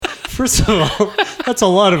First of all, that's a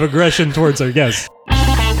lot of aggression towards our guests.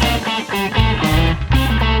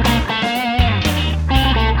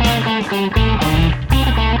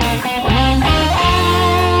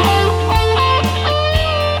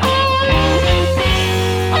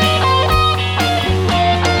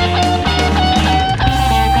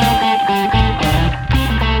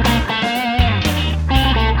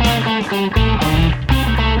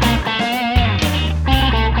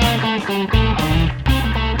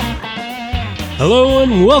 Hello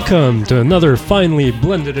and welcome to another finely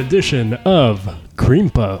blended edition of Cream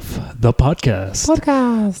Puff, the podcast.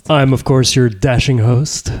 I'm, of course, your dashing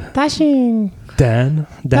host, Dashing Dan.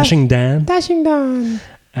 Dashing Dan.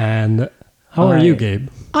 And how are you, Gabe?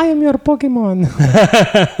 I am your Pokemon.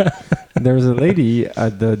 There's a lady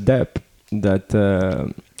at the dep that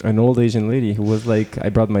an old Asian lady who was like, I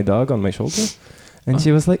brought my dog on my shoulder, and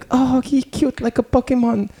she was like, "Oh, he's cute like a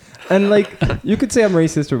Pokemon." And like, you could say I'm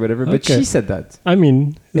racist or whatever, but she said that. I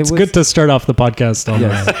mean, it's good to start off the podcast on,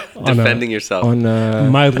 on defending yourself on a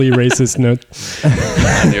mildly racist note.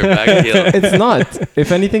 On your back heel. It's not.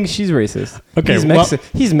 If anything, she's racist. Okay,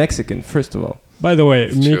 he's Mexican, first of all. By the way,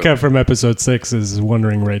 It's Mika true. from episode 6 is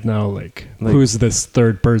wondering right now, like who's this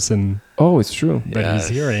third person Oh, it's true. that Yes.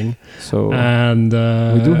 he's hearing? So And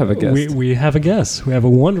we do have a guest. We have a guest. We have a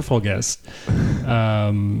wonderful guest.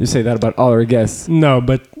 you say that about all our guests. No,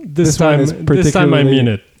 but this one time, is this time I mean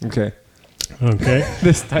it. Okay. Okay.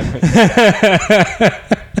 This time.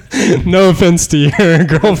 No offense to your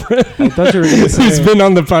girlfriend, I thought you were going to say. who's been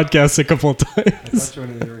on the podcast a couple of times. I thought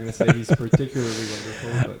you were going to say he's particularly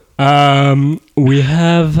wonderful. But We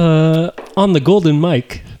have on the golden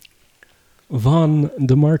mic, Von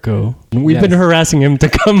DeMarco. We've been harassing him to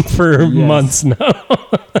come for months now.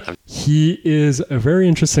 He is a very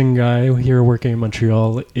interesting guy here working in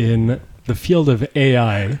Montreal in the field of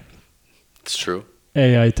AI It's true.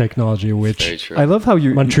 technology, Very which true. I love how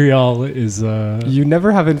you Montreal is... you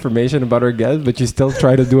never have information about our guest, but you still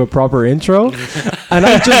try to do a proper intro. And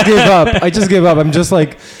I just gave up. I'm just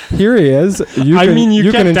like, here he is. You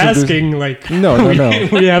kept introduce- asking, like... No.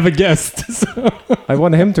 we have a guest. So. I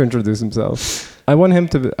want him to introduce himself. I want him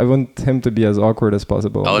to be as awkward as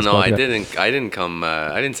possible. Oh on this no, I podcast. didn't come.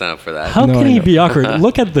 I didn't sign up for that. How No, can I he know. be awkward?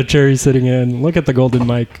 Look at the chair he's sitting in. Look at the golden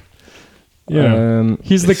mic. Yeah,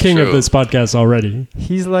 he's the It's king of true. this podcast already.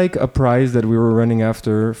 He's like a prize that we were running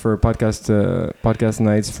after for podcast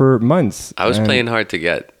nights for months. I was And- playing hard to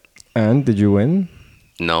get. And did you win?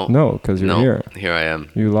 No. No, because you're No. here. Here I am.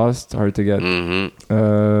 You lost hard to get.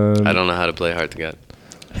 I don't know how to play hard to get.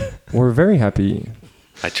 We're very happy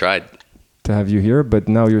I tried. to have you here, but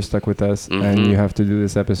now you're stuck with us, and you have to do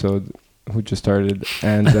this episode, who just started,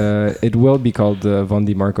 and it will be called Von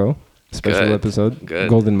DeMarco special Good. episode. Good.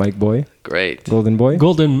 Golden Mike Boy, Great. Golden Boy.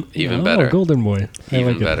 Golden, Even better. Golden boy. I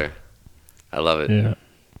Even like it. better. I love it. Yeah.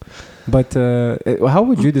 But how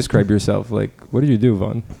would you describe yourself? Like, what do you do,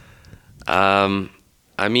 Von?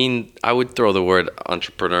 I mean, I would throw the word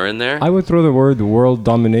entrepreneur in there. I would throw the word world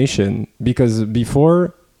domination because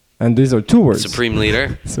before, and these are two words. Supreme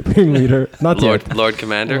leader. Supreme leader. Not yet. Lord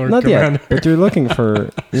Commander. Lord Not Commander. yet. But you're looking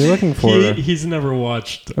for. He's never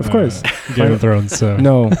watched. Of course. Game of Thrones. So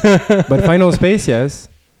No, but Final Space, yes.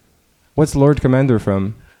 What's Lord Commander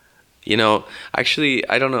from? You know, actually,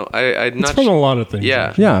 I don't know. I'm it's not. from a lot of things.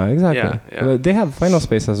 Yeah. Yeah, exactly. Yeah. They have Final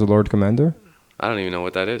Space as a Lord Commander. I don't even know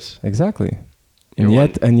what that is. Exactly. You're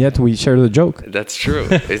And yet we share the joke. That's true.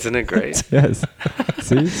 Isn't it great? Yes.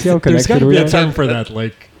 See how There's got connected to we be a are. term for that.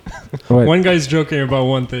 Like What? one guy's joking about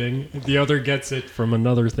one thing, the other gets it from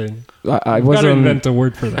another thing. I You've was got to on. invent a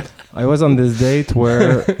word for that. I was on this date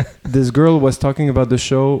where this girl was talking about the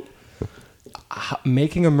show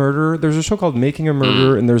Making a Murderer. There's a show called Making a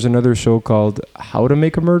Murderer, and there's another show called How to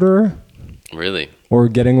Make a Murderer Really? or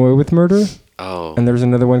Getting Away with Murder. Oh. And there's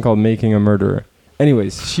another one called Making a Murderer.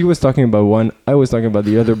 Anyways, she was talking about one, I was talking about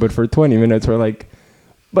the other, but for 20 minutes we're like,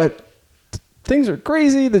 but things are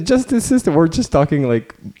crazy, the justice system, we're just talking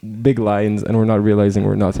like big lines and we're not realizing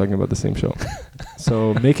we're not talking about the same show.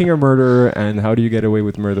 So Making a Murderer and How do you get away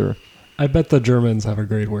with murder? I bet the Germans have a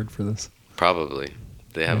great word for this. Probably.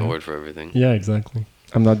 They have Yeah. a word for everything. Yeah, exactly.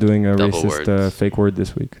 I'm not doing a Double racist words. fake word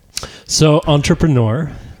this week. So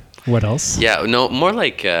entrepreneur. What else? Yeah, no, more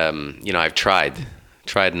like, I've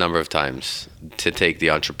tried a number of times to take the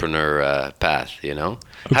entrepreneur path, you know?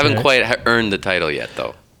 Okay. Haven't quite earned the title yet,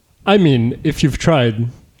 though. I mean, if you've tried,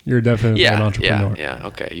 you're definitely an Yeah, entrepreneur. yeah,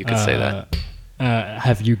 okay, you could say that.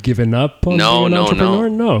 Have you given up on No, being an no, entrepreneur?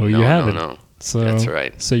 no. You No, haven't. no. So That's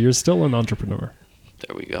right. So you're still an entrepreneur.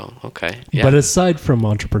 There we go, okay. Yeah, But aside from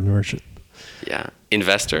entrepreneurship, yeah.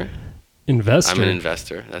 Investor. investor. I'm an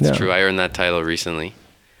investor, that's Yeah. true. I earned that title recently.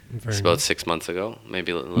 It's about 6 months ago,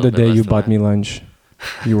 maybe a little The bit day less you than bought that. me lunch,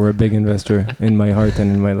 you were a big investor in my heart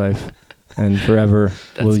and in my life. And forever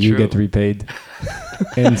That's will you true. get repaid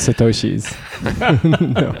in Satoshis.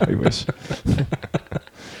 No, I wish.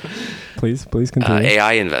 Please continue.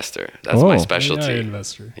 AI investor. That's my Oh. specialty. AI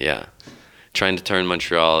investor. Yeah. Trying to turn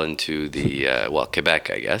Montreal into the,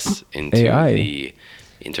 Quebec, I guess, into AI. the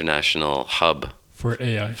international hub For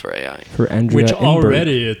AI. for AI. For Andrea Which Inberg.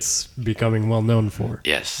 already it's becoming well known for.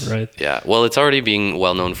 Yes. Right. Yeah. Well, it's already being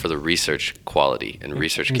well known for the research quality and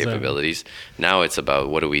research Exactly. capabilities. Now it's about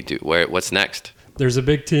what do we do? What's next? There's a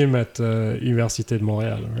big team at Université de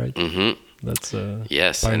Montréal, right? Hmm. That's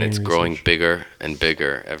Yes, and pioneering it's growing research. bigger and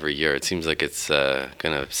bigger every year. It seems like it's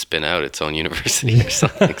gonna spin out its own university or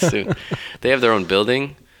something soon. They have their own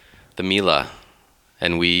building, the Mila,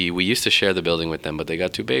 and we used to share the building with them, but they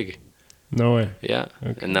got too big. No way. Yeah,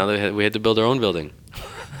 Okay. and now we had to build our own building.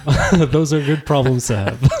 Those are good problems to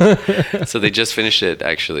have. So they just finished it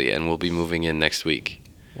actually, and we'll be moving in next week.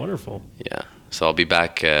 Wonderful. Yeah, so I'll be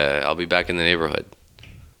back. I'll be back in the neighborhood,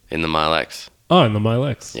 in the Mile X. Oh, and the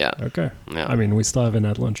Milex. Yeah. Okay. Yeah. I mean, we still haven't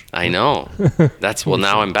had lunch. I know. That's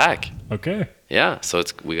now I'm back. Okay. Yeah, so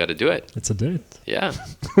we got to do it. It's a date. Yeah.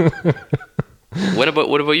 What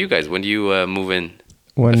about you guys? When do you move in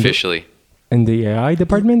When officially? in the AI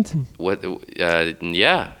department? What? Yeah.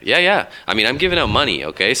 I mean, I'm giving out money.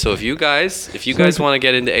 Okay, so if you guys So want to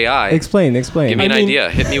get into AI, Explain. give me I an mean, idea.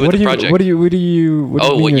 Hit me with what the do you, project. What do you what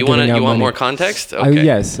mean you you're giving out want money? more context? Okay.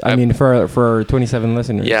 Yes, I mean for our 27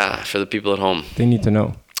 listeners. Yeah, for the people at home. They need to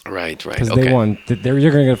know Right. because Okay. they want.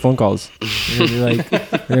 You're gonna get phone calls. You're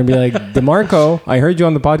gonna be like, DeMarco, I heard you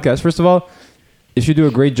on the podcast. First of all, if you do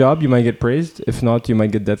a great job, you might get praised. If not, you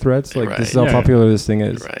might get death threats. Like this is how Right. popular this thing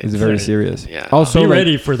is. Right. It's very Right. serious. Yeah. Also, Be like,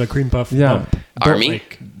 ready for the cream puff Yeah. bump. Army?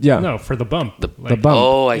 Like, Yeah. No, for the bump. the bump.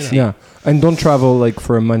 Oh, I see. Yeah, and don't travel like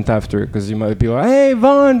for a month after because you might be like, hey,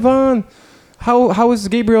 Vaughn, how is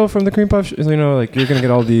Gabriel from the Cream Puff? You know, like you're gonna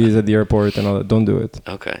get all these at the airport and all that. Don't do it.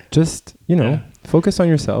 Okay. Just focus on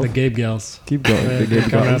yourself. The Gabe gals. Keep going. The They Gabe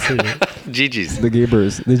come guys. after you. GG's. The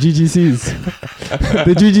Gabers, the GGCs,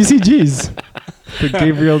 the GGCGs, the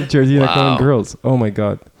Gabriel Georgina Wow. Cohen girls. Oh my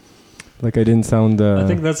god, like I didn't sound. I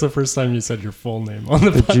think that's the first time you said your full name on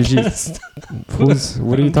the the GG. podcast.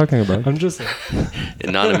 What are you talking about? I'm just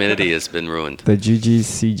Anonymity has been ruined. The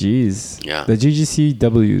GGCGs. Yeah. The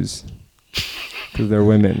GGCWs. Because they're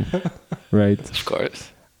women, right? Of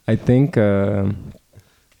course. I think.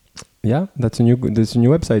 Yeah, that's a new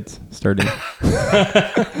website starting.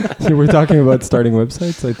 You were talking about starting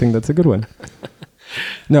websites. I think that's a good one.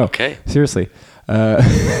 No, Okay. seriously.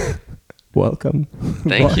 Welcome.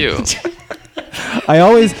 Thank you. I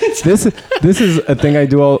always this is a thing I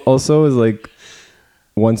do also is like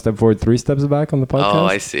one step forward, three steps back on the podcast. Oh,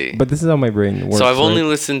 I see. But this is how my brain works. So I've only right?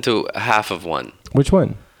 listened to half of one. Which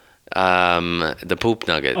one? The poop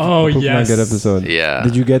nugget. Oh, Poop yes. Nugget episode. Yeah.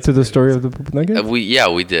 Did you get to the story of the poop nugget? We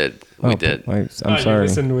did. We Oh, did. I'm You sorry.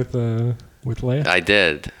 listened with Leia? I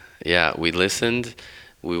did. Yeah, we listened.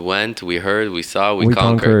 We went. We heard. We saw. We We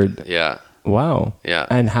conquered. conquered. Yeah. Wow. Yeah.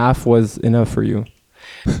 And half was enough for you.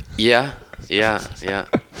 Yeah.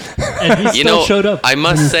 And he You still know, showed up. I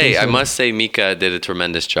must say, Mika did a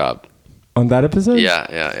tremendous job. On that episode?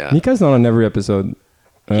 Yeah. Mika's not on every episode.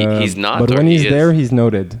 He's not, But or when he he's is? there, he's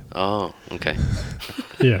noted. Oh, okay.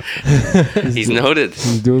 Yeah. He's noted.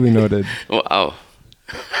 He's duly noted. Wow.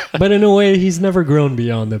 But in a way, he's never grown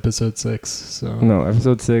beyond episode 6. So No,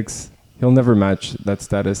 episode 6, he'll never match that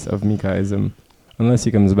status of Mikaism. Unless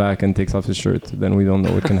he comes back and takes off his shirt, then we don't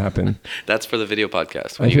know what can happen. That's for the video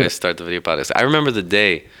podcast. When I you feel- guys start the video podcast. I remember the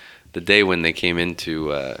day when they came into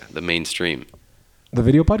the mainstream. The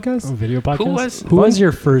video podcast? video podcast. Who was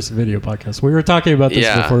your first video podcast? We were talking about this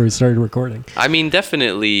Yeah. before we started recording. I mean,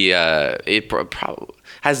 definitely.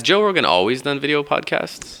 Has Joe Rogan always done video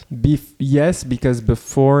podcasts? Yes, because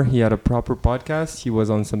before he had a proper podcast, he was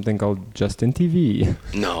on something called Justin TV.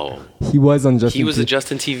 No. He was on Justin He was a TV.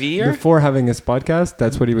 Justin TVer Before having his podcast,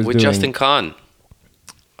 that's what he was with doing. Justin Kahn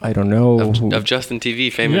I don't know. of Justin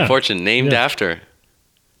TV, Fame Yeah. and Fortune, named Yeah. after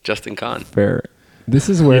Justin Kahn. Fair. This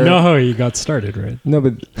is where... You know how he got started, right? No,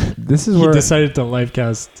 but this is He where... decided to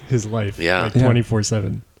livecast his life Yeah. like Yeah.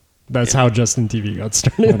 24/7. That's how Justin TV got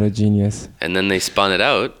started. What a genius. And then they spun it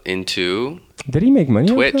out into Did he make money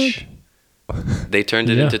off Twitch. They turned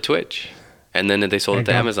it Yeah. into Twitch. And then they sold it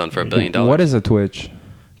to got- Amazon for $1 that? billion. What is a Twitch?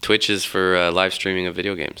 Twitch is for live streaming of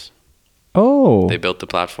video games. Oh. They built the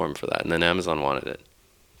platform for that, and then Amazon wanted it.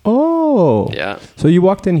 Oh. Yeah. So you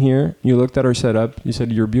walked in here, you looked at our setup, you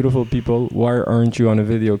said, "You're beautiful people, why aren't you on a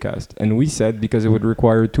video cast?" And we said, because it would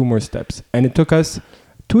require 2 more steps. And it took us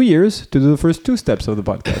 2 years to do the first 2 steps of the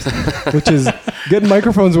podcast, which is get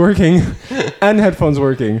microphones working and headphones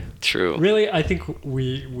working. True. Really, I think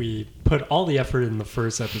we put all the effort in the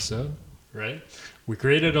first episode, right? We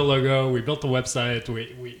created a logo, we built the website,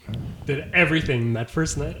 we did everything that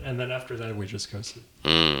first night, and then after that we just coasted.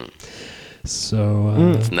 So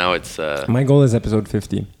Now it's... My goal is episode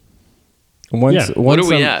 50. what are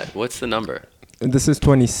we at? What's the number? This is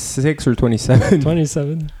 26 or 27.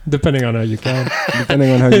 27, depending on how you count. Depending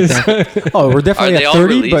on how you count. Oh, we're definitely Are they at all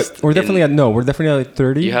 30, but released we're definitely we're definitely at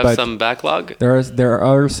 30. You have but some backlog? there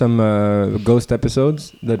are some ghost episodes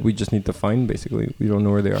that we just need to find. Basically, we don't know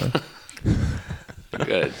where they are.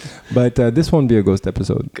 Good. But this won't be a ghost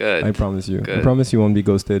episode. Good. I promise you. Good. I promise you won't be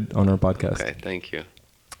ghosted on our podcast. Okay, thank you.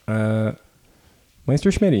 Meister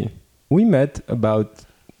Schmitty, we met about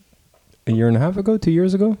a year and a half ago, 2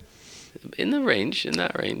 years ago. In that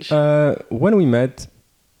range. When we met,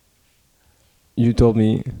 you told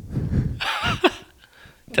me...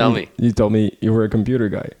 Tell me. You told me you were a computer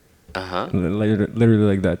guy. Uh-huh. Literally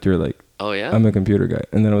like that. You're like, Oh, yeah? I'm a computer guy.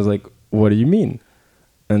 And then I was like, what do you mean?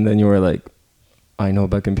 And then you were like, I know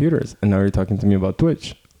about computers. And now you're talking to me about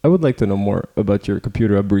Twitch. I would like to know more about your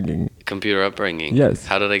computer upbringing. Computer upbringing. Yes.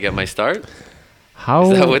 How did I get my start?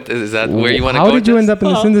 How Is that where you want to go? How with did you this? end up in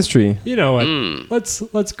this Well, industry? You know what?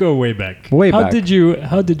 Let's go way back. Way how back.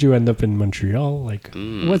 How did you end up in Montreal? Like,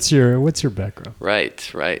 what's your background?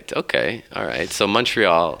 Right. Okay. All right. So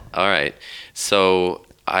Montreal. All right. So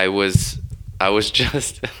I was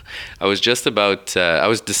just I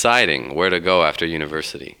was deciding where to go after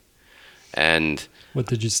university. And What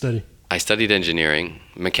did you study? I studied engineering,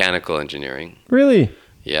 mechanical engineering. Really?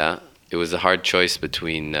 Yeah. It was a hard choice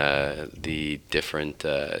between the different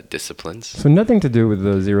disciplines. So nothing to do with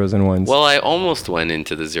the zeros and ones. Well, I almost went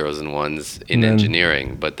into the zeros and ones in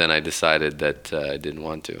engineering, but then I decided that I didn't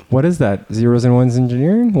want to. What is that? Zeros and ones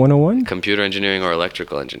engineering? 101? Computer engineering or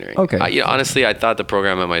electrical engineering. Okay. Honestly, I thought the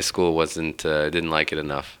program at my school didn't like it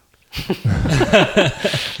enough.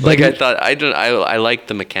 I thought I liked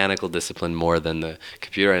the mechanical discipline more than the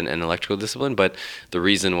computer and electrical discipline, but the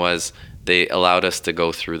reason was they allowed us to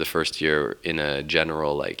go through the first year in a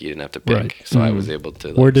general, like you didn't have to pick. Right. So I was able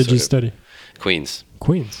to. Where did you study? Queens.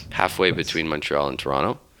 Queens. Halfway between Montreal and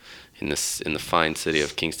Toronto, in the fine city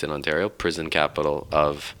of Kingston, Ontario, prison capital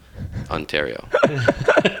of Ontario.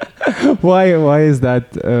 Why is that?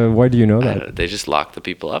 Why do you know that? They just lock the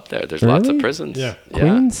people up there. There's lots of Really? prisons. Yeah.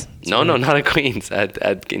 Queens? No, not at Queens.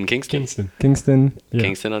 In Kingston. Kingston. Yeah.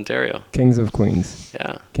 Kingston, Ontario. Kings of Queens.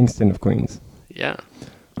 Yeah. Kingston of Queens. Yeah.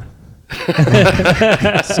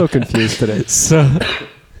 So confused today. So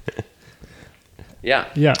Yeah.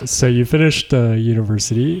 yeah, so you finished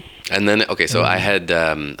university. And then so I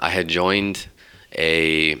had joined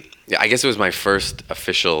I guess it was my first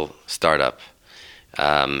official startup.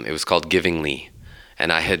 It was called Givingly,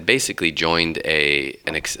 and I had basically joined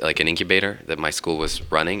an incubator that my school was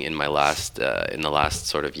running in the last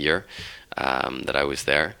sort of year that I was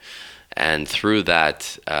there, and through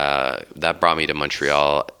that brought me to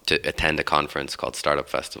Montreal to attend a conference called Startup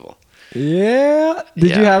Festival. Yeah.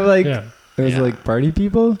 Did you Yeah. have like Yeah. it was Yeah. like party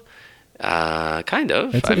people? Kind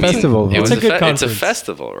of. It's a festival, huh? It was It's a good it's a conference.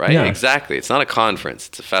 festival, right? Yeah. Exactly. It's not a conference.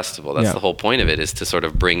 It's a festival. That's Yeah. the whole point of it, is to sort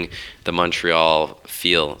of bring the Montreal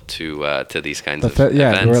feel to these kinds of events.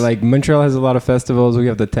 Yeah, we're like Montreal has a lot of festivals. We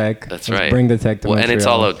have the tech. That's Let's right. Bring the tech to Montreal. And it's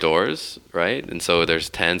all outdoors, right? And so there's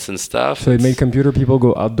tents and stuff. So it made computer people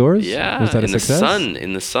go outdoors. Yeah, Was that a in the success? sun,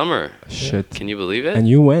 in the summer. Shit. Can you believe it? And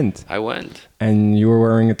you went, I went. and you were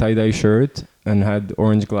wearing a tie dye shirt and had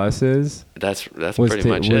orange glasses. That's Was pretty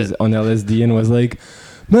much was it. on LSD and was like,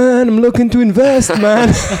 man, I'm looking to invest, man.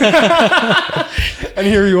 And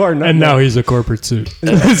here you are. And now he's a corporate suit.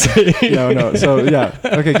 no. So yeah,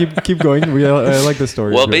 okay, keep going. I like the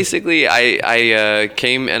story. Well, Good. basically, I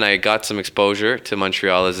came and I got some exposure to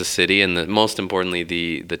Montreal as a city, and most importantly,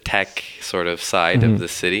 the tech sort of side of the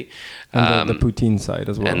city. and the poutine side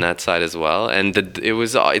as well. And that side as well. And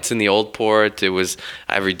it's in the old port. It was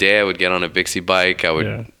every day I would get on a Bixie bike. I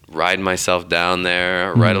would ride myself down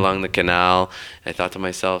there, right along the canal. I thought to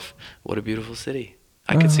myself, what a beautiful city.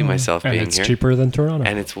 I could see myself And being it's here. cheaper than Toronto.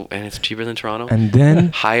 And it's cheaper than Toronto. And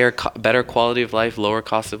then better quality of life, lower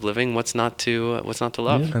cost of living. What's not to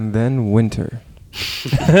love? and then winter.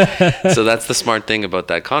 So that's the smart thing about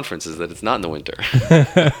that conference, is that it's not in the winter.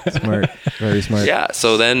 Smart, very smart. Yeah.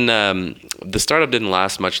 So then the startup didn't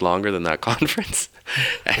last much longer than that conference,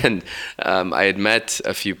 and I had met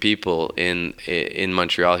a few people in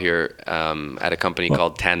Montreal here at a company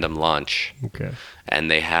called Tandem Launch, Okay.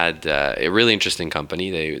 and they had a really interesting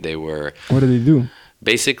company. They were What do they do?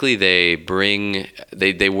 Basically,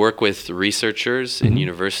 they work with researchers in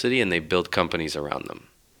university and they build companies around them.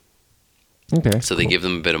 Okay. So they give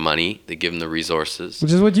them a bit of money, they give them the resources,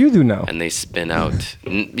 Which is what you do now. and they spin out,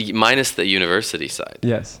 minus the university side.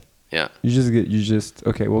 Yes. Yeah.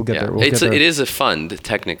 Okay, we'll get Yeah, there. We'll get there. it is a fund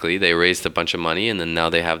technically. They raised a bunch of money, and then now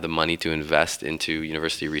they have the money to invest into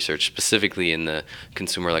university research, specifically in the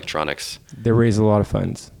consumer electronics. They raise a lot of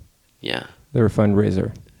funds. Yeah, They're a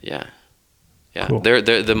fundraiser. yeah, yeah. Cool.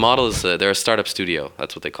 The model is they're a startup studio.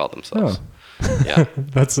 That's what they call themselves. Oh. Yeah,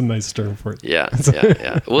 That's a nice term for it. yeah,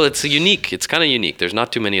 yeah. Well, it's unique. It's kind of unique. There's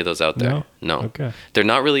not too many of those out there. No. Okay. They're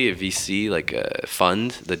not really a VC, like a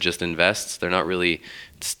fund that just invests. They're not really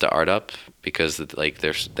startup because like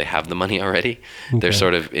they have the money already. They're Okay.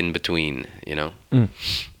 sort of in between,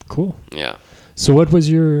 Cool. Yeah. So what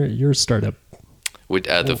was your startup? With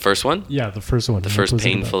the first one, Yeah, the first one. the first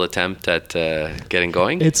painful attempt at getting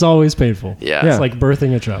going. It's always painful. Yeah. It's like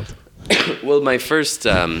birthing a child. Well, my first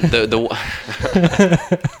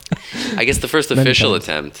I guess the first Many official times.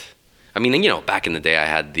 attempt. I mean, back in the day, I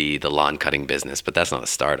had the lawn cutting business, but that's not a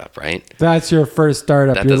startup, right? That's your first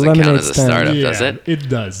startup. That your doesn't count lemonade as a stand. startup. Does it? It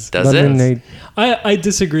does. Does Lemonade. I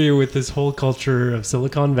disagree with this whole culture of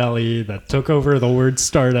Silicon Valley that took over the word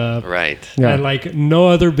startup. Right. Yeah. And like no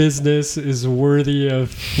other business is worthy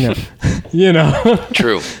of, Yeah.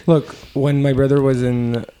 True. Look, when my brother was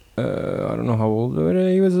in, I don't know how old,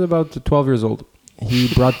 he was about 12 years old.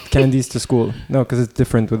 He brought candies to school. No, because it's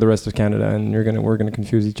different with the rest of Canada, and we're gonna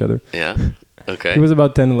confuse each other. Yeah. Okay. He was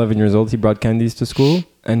about 10, 11 years old. He brought candies to school,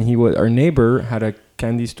 and our neighbor had a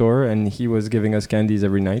candy store, and he was giving us candies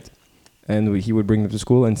every night, and he would bring them to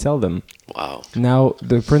school and sell them. Wow. Now,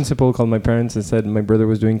 the principal called my parents and said my brother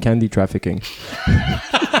was doing candy trafficking.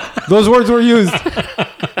 Those words were used.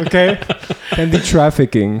 Okay? Candy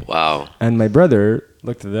trafficking. Wow. And my brother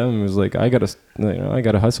looked at them and was like, I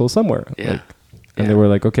gotta hustle somewhere. Yeah. Like, and they were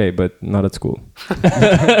like, okay, but not at school.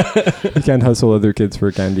 You can't hustle other kids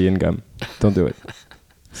for candy and gum. Don't do it.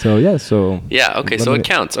 So, yeah, Yeah. Okay. So it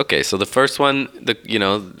counts. Okay. So the first one,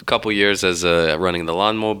 a couple years as running the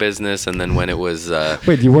lawnmower business, and then when it was,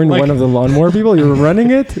 Wait, you weren't Like- one of the lawnmower people? You were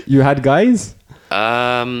running it? You had guys?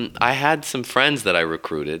 I had some friends that I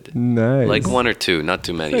recruited, Nice. like one or two, not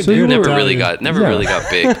too many. So you never were- really got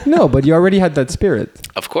big. No, but you already had that spirit.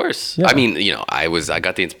 Of course. Yeah. I mean, I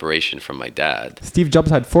got the inspiration from my dad. Steve Jobs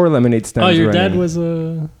had 4 lemonade stands. Oh, your dad running. was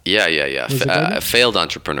a. Yeah. Was it good? A failed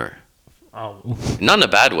entrepreneur. Oh. Not in a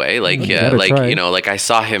bad way. Like, gotta try. like I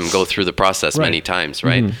saw him go through the process Right. many times,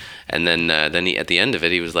 right? Mm-hmm. And then he, at the end of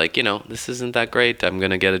it, he was like, this isn't that great. I'm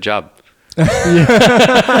gonna get a job.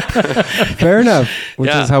 Fair enough, which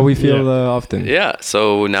Yeah. is how we feel Yeah. often. Yeah.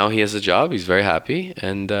 So now he has a job. He's very happy,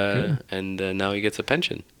 and now he gets a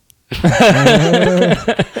pension.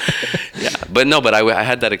 Yeah, but I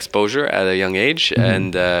had that exposure at a young age,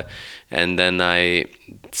 and then I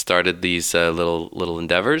started these little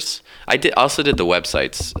endeavors. I also did the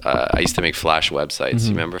websites. I used to make Flash websites. You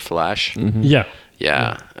remember Flash? Yeah.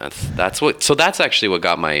 Yeah, that's what. So that's actually what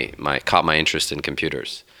got caught my interest in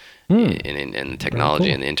computers, in technology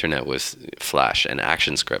cool. and the internet was Flash and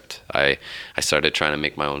ActionScript. I started trying to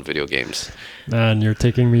make my own video games. And you're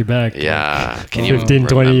taking me back. Yeah, can you 15,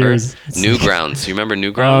 20 remember? years. Newgrounds. You remember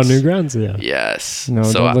Oh, Newgrounds? Newgrounds, yeah. Yes. No,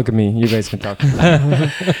 so don't look at me. You guys can talk.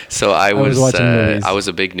 So I was watching movies. I was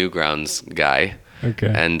a big Newgrounds guy.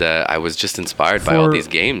 Okay. And I was just inspired by all these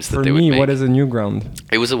games that for they would me, make. what is a new ground?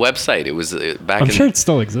 It was a website. It was back I'm in sure it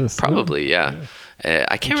still exists. probably yeah.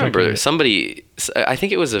 I can't checking remember. it. Somebody, I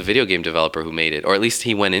think it was a video game developer who made it, or at least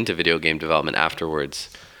he went into video game development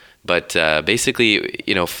afterwards. But basically,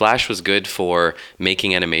 Flash was good for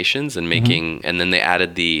making animations and making, and then they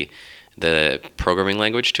added the programming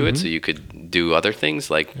language to it, so you could do other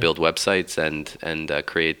things like build websites and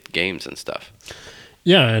create games and stuff.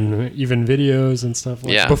 Yeah, and even videos and stuff.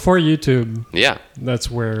 Like Yeah. Before YouTube, Yeah, that's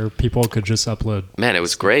where people could just upload. man, it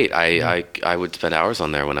was great. I would spend hours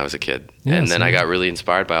on there when I was a kid, Yeah, and then I same. got really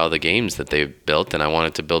inspired by all the games that they built, and I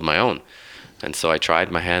wanted to build my own. And so I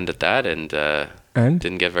tried my hand at that, and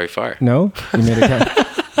didn't get very far. No, you made a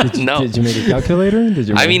No. Did you make a calculator? Did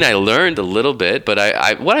you? I mean, I learned a little bit, but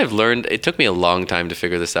what I've learned, it took me a long time to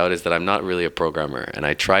figure this out, is that I'm not really a programmer. And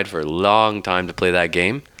I tried for a long time to play that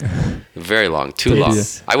game. Very long, too long.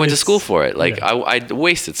 I went to school for it. Like, yeah. I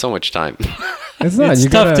wasted so much time. it's not. It's you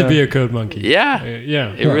tough gotta, to be a code monkey. Yeah.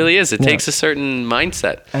 Yeah. It really is. It Yeah. takes a certain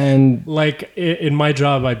mindset. And Like in my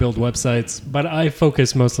job, I build websites, but I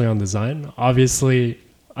focus mostly on design. Obviously,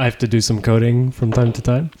 I have to do some coding from time to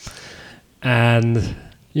time. And,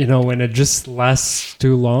 when it just lasts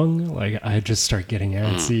too long, like I just start getting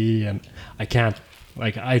antsy and I can't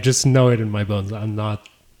Like I just know it in my bones. I'm not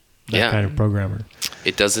that kind of programmer.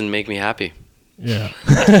 It doesn't make me happy. Yeah.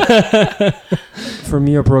 For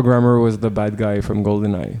me, a programmer was the bad guy from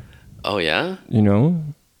GoldenEye. Oh yeah, You know?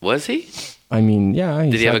 was he? I mean, yeah.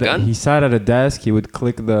 Did he have a gun? He sat at a desk. He would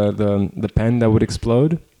click the pen that would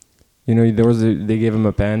explode. You know, they gave him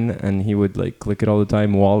a pen, and he would like click it all the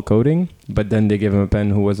time while coding. But then they gave him a pen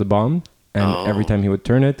who was a bomb, and every time he would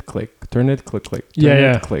turn it, click, turn it, click, click,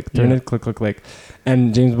 turn it, click, turn it, click, click, click.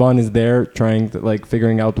 And James Bond is there trying to like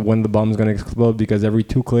figuring out when the bomb's gonna explode because every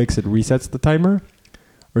 2 clicks it resets the timer,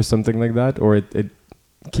 or something like that, or it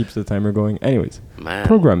keeps the timer going. Anyways, Man.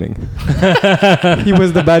 programming. He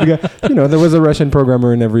was the bad guy. You know, there was a Russian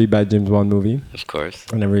programmer in every bad James Bond movie. Of course.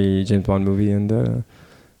 In every James Bond movie, and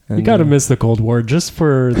You gotta miss the Cold War just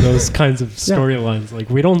for those kinds of storylines. Like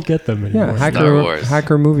we don't get them anymore. yeah, Star Wars.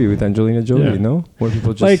 hacker movie with Angelina Jolie. Yeah. No, where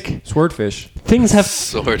people just Like- swordfish. Things have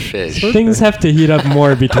Swordfish. things have to heat up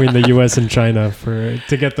more between the U.S. and China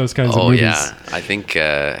to get those kinds of Oh movies. yeah, I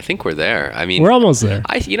think we're there. I mean, We're almost there.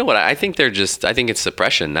 you know what? I think I think it's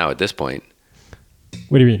suppression now at this point.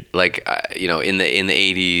 What do you mean? Like you know, in the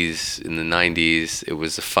 80s, in the 90s, it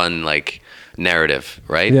was a fun like narrative,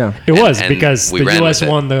 right? Yeah. It was And because we the ran U.S. with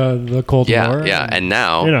it. won the Cold War. Yeah, and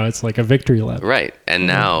now you know it's like a victory lap. right, and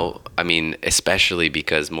now I mean, especially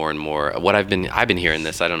because more and more what I've been hearing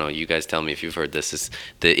this. I don't know. You guys tell me if you've heard this. Is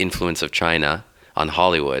the influence of China on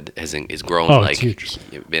Hollywood is grown Oh, like it's huge.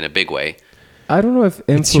 in a big way. I don't know if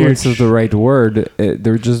influence huge. is the right word.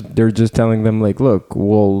 They're just telling them like, look,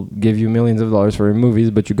 we'll give you millions of dollars for your movies,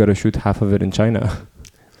 but you got to shoot half of it in China.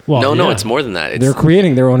 Well, No, yeah. it's more than that. It's, They're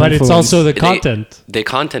creating their own. But it's influence. also the They- content. the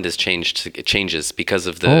content is changed. It changes because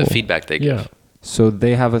of the Oh. feedback they give. Yeah. So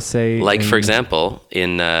they have a say. Like in- for example,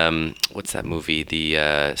 in what's that movie?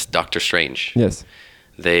 The Doctor Strange. Yes.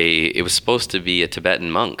 It was supposed to be a Tibetan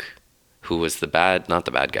monk who was not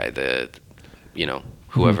the bad guy.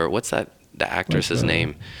 Whoever. What's that? The actress's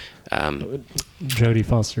name. Jodie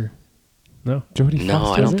Foster. No. Jodie No,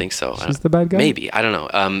 Foster. I don't think so. She's the bad guy. Maybe I don't know.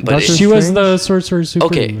 But Doctor She was Strange? the Sorcerer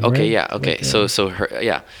Supreme. okay, right? yeah, okay. Like, So her,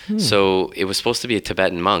 yeah. So it was supposed to be a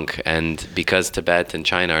Tibetan monk, and because Tibet and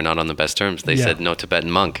China are not on the best terms, they Yeah. said no Tibetan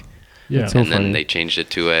monk, yeah. So and then funny. they changed it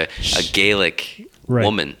to a Gaelic Right.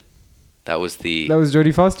 woman. That was the. That was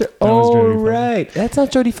Jodie Foster. was Oh Jodie Foster. right, that's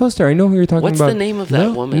not Jodie Foster. I know who you're talking What's about. the name of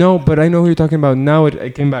that woman? No, but I know who you're talking about. Now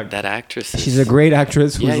it came back. That actress. She's a great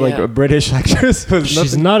actress who's Yeah, like yeah. a British actress. Who's She's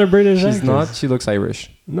nothing- not a British She's actress. not. She looks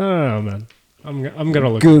Irish. No, man. I'm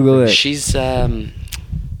gonna look. Google it. She's oh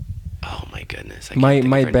my goodness. I can't My think of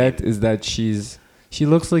my her bet name. is that she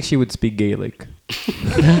looks like she would speak Gaelic.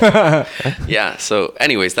 Yeah. So,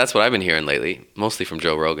 anyways, that's what I've been hearing lately, mostly from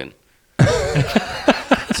Joe Rogan.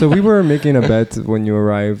 So we were making a bet when you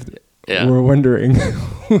arrived. Yeah. We were wondering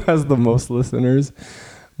who has the most listeners.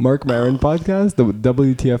 Mark Maron podcast, the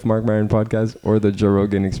WTF Mark Maron podcast, or the Joe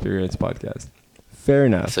Rogan Experience podcast. Fair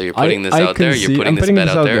enough. So you're putting this out there? You're putting this bet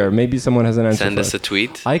out there? Maybe someone has an answer. Send for us a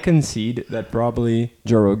tweet. I concede that probably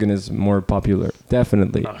Joe Rogan is more popular.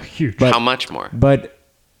 Definitely. Oh, huge. But- How much more?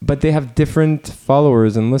 But they have different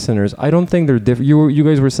followers and listeners. I don't think they're different. You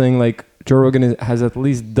guys were saying like Joe Rogan has at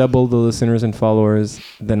least double the listeners and followers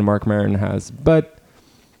than Mark Maron has, but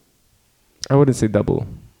I wouldn't say double.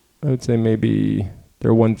 I would say maybe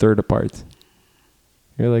they're 1/3 apart.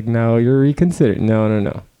 You're like, now you're reconsidering.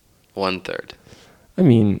 No. 1/3. I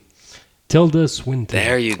mean, Tilda Swinton.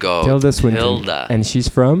 There you go. Tilda Swinton, Tilda. and she's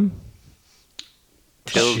from.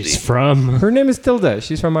 Tildy. She's from. Her name is Tilda.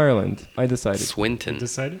 She's from Ireland. I decided. Swinton.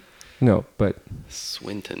 Decided. No, but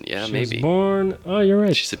Swinton. Yeah, She maybe. was born. Oh, you're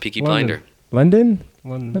right. She's a Peaky London. Blinder. London,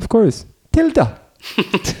 London. of course. Tilda.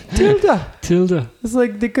 Tilda. Tilda. It's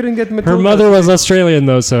like they couldn't get Matilda. Her mother was Australian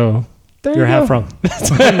though, so There you're you half go. wrong.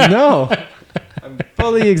 No, I'm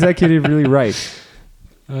fully executively right.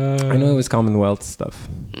 I know it Uh, was Commonwealth stuff.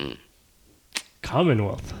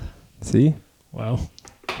 Commonwealth. See, Wow,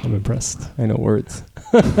 I'm impressed. I know words.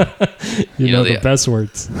 You, You know know the the- best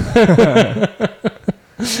words.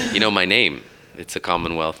 You know my name. It's a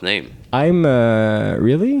Commonwealth name. I'm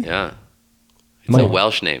really Yeah. It's My- a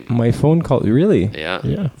Welsh name. my phone call really. Yeah.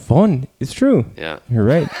 Yeah. Phone. It's true. Yeah. You're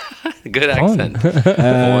right. Good Phone.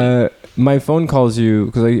 accent. My phone calls you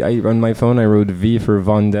because I on my phone I wrote V for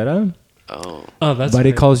Vendetta, Oh. Oh, that's. but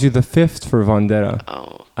great. it calls you the fifth for Vendetta.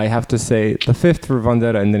 Oh. I have to say the fifth for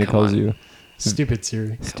Vendetta, and then it Come calls on. you. Stupid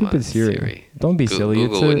Siri. Stupid on, Siri. Siri. Don't be silly.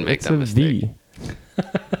 Google it's a, wouldn't make it's that a mistake. V.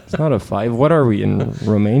 It's not a 5. What are we in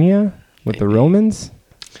Romania with the Maybe. Romans?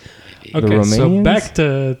 Maybe. The Okay, so Romanians? back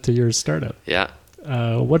to your startup. Yeah.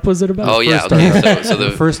 What was it about? Oh yeah, First okay. startup. So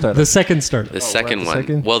The first startup. The second startup. the second the one.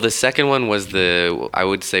 second? Well, the second one was I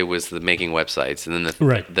would say was the making websites, and then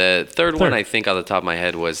the third one I think on the top of my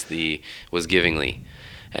head was Givingly,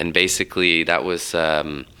 and basically that was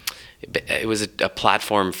it was a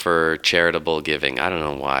platform for charitable giving. I don't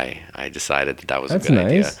know why I decided that was That's a good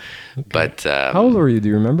idea. nice. But How old were you? Do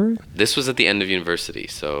you remember? this was at the end of university,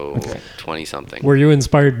 so 20 something. Were you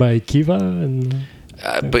inspired by Kiva? And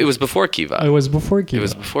But it was before Kiva. it was before Kiva. It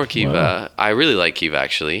was before Kiva. Wow. I really like Kiva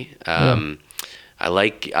actually. I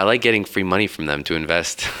like getting free money from them to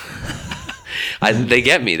invest. They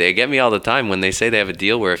get me all the time when they say they have a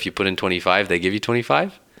deal where if you put in 25, they give you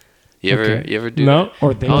 25. You ever do No. that?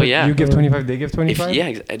 Or they you give 25, they give 25?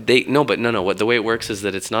 What the way it works is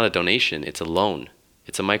that it's not a donation, it's a loan.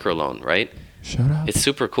 It's a micro loan, right? Shut up. It's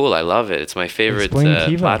super cool. I love it. It's my favorite Explain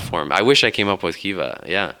Kiva. platform. I wish I came up with Kiva.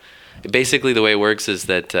 Yeah. Basically, the way it works is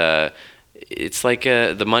that it's like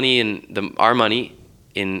the money our money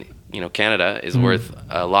in Canada is worth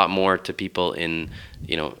a lot more to people in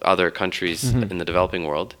other countries in the developing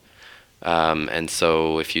world, and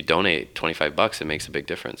so if you donate $25, it makes a big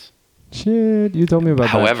difference. Shit, you told me about that.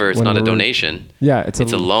 However, it's when not a we were- donation. Yeah, It's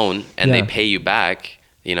a loan, and they yeah. pay you back,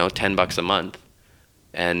 $10 a month.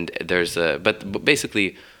 And there's but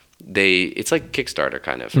basically, it's like Kickstarter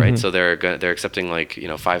kind of, right? So they're accepting like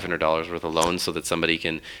 $500 worth of loans so that somebody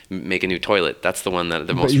can make a new toilet. That's the one that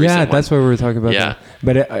the most recent Yeah, one. that's what we were talking about. Yeah.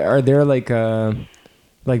 But are there like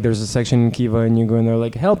there's a section in Kiva and you go in there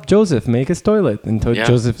like, help Joseph make his toilet, and Yeah.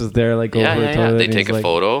 Joseph is there like over the toilet. They and take he's a like,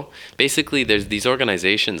 photo. Basically, there's these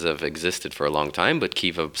organizations have existed for a long time, but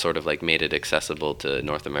Kiva sort of like made it accessible to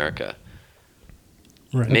North America.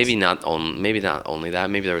 Right. Maybe not only that.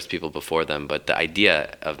 Maybe there was people before them, but the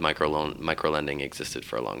idea of microlending existed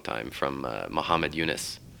for a long time. From Mohammed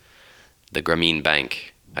Yunus, the Grameen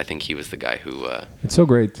Bank. I think he was the guy who it's so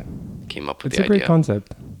great. came up with It's the a great idea.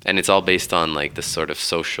 concept. And it's all based on like this sort of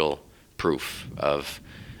social proof of,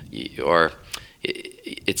 or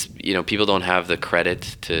it's people don't have the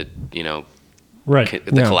credit to Right.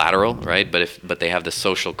 the Yeah. collateral, right? But they have the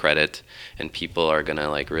social credit, and people are gonna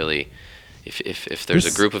like really. If there's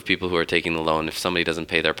This- a group of people who are taking the loan, if somebody doesn't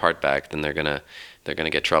pay their part back, then they're gonna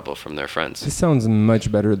get trouble from their friends. This sounds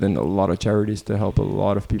much better than a lot of charities to help a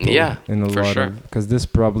lot of people. Yeah, and a for lot sure. because this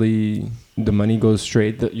probably the money goes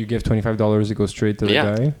straight. That you give $25, it goes straight to the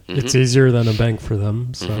Yeah. guy. It's easier than a bank for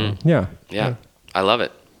them. So Yeah, Yeah, I love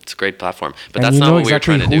it. It's a great platform, but and that's you not know what we were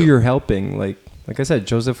exactly trying to who do. you're helping. Like I said,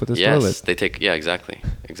 Joseph with his Yes, toilet. they take. Yeah, exactly.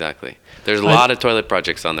 There's a lot of toilet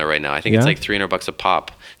projects on there right now. I think it's Yeah? like $300 a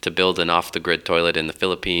pop to build an off-the-grid toilet in the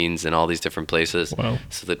Philippines and all these different places, Wow.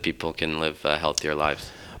 so that people can live healthier lives.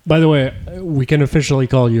 By the way, we can officially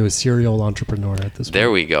call you a serial entrepreneur at this point.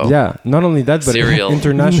 There we go. Yeah, not only that, but Serial.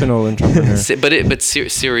 international entrepreneur.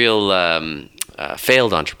 Serial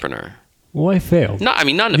failed entrepreneur. Why failed? No, I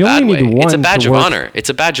mean not in a You bad only way. need It's a one badge to of work. honor. It's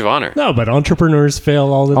a badge of honor. No, but entrepreneurs fail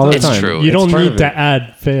all the All time. the It's time. true. You It's don't part need of to it.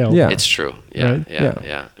 add fail. Yeah. It's true. Yeah, Right? yeah,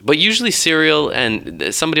 Yeah. But usually serial, and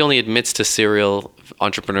somebody only admits to serial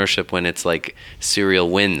entrepreneurship when it's like serial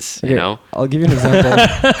wins, Okay, I'll give you an example.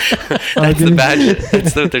 That's the badge.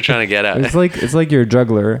 That's what they're trying to get at. It's like you're a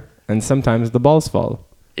juggler, and sometimes the balls fall.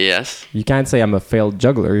 Yes. You can't say I'm a failed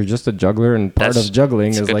juggler. You're just a juggler, and part That's- of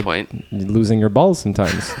juggling that's a is good like point. losing your balls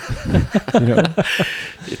sometimes. you know?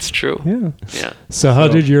 It's true. Yeah. Yeah. So how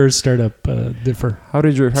did your startup differ? How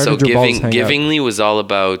did your balls hang out? Givingly was all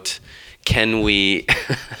about can we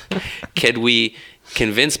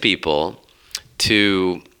convince people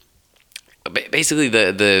to basically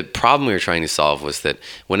the problem we were trying to solve was that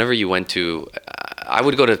whenever you went to I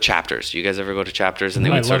would go to chapters. You guys ever go to chapters? And they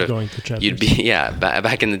I would sort love of going to chapters. You'd be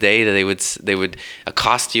back in the day that they would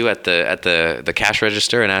accost you at the cash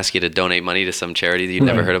register and ask you to donate money to some charity that you'd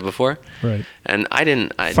never Right. heard of before. Right. And I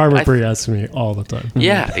didn't. Farmer Free asks me all the time.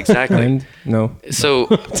 Yeah, exactly. And no. So,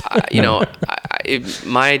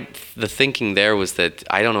 the thinking there was that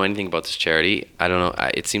I don't know anything about this charity. I don't know.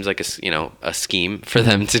 It seems like a scheme for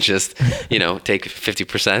them to just, take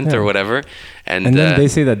 50% Yeah. or whatever. And then they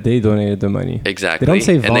say that they donated the money. Exactly. They don't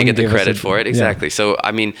say and they Vaughn get the gave us credit a- for it. yeah. Exactly. So,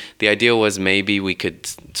 I mean, the idea was maybe we could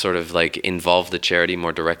sort of like involve the charity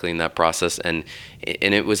more directly in that process. And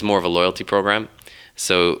it was more of a loyalty program.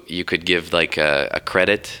 So you could give like a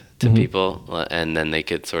credit to Mm-hmm. people and then they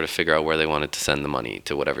could sort of figure out where they wanted to send the money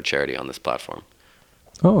to whatever charity on this platform.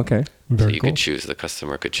 Oh, okay. So Very you cool. could choose, the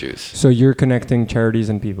customer could choose. So you're connecting charities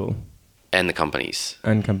and people And the companies.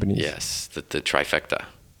 and companies. Yes, the trifecta.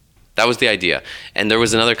 That was the idea. And there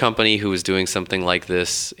was another company who was doing something like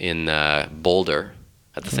this in Boulder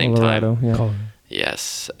at the same Colorado, time. yeah. Colorado.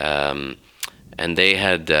 Yes. and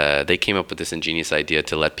they came up with this ingenious idea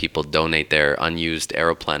to let people donate their unused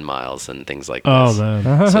Aeroplan miles and things like this. Oh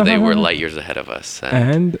man. So they were light years ahead of us.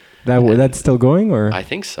 And that's still going, or I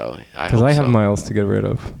think so. because I have miles to get rid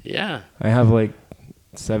of. Yeah. I have like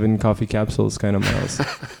 7 coffee capsules kind of miles.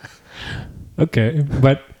 Okay,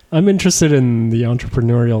 but I'm interested in the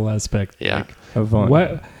entrepreneurial aspect. Yeah. Like, Of Vaughn.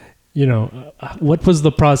 what was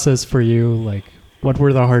the process for you? Like, what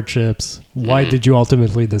were the hardships? Why did you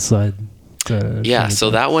ultimately decide to? Yeah, so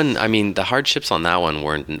that one, I mean, the hardships on that one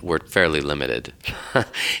were fairly limited,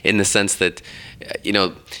 in the sense that,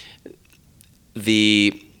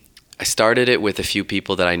 I started it with a few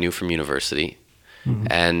people that I knew from university,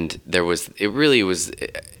 and there was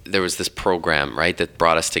this program, right, that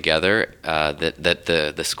brought us together, that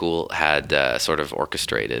the school had sort of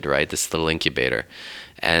orchestrated, right, this little incubator,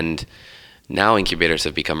 and now incubators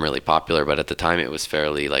have become really popular, but at the time it was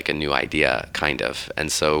fairly like a new idea, kind of.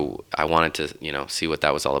 And so I wanted to, see what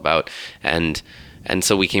that was all about. And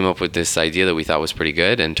so we came up with this idea that we thought was pretty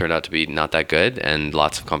good and turned out to be not that good, and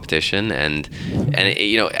lots of competition. And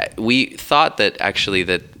we thought that actually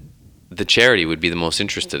that the charity would be the most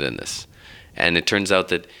interested in this. And it turns out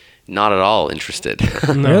that not at all interested.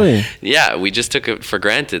 Really? Yeah, we just took it for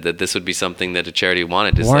granted that this would be something that a charity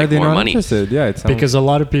wanted, just Why are like they more not money. interested? Yeah, it sounds Because a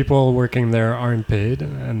lot of people working there aren't paid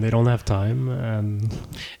and they don't have time,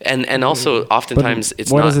 And also oftentimes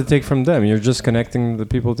it's what not. does it take from them? You're just connecting the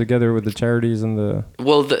people together with the charities and the.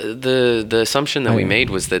 Well, the assumption that we made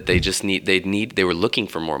was that they were looking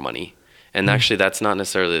for more money, and actually that's not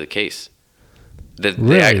necessarily the case. That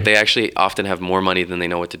Really? they actually often have more money than they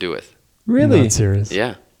know what to do with. Really? not serious.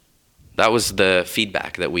 Yeah, that was the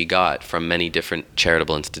feedback that we got from many different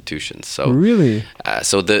charitable institutions. So Really?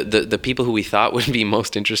 so the people who we thought would be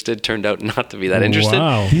most interested turned out not to be that interested.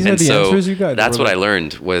 Wow. These are And the so answers you got. that's They were what I like-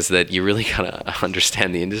 learned, was that you really gotta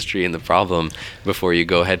understand the industry and the problem before you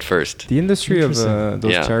go head first. The industry of Interesting.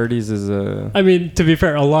 those Yeah. charities is. I mean, to be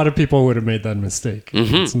fair, a lot of people would have made that mistake.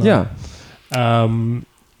 Mhm. It's not- Yeah.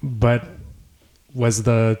 But was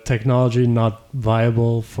the technology not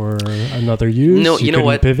viable for another use? No, you know couldn't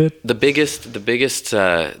what? Pivot. The biggest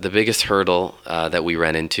hurdle that we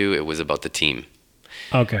ran into, it was about the team.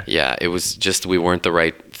 Okay. Yeah, it was just we weren't the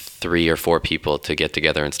right 3 or 4 people to get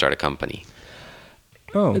together and start a company.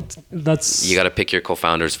 Oh. That's You got to pick your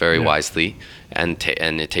co-founders very Yeah. wisely, and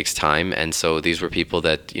it takes time. And so these were people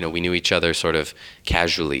that we knew each other sort of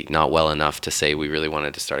casually, not well enough to say we really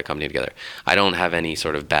wanted to start a company together. I don't have any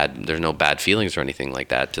sort of there's no bad feelings or anything like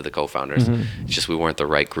that to the co-founders. It's just we weren't the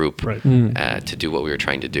right group Right. to do what we were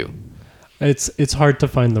trying to do. It's hard to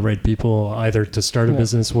find the right people either to start a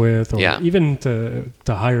business with, or Yeah. even to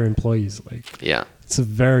hire employees. Like, Yeah, it's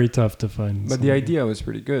very tough to find. But the idea was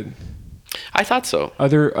pretty good. I thought so.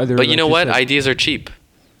 Other. But you know what? said- Ideas are cheap.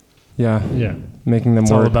 Yeah. Yeah, Making them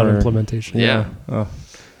it's work. all about or- implementation. Yeah. Oh.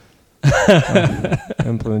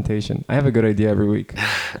 Implementation. I have a good idea every week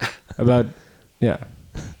about. Yeah.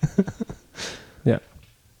 Yeah.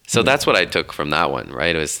 So that's what I took from that one,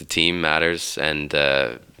 right? It was the team matters, and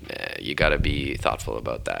you got to be thoughtful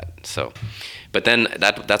about that. So, but then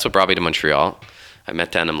that's what brought me to Montreal. I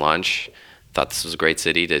met Tandem Launch. Thought this was a great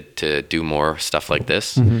city to do more stuff like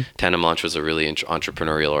this. Tandem Launch was a really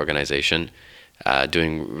entrepreneurial organization,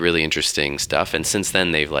 doing really interesting stuff. And since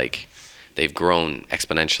then, they've grown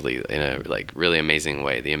exponentially in a really amazing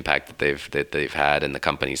way. The impact that they've had, and the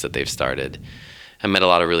companies that they've started. I met a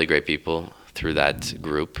lot of really great people through that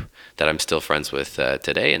group that I'm still friends with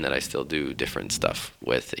today, and that I still do different stuff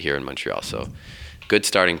with here in Montreal. So, good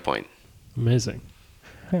starting point. Amazing.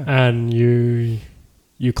 Yeah. And you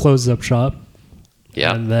closed up shop.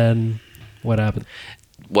 Yeah. And then what happened?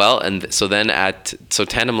 Well, and so then so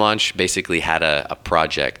Tandem Launch basically had a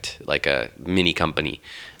project, like a mini company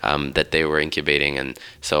that they were incubating, and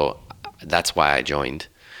so that's why I joined,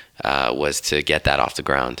 was to get that off the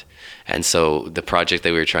ground. And so the project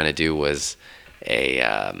that we were trying to do was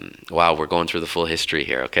wow, we're going through the full history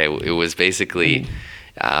here. Okay, it was basically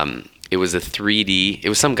it was a 3D. It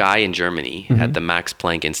was some guy in Germany at the Max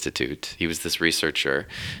Planck Institute. He was this researcher,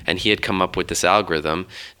 and he had come up with this algorithm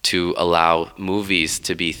to allow movies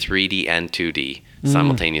to be 3D and 2D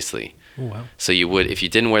simultaneously. Oh, wow. So you would, if you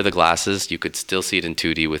didn't wear the glasses, you could still see it in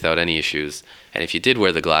 2D without any issues. And if you did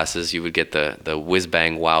wear the glasses, you would get the whiz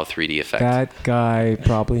bang wow 3D effect. That guy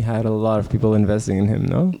probably had a lot of people investing in him.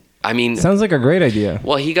 No. I mean, Sounds like a great idea.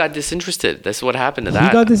 well, he got disinterested. That's what happened to that. He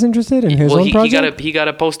got disinterested in his own project. he got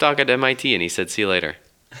a postdoc at MIT, and he said, "See you later."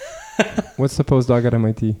 What's the postdoc at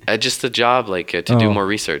MIT? Just a job, to do Oh. more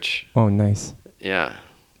research. Oh, nice. Yeah.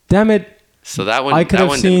 Damn it! So that one, I could that have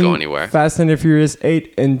one seen didn't go anywhere. Fast and the Furious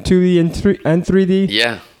 8 in 2D and 3D.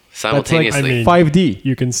 Yeah. simultaneously. I mean- 5D.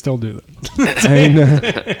 You can still do that. And,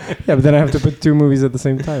 yeah, but then I have to put two movies at the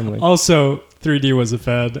same time. Like, Also, 3D was a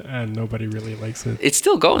fad, and nobody really likes it. It's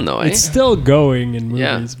still going though, eh? It's still going in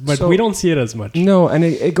Yeah. movies, but So- we don't see it as much. no, and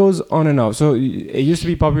it goes on and off. So it used to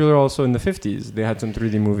be popular also in the 50s. They had some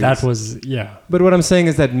 3D movies. That was, yeah. But what I'm saying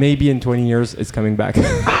is that maybe in 20 years it's coming back.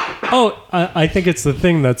 Oh, I think it's the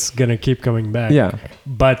thing that's going to keep coming back. Yeah.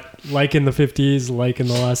 But like in the 50s, like in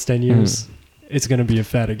the last 10 years, it's going to be a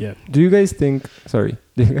fad again. Do you guys think,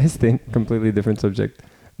 completely different subject,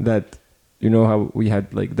 that you know how we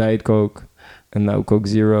had like Diet Coke and now Coke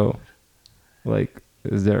Zero? Like,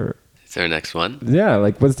 is there a next one? Yeah,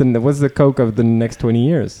 like what's the Coke of the next 20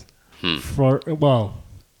 years?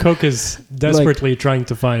 Coke is desperately trying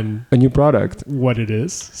to find A new product. what it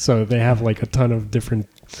is. So they have like a ton of different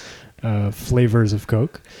flavors of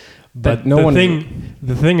Coke. But no one-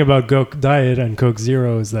 the thing about Coke Diet and Coke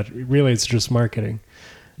Zero is that really it's just marketing.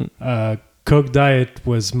 Coke Diet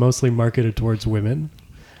was mostly marketed towards women,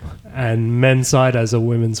 and men saw it as a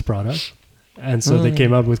women's product. And so they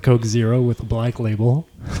came out with Coke Zero with a black label.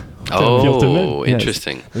 appeal to men. Oh, Yes.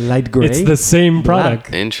 interesting. Light gray. It's the same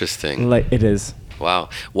product. Interesting. Like it is. Wow.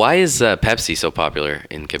 Why is Pepsi so popular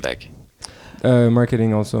in Quebec?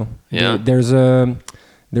 Marketing also. Yeah. There's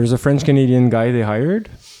a French Canadian guy they hired,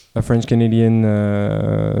 a French Canadian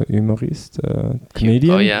humorist,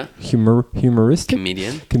 comedian. Oh, yeah? Humoristic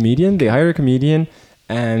Comedian? They hired a comedian,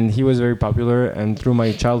 and he was very popular. And through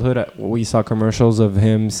my childhood, we saw commercials of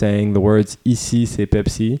him saying the words "Ici c'est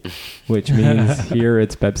Pepsi," which means here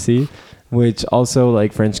it's Pepsi. Which also,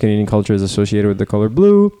 like, French Canadian culture is associated with the color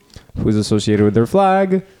blue, who's associated with their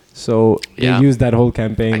flag. So Yeah. they used that whole I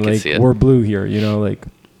campaign, can like, see it. we're blue here, you know, like,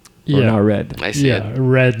 we're not red. I see it.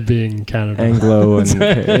 Red being Canada. Anglo and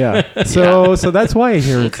yeah. So that's why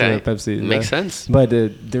here it's Okay. Pepsi. Makes sense. But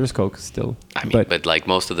there's Coke still. I mean, but like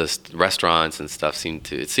most of the restaurants and stuff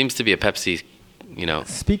seems to be a Pepsi,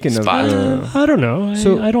 Speaking spot. of, I don't know.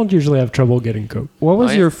 So- I don't usually have trouble getting Coke. what was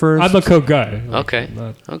Oh, yeah. your first? I'm a Coke guy. Okay.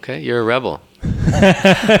 Not- Okay, you're a rebel.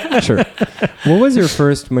 Sure. What was your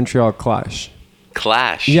first Montreal clash?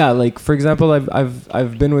 Clash. Yeah, like for example,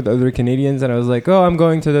 I've been with other Canadians and I was like, oh, I'm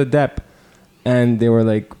going to the Dep, and they were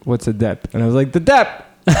like, what's a Dep? And I was like, the Dep,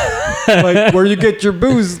 like where you get your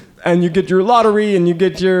booze and you get your lottery and you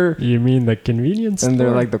get your. You mean the convenience And store?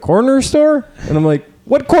 they're like, the corner store? And I'm like,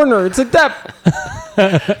 what corner? It's a Dep.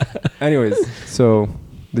 Anyways, so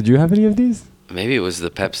did you have any of these? Maybe it was the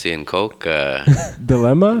Pepsi and Coke.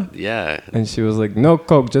 Dilemma? Yeah. And she was like, no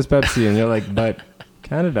Coke, just Pepsi. And you're like, but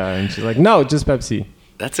Canada. And she's like, no, just Pepsi.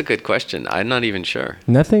 That's a good question. I'm not even sure.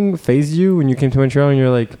 Nothing fazed you when you came to Montreal and you're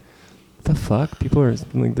like, the fuck? People are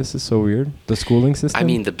like, this is so weird. The schooling system? I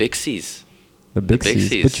mean, the Bixies. the Bixies.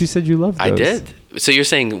 Bixies. But you said you loved those. I did. So you're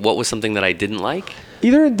saying what was something that I didn't like?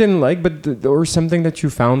 Either it didn't like, but or something that you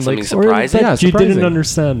found Something like surprising? yeah, you surprising. didn't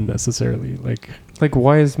understand necessarily. Like,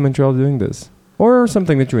 why is Montreal doing this? Or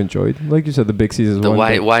something that you enjoyed, like you said, the Bixies is one.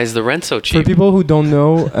 but Why is the rent so for cheap? people who don't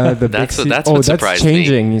know, the That's what- Bixies. that's what surprised me.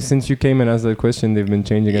 changing. Since you came and asked that question, they've been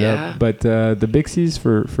changing it Yeah. up. But the Bixies,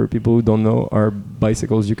 for people who don't know, are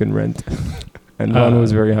bicycles you can rent. And Ron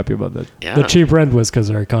was very happy about that. Yeah. The cheap rent was because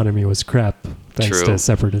our economy was crap, thanks True. to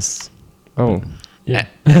separatists. Oh, Yeah.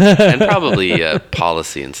 And probably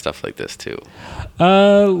policy and stuff like this too.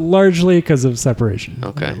 Largely because of separation.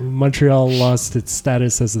 Okay. Montreal lost its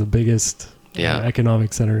status as the biggest Yeah.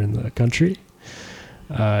 economic center in the country.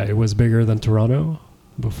 It was bigger than Toronto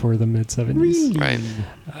before the mid 70s. Right.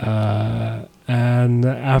 And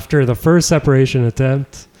after the first separation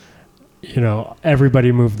attempt,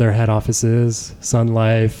 everybody moved their head offices, Sun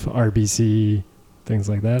Life, RBC, things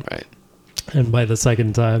like that. Right. And by the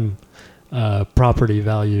second time, property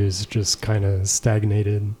values just kind of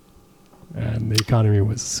stagnated, and the economy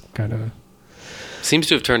was kind of. Seems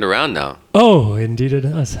to have turned around now. Oh, indeed it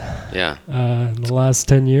has. Yeah. In the last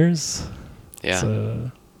 10 years, Yeah.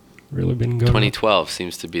 it's really been going. 2012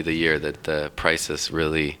 seems to be the year that the prices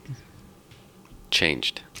really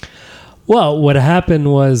changed. Well, what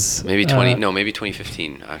happened was Maybe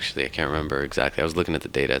 2015. Actually, I can't remember exactly. I was looking at the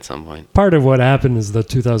data at some point. part of what happened is the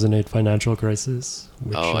 2008 financial crisis,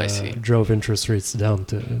 which I see. drove interest rates down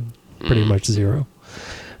to pretty much zero.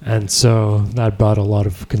 And so that brought a lot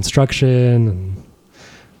of construction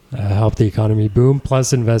and helped the economy boom,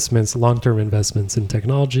 plus investments, long-term investments in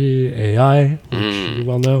technology, AI, which you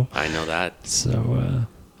well know. I know that. So,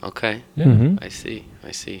 Okay. yeah. Mhm. I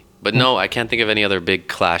see. But no, I can't think of any other big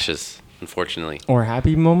clashes, unfortunately. or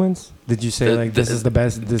happy moments? Did you say The- like this the- is the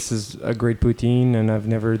best? This is a great poutine, and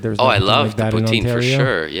there's. Oh, I nothing love like the that in poutine for Ontario?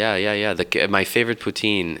 sure. Yeah. My favorite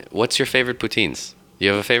poutine. What's your favorite poutines You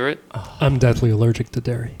have a favorite? I'm deathly allergic to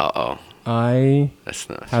dairy. Uh-oh. I That's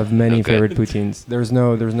not have many okay. favorite poutines. There's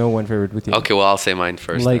no one favorite poutine. Okay, well, I'll say mine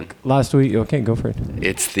first. Like last week. Okay, go for it. then.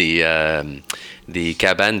 It's the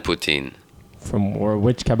cabane poutine From or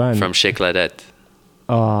which cabane? from Chez Claudette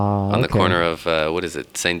on the okay. corner of what is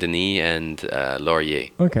it, Saint Denis and Laurier.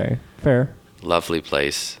 Okay, fair, Lovely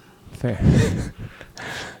place. fair.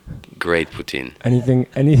 Great poutine.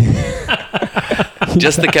 Any?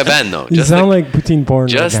 Just the cabane though. You Just sound the, like poutine porn.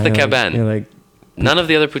 just like, the like, cabane. You're like, none of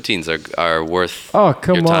the other poutines are worth. oh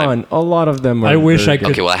come your time. on, a lot of them. Are I wish very I good.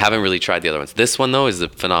 could- Okay, well, I haven't really tried the other ones. This one though is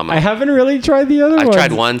phenomenal. I haven't really tried the other I've ones.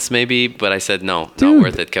 tried once maybe, but I said no, Dude, not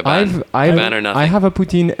worth it. Cabane, cabane or nothing. I have a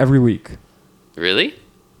poutine every week. Really?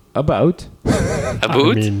 About A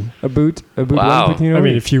boot? I mean, Wow. one poutine. I a mean,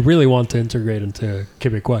 week. if you really want to integrate into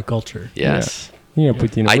Quebecois culture, Yes. Yeah,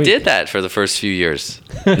 poutine. a I week. did that for the first few years.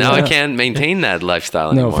 Now I Yeah. can't maintain that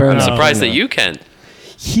lifestyle No, anymore. fair I'm enough. surprised Fair that you can.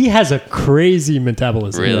 he has a crazy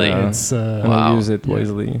metabolism. Really? Yeah. It's And Wow. I use it Yeah.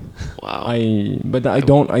 wisely. Wow.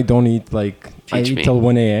 I don't eat like I Teach eat me. till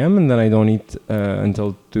 1 a.m. and then I don't eat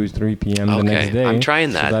until 2-3 p.m. the next Okay, day. I'm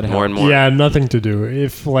trying So that, more helps. and more. yeah, nothing to do.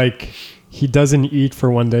 If like he doesn't eat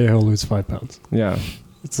for one day, he'll lose 5 pounds. Yeah,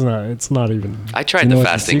 It's not even. I tried You know the what the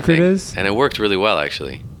fasting secret thing, is? and it worked really well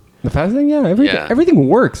actually. the fasting. Yeah, Yeah. everything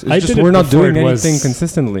works. It's I just did it we're not before doing it was- anything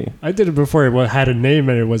consistently. I did it before it had a name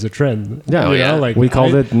and it was a trend. Yeah. Oh, You know, yeah? like We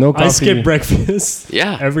called it no I coffee. skip breakfast.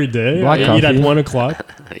 Yeah. every day. Black I eat at coffee. 1 o'clock.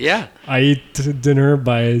 Yeah. I eat dinner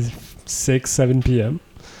by 6-7 p.m.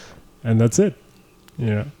 and that's it.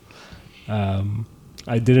 Yeah.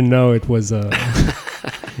 I didn't know it was a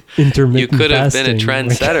intermittent You could have been a fasting.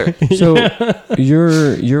 trendsetter. So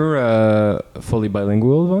you're fully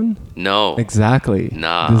bilingual, one. No. Exactly.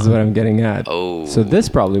 Nah. This is what I'm getting at. Oh. So this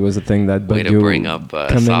probably was a thing that Way bugged to you bring up a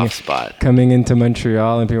coming- soft spot. coming into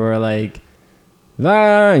Montreal, and people are like,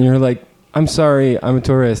 "Ah," and you're like, "I'm sorry, I'm a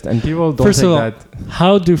tourist," and people don't First take of all, that.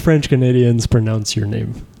 how do French Canadians pronounce your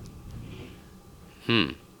name?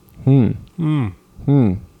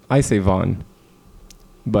 I say Vaughn,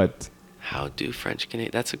 but How do French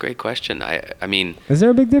Canadian? That's a great question. I mean, is there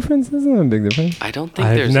a big difference? There's not a big difference. I don't think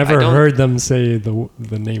I've there's. never I don't, heard them say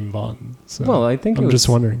the name Vaughn. So Well, I think it I'm was- just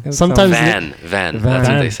wondering. it Sometimes sounds- Van. Van. That's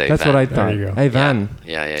what they say. That's Van. what I There thought. you go. Hey, Van,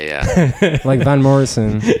 Yeah. like Van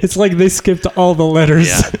Morrison. it's like they skipped all the letters,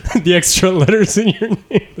 Yeah. the extra letters in your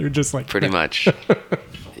name. They're just like Pretty much.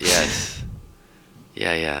 Yes.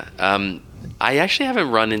 Yeah. I actually haven't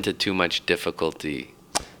run into too much difficulty.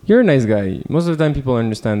 You're a nice guy. Most of the time, people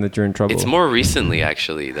understand that you're in trouble. It's more recently,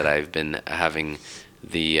 actually, that I've been having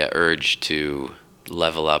the urge to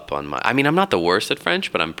level up on my. I mean, I'm not the worst at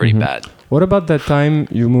French, but I'm pretty bad. What about that time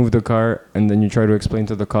you moved the car and then you try to explain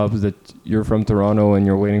to the cops that you're from Toronto and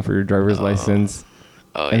you're waiting for your driver's license,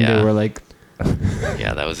 Oh and yeah. they were like,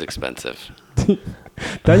 Yeah, that was expensive.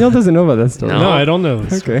 Daniel doesn't know about that story. No. no, I don't know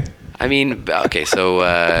this. Okay. I mean, okay,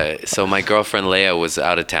 so my girlfriend Leia was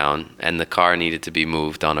out of town, and the car needed to be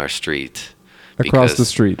moved on our street. Across the because-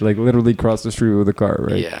 street, like literally cross the street with the car,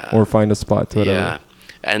 right? Yeah. Or find a spot, whatever. Yeah.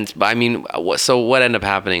 And I mean, so what ended up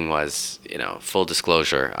happening was, full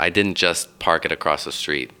disclosure, I didn't just park it across the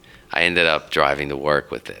street. I ended up driving to work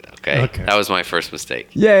with it. Okay. Okay. That was my first mistake.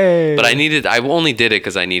 Yay! But I only did it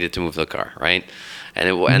because I needed to move the car, right? And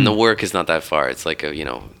and the work is not that far. It's like a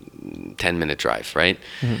 10-minute drive, right?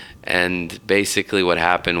 And basically, what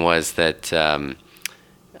happened was that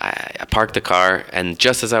I parked the car, and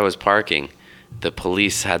just as I was parking, the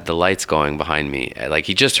police had the lights going behind me. Like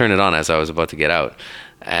he just turned it on as I was about to get out,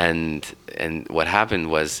 and what happened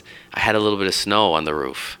was I had a little bit of snow on the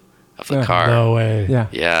roof of the car. No way. Yeah.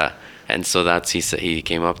 Yeah. And so he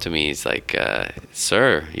came up to me. He's like,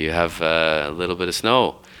 "Sir, you have a little bit of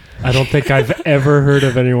snow." I don't think I've ever heard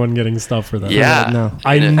of anyone getting stopped for that. Yeah. No.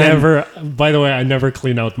 I And- never. By the way, I never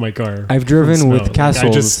clean out my car. I've from driven snow. with Like,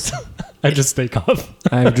 castles. I just take off.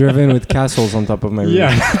 I've driven with castles on top of my roof.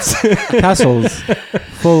 Yeah. Castles,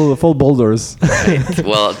 full boulders.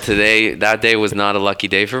 Well, that day was not a lucky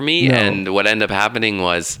day for me. No. And what ended up happening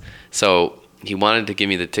was, so he wanted to give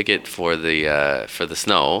me the ticket for the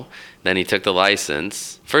snow. Then he took the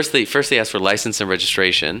license. First he asked for license and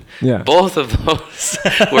registration. Yeah. Both of those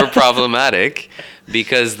were problematic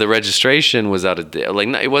because the registration was out of date. Like,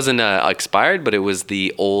 it wasn't expired, but it was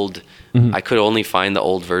the old. I could only find the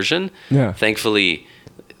old version. Yeah. Thankfully,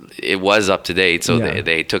 it was up to date, so Yeah.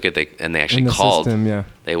 they took it and they In actually the called. system, yeah.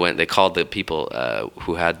 They called the people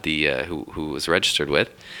who had who was registered with.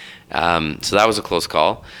 So that was a close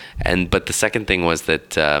call. But the second thing was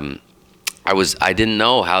that I didn't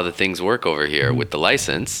know how the things work over here with the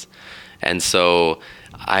license, and so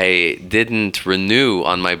I didn't renew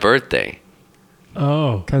on my birthday.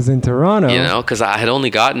 Oh. Because in Toronto, You know, because I had only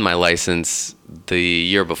gotten my license the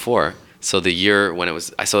year before. So the year when it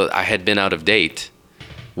was, I had been out of date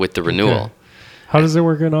with the renewal. Okay. How does it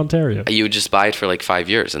work in Ontario? You would just buy it for like 5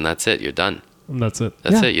 years, and that's it. You're done. And that's it.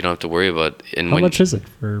 That's Yeah. it. You don't have to worry about. And How much is it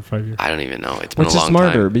for 5 years? I don't even know. It's been which a is long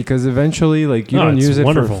smarter time. because eventually, like, you No, don't it's use it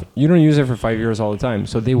wonderful. for you don't use it for 5 years all the time.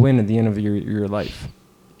 So they win at the end of your life.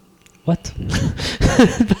 What?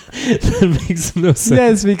 That makes no sense.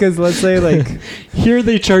 Yes, because let's say like Here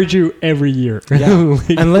they charge you every year. yeah. Like-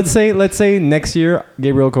 And let's say next year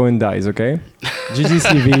Gabriel Cohen dies, okay?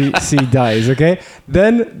 GGCVC dies, okay?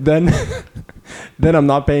 Then then I'm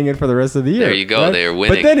not paying it for the rest of the year. There you go. They're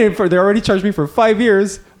winning. But then they already charged me for 5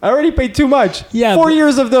 years. I already paid too much. Yeah, 4 but-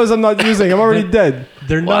 years of those I'm not using. I'm already dead.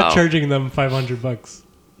 They're Wow. not charging them $500.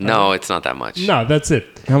 No, it's not that much. No, that's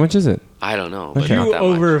it. How much is it? I don't know. But Okay. not You that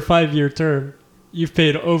over much. a 5-year term, you've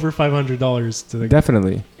paid over $500 to the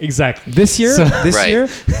Definitely. exactly. This year, So- Right. year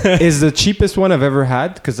is the cheapest one I've ever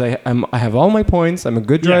had because I have all my points. I'm a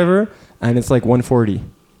good Yeah. driver, and it's like 140.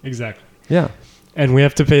 Exactly. Yeah, And we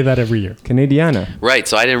have to pay that every year. Canadiana. Right.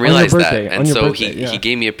 So I didn't On your realize that, birthday, on and your so birthday, yeah. he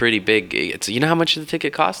gave me a pretty big. It's, you know how much the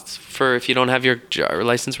ticket costs for if you don't have your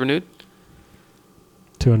license renewed?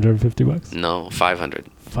 $250. No, 500.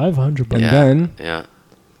 $500. And Yeah. then, Yeah.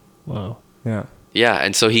 Wow. yeah, Yeah,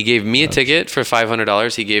 and so he gave me a ticket for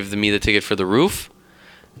 $500. He gave me the ticket for the roof,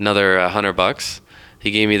 another $100.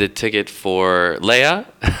 He gave me the ticket for Leia,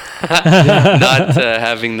 not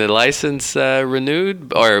having the license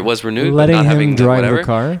renewed or it was renewed, Letting but not him having drive the whatever.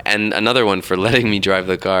 car? and another one for letting me drive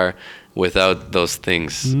the car without those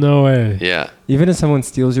things. No way. Yeah, even if someone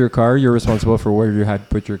steals your car, you're responsible for where you had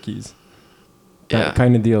put your keys. That yeah.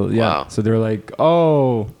 kind of deal. Yeah. Wow. So they're like,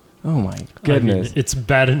 oh my goodness. I mean, it's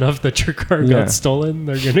bad enough that your car Yeah. got stolen.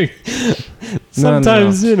 They're gonna No,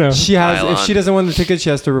 sometimes, no. you know. She has. Pile If she on. doesn't want the ticket, she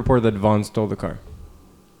has to report that Vaughn stole the car.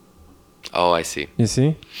 Oh, I see. You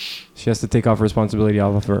see, she has to take off responsibility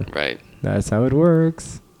off of her. Right. That's how it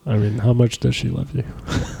works. I mean, how much does she love you?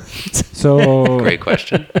 So Great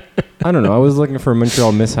question. I don't know. I was looking for a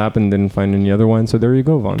Montreal mishap and didn't find any other one. So there you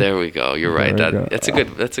go, Vaughn. There we go. You're right. There we go. That's a good.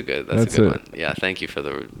 That's a good That's one. it. Yeah. Thank you for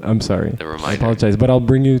the I'm sorry. The I reminder. apologize, but I'll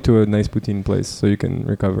bring you to a nice poutine place so you can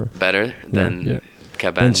recover. better than Yeah.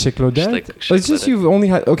 Cabane. And Chic Claudette? It's just Claudette. you've only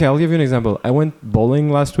had. Okay, I'll give you an example. I went bowling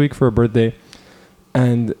last week for a birthday,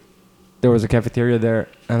 and there was a cafeteria there,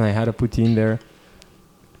 and I had a poutine there.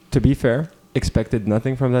 To be fair, expected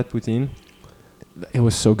nothing from that poutine. It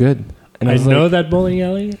was so good. And I was know like, that bowling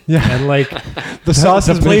alley. Yeah. And like the sauce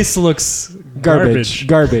the is place looks garbage.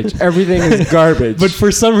 garbage. Everything is garbage. But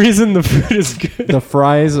for some reason the food is good. the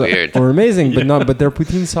fries Weird. were amazing, but Yeah. but their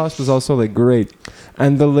poutine sauce was also like great.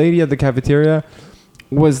 And the lady at the cafeteria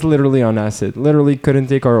was literally on acid. Literally couldn't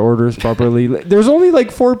take our orders properly. There's only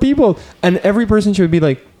like 4 people, and every person she would be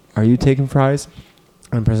like, "Are you taking fries?"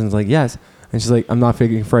 And the person's like, "Yes." And she's like, "I'm not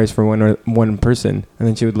taking fries for one person." And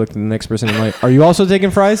then she would look at the next person and like, "Are you also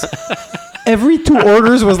taking fries?" Every 2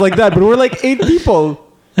 orders was like that, but we're like 8 people.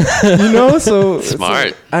 You know, so it's Smart.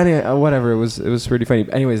 like- anyway, whatever. It was pretty funny.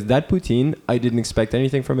 Anyways, that poutine, I didn't expect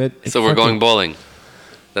anything from it. So we're going bowling.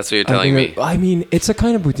 That's what you're telling me. I mean, it's a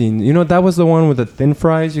kind of poutine. You know, that was the one with the thin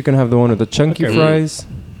fries. You can have the one with the chunky Okay. fries.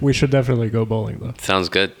 We should definitely go bowling though. Sounds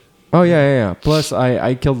good. Oh yeah. Plus,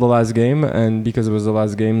 I killed the last game, and because it was the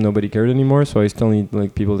last game, nobody cared anymore. So I still need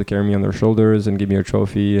like people to carry me on their shoulders and give me a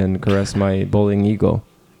trophy and caress my bowling ego,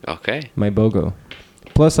 Okay. my bogo.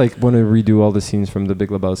 Plus, I want to redo all the scenes from The Big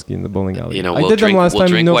Lebowski in the bowling alley. You know, I we'll did drink, them last we'll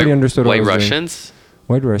time. drink Nobody white, understood what White I was doing. Russians.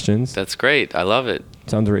 White Russians. That's great. I love it.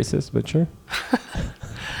 Sounds racist, but sure.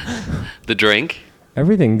 The drink.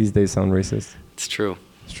 Everything these days sound racist. It's true.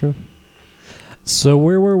 It's true. So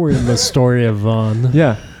where were we in the story of Vaughn?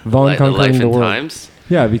 Yeah, Vaughn Like the conquering life the and world. times.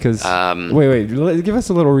 Yeah, because wait, give us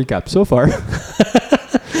a little recap. So far,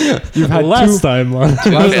 you've had Last time on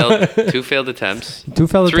Two failed attempts. two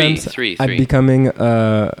failed Three, attempts three, at three. becoming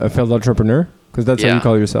a failed entrepreneur, because that's how you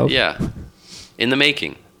call yourself. Yeah. In the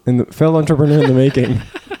making. In the failed entrepreneur in the making,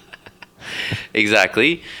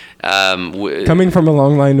 Exactly. coming from a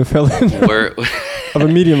long line of failed We're of a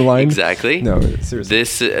medium line. exactly. No, seriously.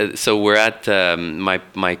 This so we're at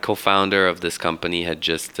my co-founder of this company had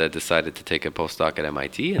just decided to take a postdoc at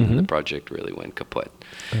MIT, and the project really went kaput.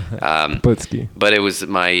 Putsky. But it was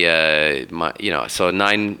my so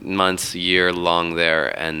 9 months, year long there,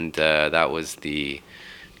 and that was the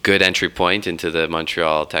good entry point into the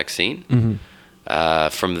Montreal tech scene.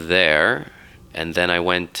 From there, and then I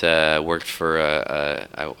went worked for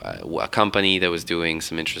a company that was doing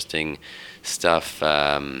some interesting stuff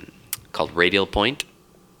called Radial Point.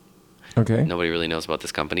 Okay. Nobody really knows about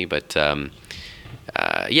this company, but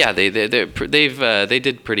they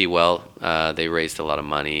did pretty well. They raised a lot of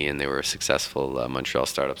money and they were a successful Montreal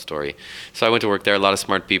startup story. So I went to work there. A lot of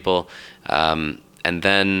smart people, and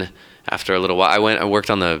then after a little while, I worked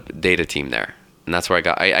on the data team there, and that's where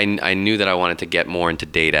I knew that I wanted to get more into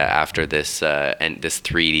data after this and this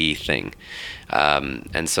 3D thing,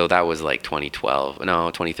 and so that was like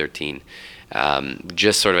 2013,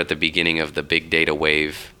 just sort of at the beginning of the big data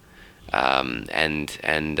wave.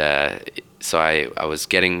 So I was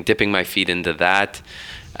dipping my feet into that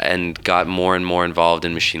and got more and more involved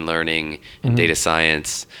in machine learning and data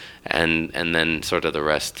science, and then sort of the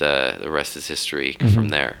rest is history from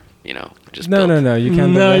there. You know, just no, you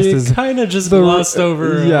can't. No, you kind of just glossed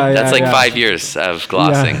over. That's like 5 years of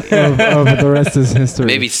glossing. Of the rest is history.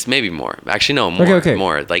 Maybe more. Actually, no, more. Okay.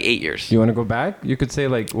 More, like 8 years. You want to go back? You could say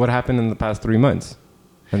like what happened in the past 3 months,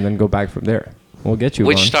 and then go back from there. We'll get you.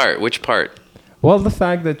 Which part? Well, the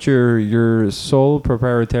fact that you're sole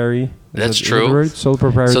proprietary. That's true. Sole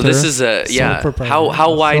proprietor. So this is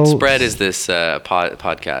how widespread is this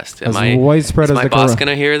podcast? As widespread is as my boss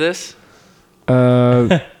gonna hear this?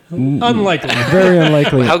 Unlikely. Very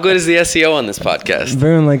unlikely. How good is the SEO on this podcast?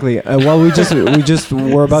 Very unlikely. Well, we just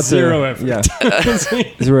were about zero effort. Yeah,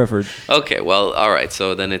 zero effort. Okay, well, all right.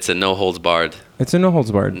 So then it's a no holds barred. It's a no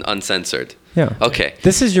holds barred. Uncensored. Yeah. Okay.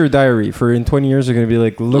 This is your diary. For in 20 years, you're going to be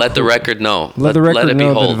like, look. Let the record know. Let the record it know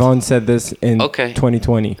behold. that Vaughn said this in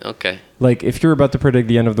 2020. Okay. Like, if you're about to predict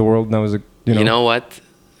the end of the world, now is a, You know what?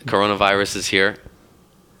 Coronavirus is here.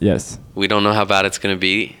 Yes. We don't know how bad it's going to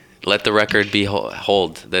be. Let the record be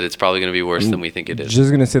hold that it's probably going to be worse than we think it is. Just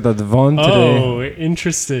going to say that Vaughn today... Oh,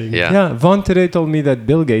 interesting. Yeah, Vaughn today told me that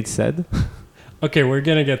Bill Gates said... Okay, we're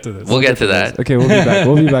going to get to this. We'll get to that. Okay, we'll be back.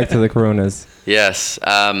 We'll be back to the coronas. Yes.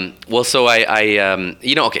 Well, so I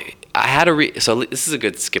I had so this is a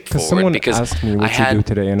good skip forward. Someone because asked me what you do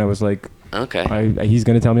today, and I was like... Okay. He's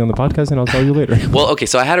going to tell me on the podcast, and I'll tell you later. Well, okay.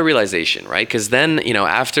 So I had a realization, right? Because then,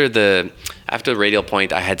 after Radial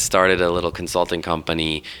Point, I had started a little consulting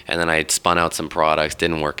company, and then I had spun out some products,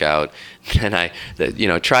 didn't work out. And I,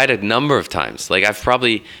 tried a number of times. Like I've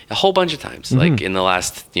probably a whole bunch of times, like in the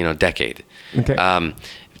last, decade. Okay.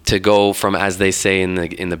 To go from, as they say in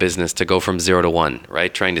the business, to go from 0 to 1,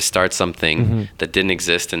 right? Trying to start something that didn't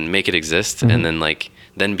exist and make it exist, and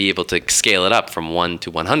then be able to scale it up from 1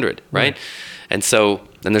 to 100, right? And so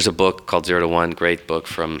then there's a book called 0 to 1, great book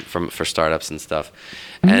for startups and stuff.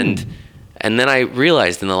 And then I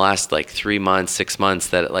realized in the last 3 months, 6 months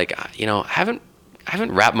that I haven't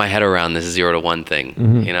wrapped my head around this 0 to 1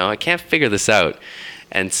 thing. I can't figure this out.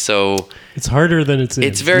 And so it's harder than it seems.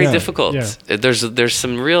 It's very difficult. Yeah. There's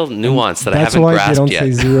some real nuance that I haven't grasped yet. That's why they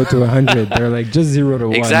don't say 0 to 100. They're like just 0 to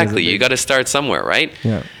 1. Exactly. You got to start somewhere, right?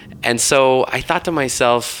 Yeah. And so I thought to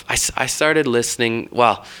myself, I started listening.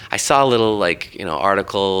 Well, I saw a little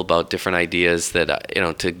article about different ideas that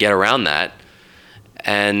to get around that,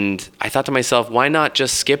 and I thought to myself, why not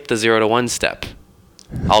just skip the 0 to 1 step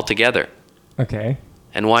altogether? Okay.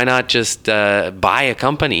 And why not just buy a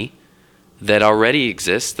company that already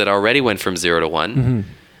exists, that already went from 0 to 1,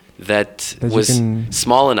 that was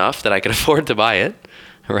small enough that I could afford to buy it,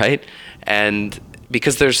 right? And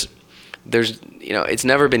because there's it's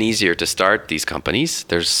never been easier to start these companies.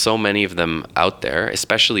 There's so many of them out there,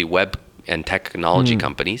 especially web and technology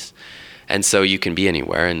companies. And so you can be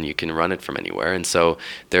anywhere and you can run it from anywhere. And so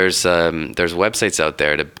there's websites out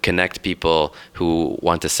there to connect people who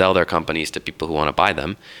want to sell their companies to people who want to buy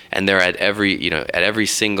them. And they're at every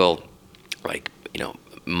single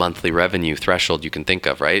monthly revenue threshold you can think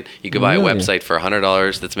of, right? You could buy a website for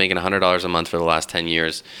 $100 that's making $100 a month for the last 10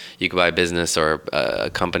 years. You could buy a business or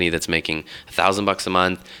a company that's making $1,000 a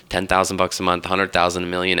month, $10,000 a month, $100,000, $1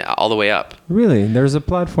 million, all the way up. Really? There's a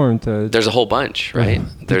platform to... There's a whole bunch, right?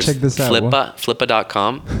 There's check this out.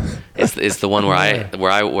 Flippa.com is the one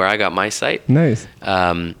where I got my site. Nice.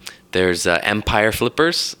 There's Empire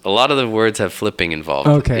Flippers. A lot of the words have flipping involved.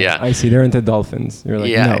 Okay, yeah. I see. They're into dolphins. You're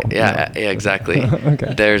like, no. Yeah, exactly.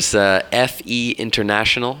 Okay. There's FE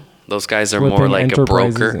International. Those guys are more like a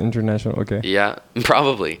broker. International. Okay. Yeah,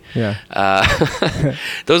 probably. Yeah.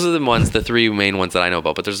 Those are the three main ones that I know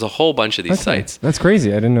about. But there's a whole bunch of these sites. That's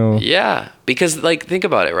crazy. I didn't know. Yeah, because think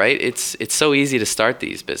about it, right? It's so easy to start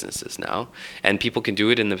these businesses now, and people can do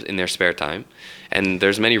it in their spare time. And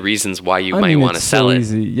there's many reasons why you might want to sell it.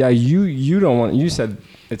 Easy. Yeah, you don't want. You said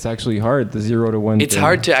it's actually hard, the 0 to 1. It's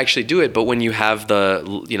hard to actually do it, but when you have the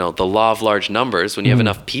law of large numbers, when you have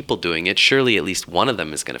enough people doing it, surely at least one of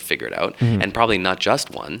them is going to figure it out, and probably not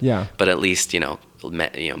just one. Yeah. But at least many.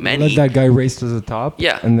 Let that guy race to the top.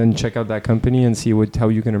 Yeah. And then check out that company and see how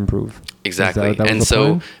you can improve. Exactly. That was And the so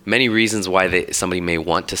plan? many reasons why somebody may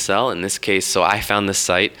want to sell. In this case, so I found this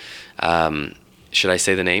site. Should I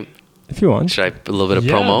say the name? If you want. Should I a little bit of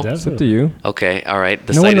Yeah, promo? definitely. It's up to you. Okay, all right.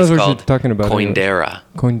 The No site one knows is what you're called talking about anyways. Coindera.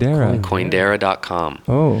 Coindera. Coindera.com.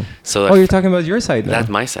 Oh. So Oh, you're talking about your site now. That's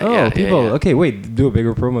my site, Oh, yeah, yeah, people. yeah. Okay, wait. Do a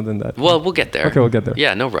bigger promo than that. Well, we'll get there. Okay, we'll get there.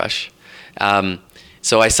 Yeah, no rush.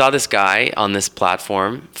 So I saw this guy on this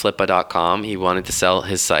platform, Flippa.com. He wanted to sell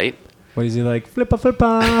his site What is he like? Flippa,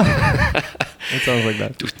 flippa. It sounds like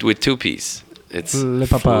that. with two P's. It's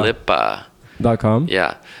Flippa. Flippa. .com.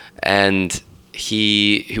 Yeah, and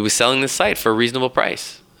he was selling this site for a reasonable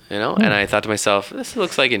price. You know, and I thought to myself, this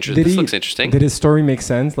looks like interesting. This looks interesting. Did his story make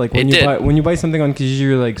sense? Like when It did. when you buy something on Kijiji,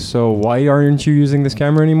 you're like, so why aren't you using this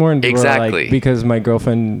camera anymore? And people are Exactly. like, because my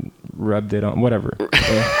girlfriend rubbed it on. Whatever.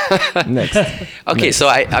 Next. Okay, Next. so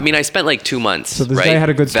I spent like 2 months, So this right? guy had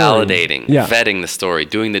a good story. Validating, Yeah. vetting the story,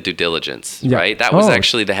 doing the due diligence, Yeah. right? That was Oh,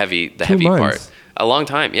 actually the heavy 2 part. months. A long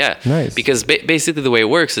time, yeah. Nice. Because basically the way it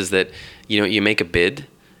works is that you make a bid,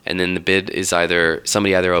 and then the bid is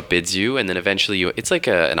somebody either outbids you, and then eventually it's like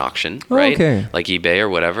an auction, Oh, right? okay. Like eBay or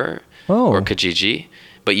whatever, Oh. or Kijiji.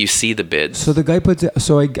 But you see the bids. So the guy puts it.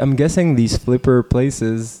 So I'm guessing these flipper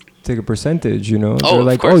places take a percentage. You know, Oh, they're of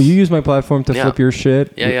like, course. oh, you use my platform to Yeah. flip your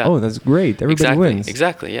shit. Yeah, yeah. Oh, that's great. Everybody exactly, wins.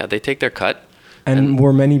 exactly. Yeah, they take their cut. And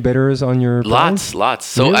were many bidders on your price? Lots.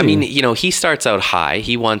 So I Really? mean, he starts out high.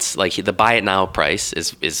 He wants the buy it now price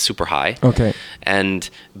is super high. Okay.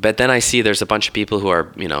 But then I see there's a bunch of people who are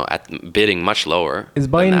at bidding much lower. Is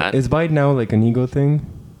than that. buy now like an ego thing?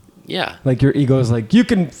 Yeah. Like your ego is like, you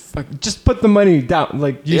can just put the money down.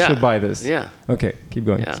 Like you Yeah. should buy this. Yeah. Okay, keep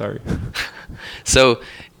going. Yeah. Sorry. So,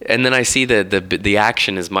 and then I see the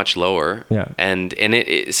action is much lower. Yeah. And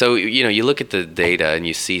so you look at the data and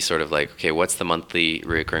you see sort of like, okay, what's the monthly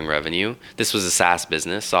recurring revenue? This was a SaaS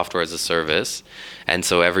business, software as a service, and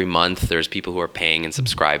so every month there's people who are paying and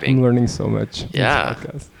subscribing. I'm learning so much. in this Yeah.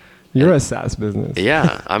 podcast. You're a SaaS business.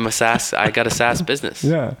 Yeah, I got a SaaS business.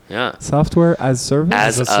 Yeah. Yeah. Software as service.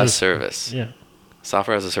 As a a service. service. Yeah.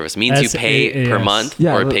 Software as a service means you pay per SaaS. month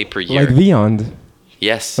yeah, or pay per year. Like Beyond.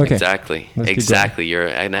 Yes, Okay. exactly. Let's keep Exactly. You're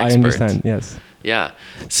an expert. I understand. Yes. Yeah.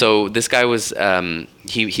 So this guy was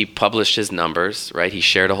he published his numbers, right? He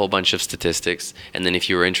shared a whole bunch of statistics, and then if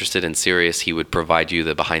you were interested and serious, he would provide you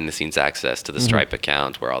the behind the scenes access to the Stripe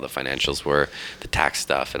account where all the financials were, the tax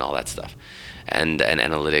stuff and all that stuff. And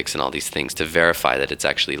analytics and all these things to verify that it's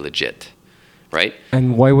actually legit. Right?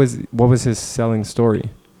 And what was his selling story?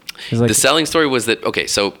 It's like, The selling story was that, okay,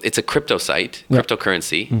 so it's a crypto site, Yeah.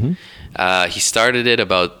 cryptocurrency. Mm-hmm. He started it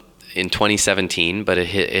in 2017, but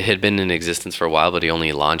it had been in existence for a while, but he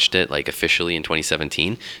only launched it like officially in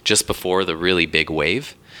 2017, just before the really big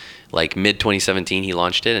wave. Like mid 2017, he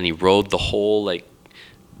launched it and he rode the whole like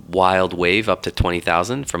wild wave up to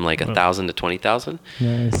 20,000, from like 1,000 to 20,000.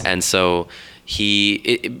 Nice. And so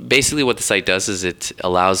basically what the site does is it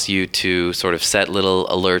allows you to sort of set little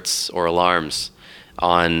alerts or alarms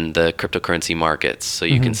on the cryptocurrency markets so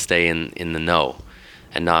you can stay in the know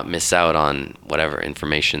and not miss out on whatever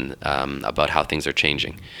information about how things are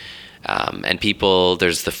changing. And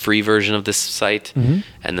there's the free version of this site, and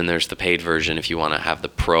then there's the paid version if you want to have the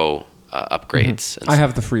pro upgrades. And I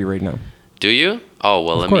have the free right now. Do you? Oh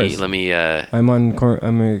well, Of course. let me. I'm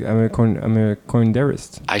a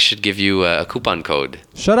Coinderist. I should give you a coupon code.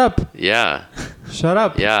 Shut up. Yeah. Shut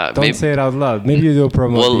up. Yeah, Don't maybe- say it out loud. Maybe you do a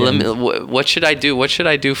promo. Well, at the end. what should I do? What should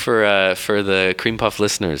I do for the Cream Puff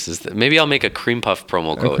listeners? Maybe I'll make a Cream Puff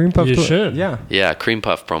promo A code. cream puff. You should. Yeah. Yeah, Cream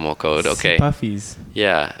Puff promo code. Okay. Puffies.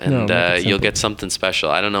 Yeah, and make it you'll simple. get something special.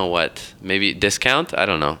 I don't know what. Maybe discount? I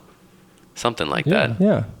don't know. Something like Yeah. that.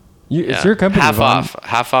 Yeah. Yeah. It's your company. Half Vaughn. off.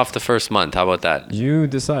 Half off the first month. How about that? You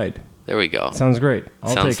decide. There we go. Sounds great.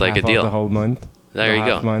 I'll Sounds take like a half off deal. the whole month. There The you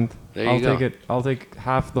go. half Month. There you I'll go. take it. I'll take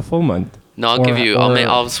half the full month. No, I'll Or- give you. or-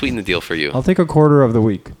 I'll sweeten the deal for you. I'll take a quarter of the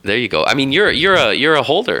week. There you go. I mean, you're a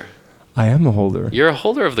holder. I am a holder. You're a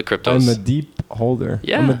holder of the cryptos. I'm a deep holder.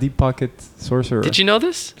 Yeah. I'm a deep pocket sorcerer. Did you know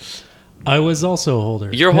this? I was also a holder.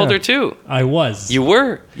 You're a Yeah. holder too. I was. You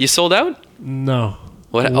were. You sold out. No.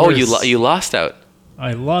 What? Oh, Worse. you lost out.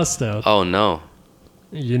 I lost out. Oh no.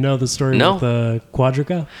 You know the story No. with the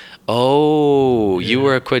Quadriga? Oh, you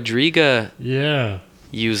were a Quadriga Yeah.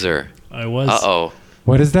 user. I was. Uh-oh.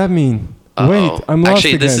 What does that mean? Uh-oh. Wait, I'm lost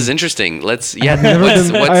Actually, again. this is interesting. Let's. I Yeah. have never What's,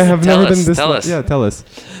 done, what's, I have tell never us, done this. Tell us. Yeah, tell us.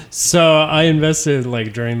 So I invested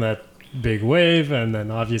like during that big wave, and then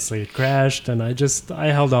obviously it crashed, and I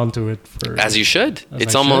held on to it for. As you should. As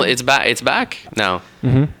It's I almost. should. It's back. It's back now.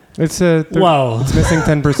 It's Well. it's missing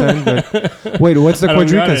 10%. But wait, what's the I don't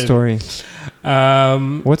got Quadriga it. story?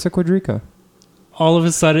 What's a Quadriga? all of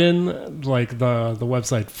a sudden, like the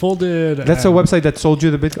website folded. That's a and website that sold you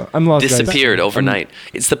the Bitcoin. I'm lost, guys. Disappeared overnight.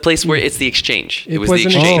 It's the place where it's the exchange. It was the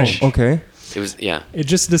wasn't an exchange. Oh, okay. It was, yeah. It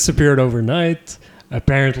just disappeared overnight.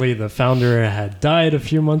 Apparently, the founder had died a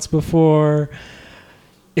few months before.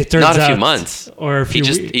 It turns out Not a few months. or a few.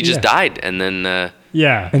 He just died, and then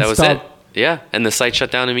Yeah, And that was stopped. it. Yeah, and the site shut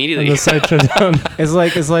down immediately. and the site shut down. It's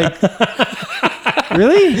like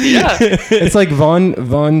really? Yeah. It's like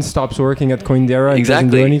Vaughn stops working at Coindera and doesn't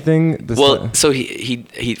do Exactly. anything. Well, so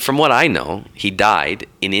he from what I know, he died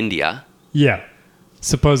in India. Yeah,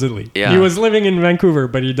 supposedly. Yeah. He was living in Vancouver,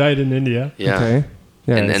 but he died in India. Yeah. Okay.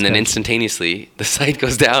 Yeah, and it's then kind- instantaneously the site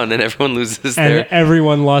goes down and everyone loses And their.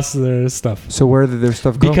 everyone lost their stuff. So where did their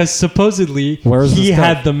stuff go? Because supposedly Where's the he stuff?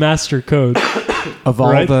 had the master code, of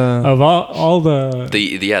all right? the Of all the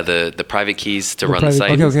The private keys to The run the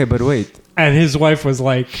private- site. okay, but wait. and his wife was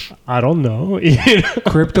like, I don't know.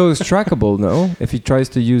 Crypto is trackable, no? If he tries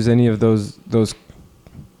to use any of those.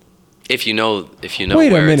 If you know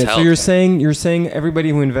Wait where a minute. it's So held. you're saying everybody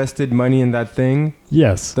who invested money in that thing,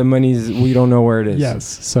 Yes. the money's we don't know where it is. Yes.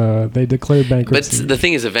 So they declared But bankruptcy. the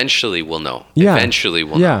thing is, eventually we'll know. Yeah. Eventually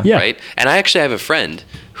we'll Yeah. know, Yeah. right? And I actually have a friend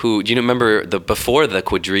who, do you remember before the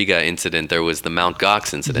Quadriga incident, there was the Mount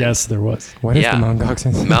Gox incident. Yes, there was. What is Yeah. the Mount Gox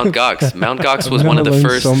incident? Mount Gox. Mount Gox was I've one of the never learned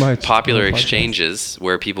first so much popular on a podcast. exchanges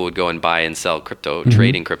where people would go and buy and sell crypto,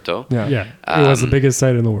 trading crypto. Yeah. Yeah. It was the biggest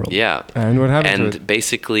site in the world. Yeah. And what happened to And it?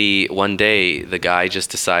 basically, one day, the guy just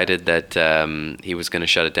decided that he was going to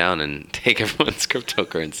shut it down and take everyone's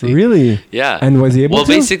cryptocurrency. Really? Yeah. And was he able Well,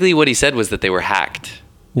 to? basically, what he said was that they were hacked.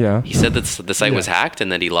 Yeah. He said that the site was Yeah. hacked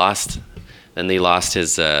and that he lost, and they lost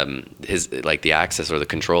his like the access or the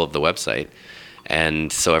control of the website,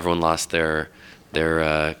 and so everyone lost their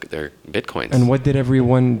bitcoins. And what did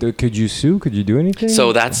everyone do? Could you sue? Could you do anything?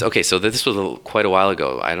 So that's okay. So this was quite a while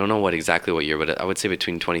ago. I don't know exactly what year, but I would say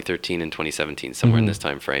between 2013 and 2017, somewhere in this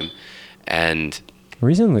time frame. And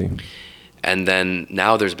Recently. then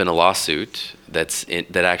now there's been a lawsuit that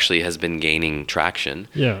actually has been gaining traction.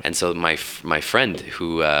 Yeah. And so my friend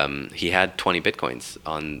who he had 20 bitcoins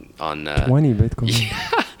on 20 Bitcoin.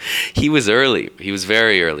 yeah, he was early. He was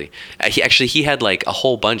very early. He had like a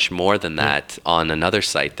whole bunch more than that on another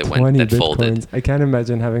site that 20 that Bitcoins. folded. I can't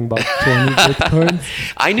imagine having bought 20 Bitcoins.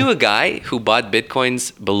 I knew a guy who bought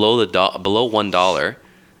bitcoins below $1,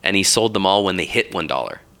 and he sold them all when they hit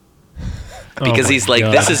 $1. Because my he's like,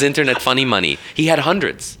 God. this is internet funny money. He had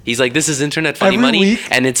hundreds. He's like, this is internet funny Every money, week?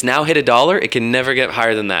 and it's now hit $1. It can never get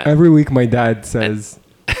higher than that. Every week my dad says,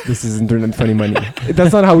 this is internet funny money.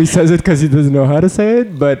 That's not how he says it because he doesn't know how to say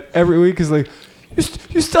it, but every week he's like,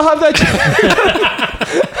 you still have that?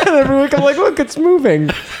 And every week I'm like, look, it's moving.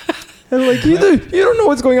 And like, you don't know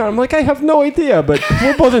what's going on. I'm like, I have no idea, but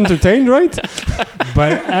we're both entertained, right?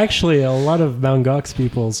 But actually, a lot of Mt. Gox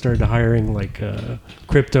people started hiring like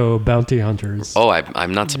crypto bounty hunters. Oh,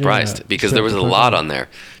 I'm not surprised Yeah, because there was a lot on there.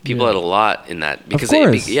 People Yeah. had a lot in that because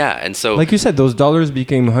course. and so Like you said, those dollars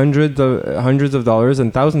became hundreds of dollars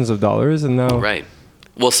and thousands of dollars, and now right.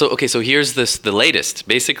 Well, so here's the latest.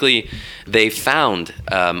 Basically, they found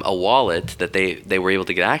a wallet that they were able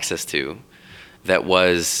to get access to, that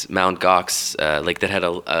was Mt. Gox, like that had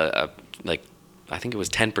a like I think it was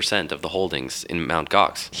 10% of the holdings in Mt.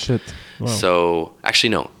 Gox. shit. Wow. So actually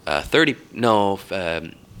no,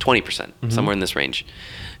 20%, somewhere in this range,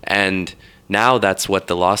 and now that's what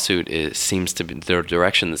the lawsuit seems to be. The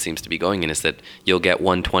direction that seems to be going in is that you'll get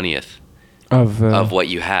 1/20th of what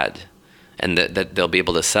you had, and that they'll be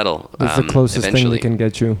able to settle. That's the closest thing eventually. they can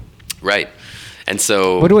get you. Right, and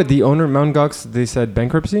so What the owner, Mt. Gox, they said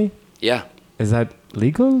bankruptcy? yeah, Is that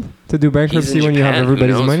legal to do he's bankruptcy in when you have Japan.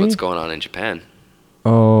 everybody's Who knows money? what's going on in Japan?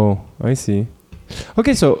 Oh, I see.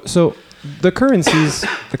 Okay, so the currencies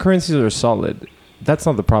are solid. That's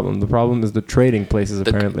not the problem. The problem is the trading places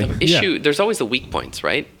apparently. The issue, there's always the weak points,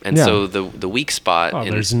 right? And Yeah. so the weak spot Oh, in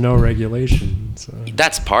there's no regulation. So.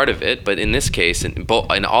 that's part of it, but in this case,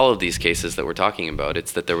 in all of these cases that we're talking about,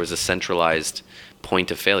 it's that there was a centralized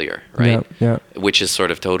point of failure, right? Yeah. Which is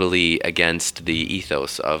sort of totally against the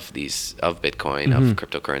ethos of Bitcoin, of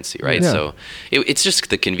cryptocurrency, right? Yeah. So it's just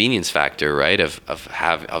the convenience factor, right? Of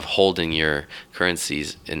holding your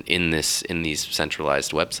currencies in these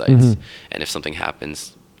centralized websites, and if something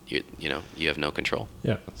happens, you have no control.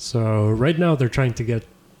 Yeah. So right now they're trying to get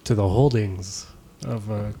to the holdings of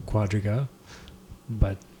Quadriga,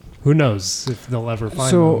 but who knows if they'll ever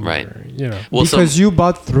find So- them? Right. Or, Well, Because you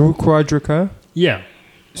bought through Quadrica, Yeah.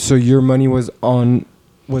 so your money was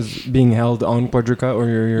being held on Quadrica, or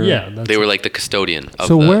your Yeah. That's they were like the custodian of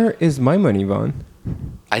So the, where is my money, Vaughn?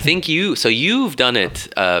 I think you've done it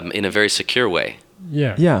in a very secure way.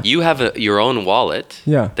 Yeah. Yeah. You have your own wallet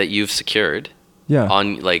Yeah. that you've secured Yeah.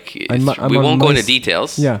 on like I'm we on won't go my into s-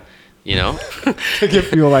 details. Yeah. You know, To give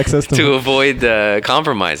people access to to avoid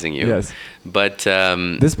compromising you. Yes. But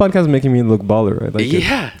This podcast is making me look baller. I like it.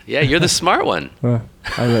 yeah, you're the smart one.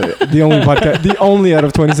 The only podcast, the only out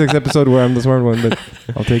of 26 episodes where I'm the smart one, but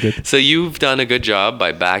I'll take it. So you've done a good job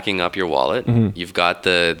by backing up your wallet. Mm-hmm. You've got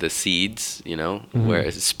the seeds, you know, where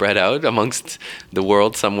it's spread out amongst the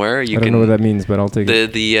world somewhere. You I don't know what that means, but I'll take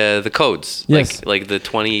it. the codes. Yes. Like the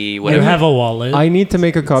 20 You whatever. have a wallet. I need to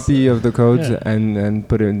make a copy of the codes Yeah. and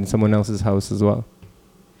put it in someone else's house as well.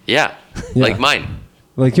 Yeah. Yeah. Like mine.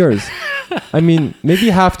 Like yours. I mean, maybe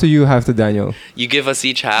half to you, half to Daniel. You give us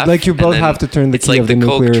each half. Like you and both then have to turn the it's key like of the the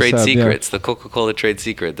Coke nuclear trade sub, yeah. secrets, the Coca-Cola trade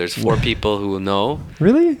secret. There's 4 people who know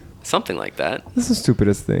Really? something like that. This is the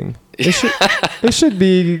stupidest thing. It should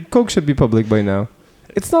be, Coke should be public by now.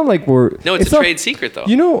 It's not like we're... No, it's a not- trade secret though.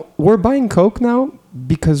 You know, we're buying Coke now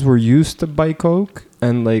because we're used to buy Coke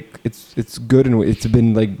and like it's good and it's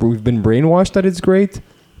been like we've been brainwashed that it's great,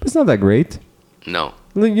 but it's not that great. No.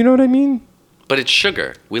 Like, you know what I mean? But it's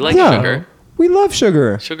sugar. We like Yeah. sugar. We love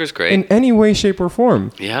sugar. Sugar's great. In any way, shape, or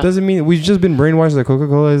form. Yeah. Doesn't mean we've just been brainwashed that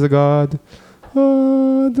Coca-Cola is a god.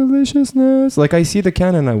 Oh, deliciousness. Like I see the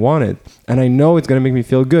can and I want it. And I know it's going to make me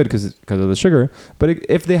feel good because of the sugar. But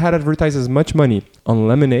if they had advertised as much money on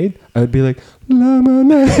lemonade, I would be like,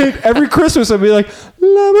 lemonade. Every Christmas I'd be like,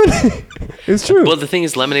 lemonade. It's true. Well, the thing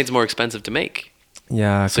is, lemonade's more expensive to make,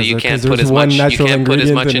 yeah. so you 'cause can't there's put as one much. You natural can't put as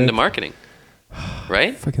ingredient much in into it. marketing, right?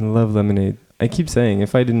 I fucking love lemonade. I keep saying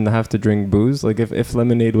if I didn't have to drink booze, like if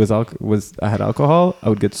lemonade was I had alcohol, I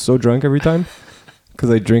would get so drunk every time because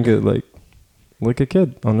I drink it like a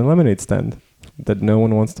kid on a lemonade stand that no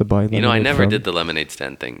one wants to buy. You know, I lemonade never from. did the lemonade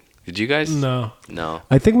stand thing. Did you guys? No. No.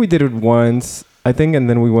 I think we did it once. I think, and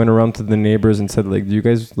then we went around to the neighbors and said, like, "Do you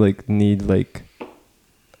guys like need like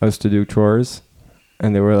us to do chores?"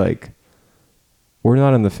 And they were like, "We're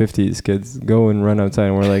not in the 50s, kids. Go and run outside."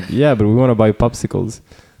 And we're like, "Yeah, but we want to buy popsicles."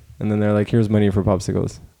 And then they're like, "Here's money for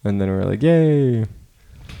popsicles." And then we're like, "Yay!"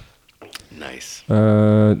 Nice.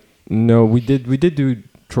 No, we did do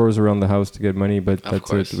chores around the house to get money, but Of that's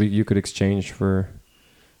course. it. You could exchange for.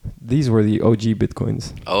 These were the OG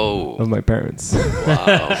bitcoins Oh, of my parents.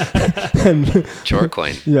 wow. And Chore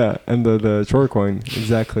coin. yeah, and the chore coin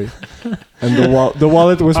exactly. And the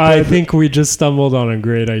wallet was. I spread- think we just stumbled on a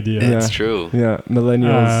great idea. Yeah. That's true. Yeah,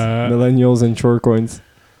 millennials and chore coins.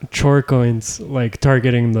 Chore coins, like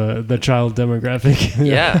targeting the child demographic.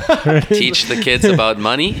 Yeah. Teach the kids about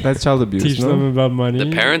money. That's child abuse. Teach no? them about money. The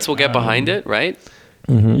parents will get behind it, right?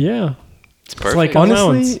 Mhm. Yeah. It's perfect. like on-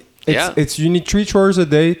 allowance. Honestly, Yeah. it's you need 3 chores a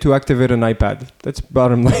day to activate an iPad. That's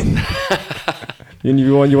bottom line.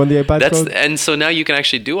 you want the iPad That's code? and so now you can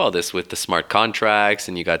actually do all this with the smart contracts,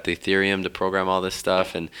 and you got the Ethereum to program all this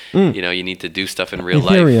stuff, and you know you need to do stuff in real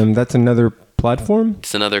life. Ethereum. That's another platform.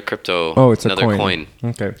 It's another crypto. Oh, it's another a coin.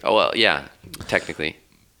 Okay, Oh well, yeah, technically.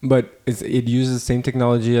 but it uses the same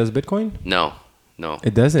technology as Bitcoin, No.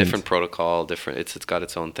 It doesn't. Different protocol. Different. It's got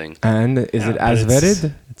its own thing. and is it Yeah, as but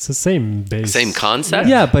vetted? It's the same base. Same concept.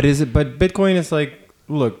 Yeah, but is it? But Bitcoin is like,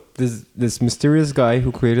 look, this mysterious guy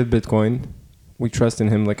who created Bitcoin. We trust in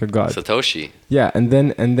him like a god. Satoshi. Yeah, and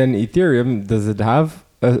then Ethereum, does it have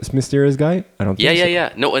a mysterious guy? I don't. Yeah, think yeah, so. yeah.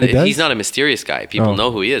 No, It does? he's not a mysterious guy. People Oh.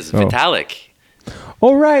 know who he is. Oh. Vitalik.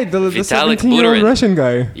 Oh right, the Vitalik 17-year-old Buterin. Russian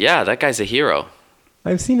guy. Yeah, that guy's a hero.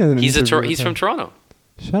 I've seen it. In He's interview with he's him. from Toronto.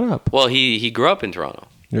 Shut up. Well, he grew up in Toronto.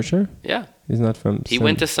 You're sure? Yeah. He's not from. He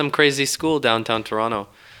went to some crazy school downtown Toronto,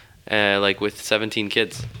 like with 17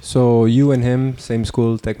 kids. So you and him, same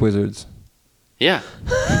school, Tech Wizards. Yeah.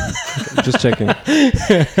 Just checking.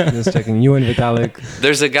 Just checking. You and Vitalik.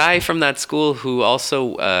 There's a guy from that school who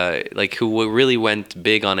also, who really went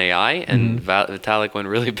big on AI, and Vitalik went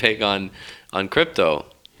really big on crypto.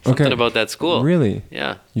 Something Okay. about that school. Really?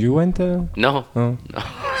 Yeah. You went to? No. Oh,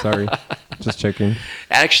 sorry. Just checking.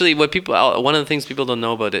 Actually, one of the things people don't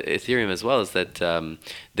know about Ethereum as well is that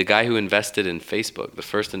the guy who invested in Facebook, the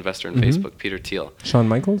first investor in Facebook, Peter Thiel. Shawn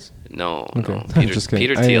Michaels? No, Okay. no. Just kidding.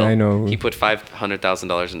 Peter Thiel. I know. He put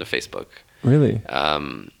 $500,000 into Facebook. Really?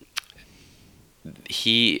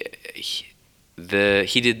 He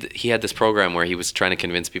had this program where he was trying to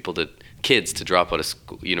convince kids to drop out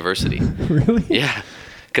of university. Really? Yeah,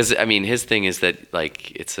 because I mean, his thing is that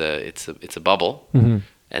like it's a bubble,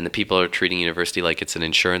 and the people are treating university like it's an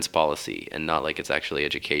insurance policy and not like it's actually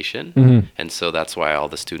education, and so that's why all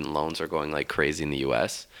the student loans are going like crazy in the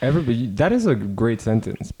U.S. Everybody. That is a great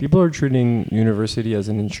sentence. People are treating university as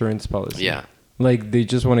an insurance policy. Yeah, Like they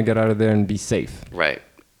just want to get out of there and be safe. right.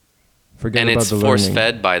 Forget and about it's the force learning.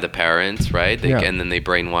 fed by the parents, right? Yeah. And then they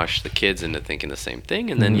brainwash the kids into thinking the same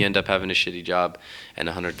thing, and then you end up having a shitty job and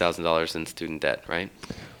 $100,000 in student debt, right?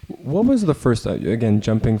 What was the first, again,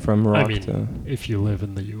 jumping from rock I mean, to... if you live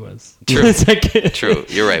in the U.S. True. It's like- True,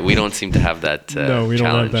 you're right. We don't seem to have that No, we don't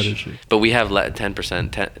have challenge. that issue. But we have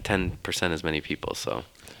 10% as many people, so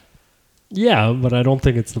Yeah, but I don't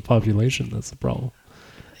think it's the population that's the problem.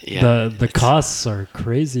 yeah. The costs are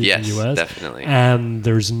crazy Yes, in the U.S. definitely. And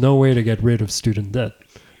there's no way to get rid of student debt.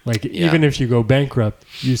 Like, Yeah. even if you go bankrupt,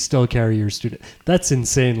 you still carry your student. That's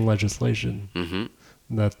insane legislation. hmm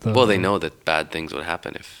That Well, they know that bad things would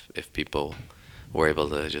happen if people were able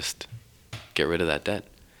to just get rid of that debt.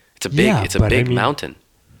 It's a big Yeah, it's a but I big mean- mountain.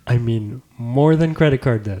 I mean, more than credit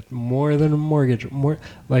card debt, more than a mortgage, more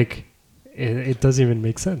like it doesn't even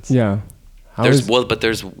make sense. Yeah. How There's is- but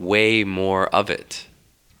there's way more of it.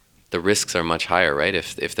 The risks are much higher, right?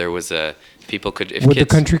 If there was a people could if would the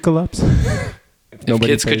kids country collapse? if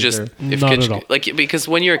kids could pays just their- if Not kids at all. like because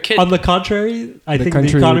when you're a kid On the contrary, I The think the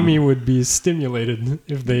country economy would be stimulated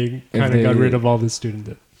if they kind of got they- rid of all the student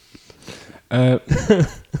debt.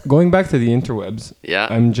 Going back to the interwebs, yeah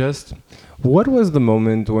I'm just... What was the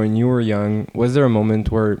moment when you were young? Was there a moment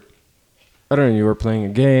where, I don't know, you were playing a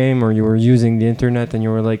game or you were using the internet and you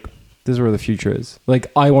were like, this is where the future is.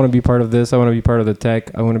 Like, I want to be part of this. I want to be part of the tech.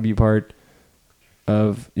 I want to be part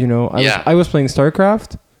of, you know, Yeah. I was playing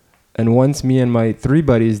StarCraft, and once me and my 3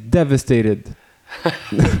 buddies devastated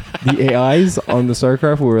the AIs on the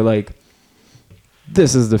StarCraft, we were like,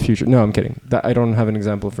 this is the future. No, I'm kidding. I don't have an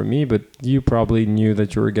example for me, but you probably knew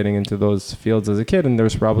that you were getting into those fields as a kid, and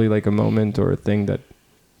there's probably like a moment or a thing that,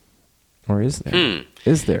 or is there?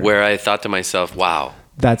 Is there? where I thought to myself, wow.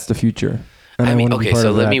 That's the future. And I mean, wanna be okay, part so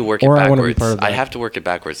of let that. me work it Or I wanna be backwards. part of I that. have to work it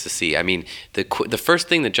backwards to see. I mean, the first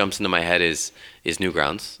thing that jumps into my head is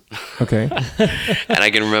Newgrounds, Okay. and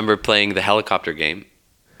I can remember playing the helicopter game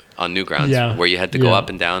on Newgrounds, Yeah. where you had to go Yeah. up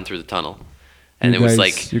and down through the tunnel, and You it was guys-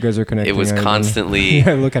 like you guys are connecting. it was I don't know. constantly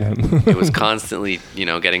Yeah, look at him. it was constantly,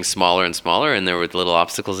 getting smaller and smaller, and there were little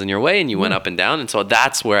obstacles in your way, and you went up and down. And so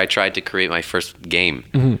that's where I tried to create my first game.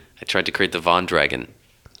 Mm-hmm. I tried to create the Von Dragon.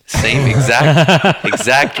 Same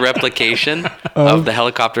exact replication of the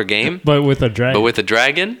helicopter game, But with a dragon. but with a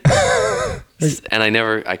dragon. And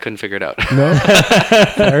I couldn't figure it out. No.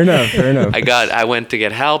 Fair enough. Fair enough. I went to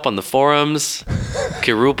get help on the forums,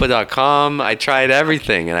 Kirupa.com. I tried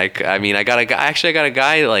everything, and I got a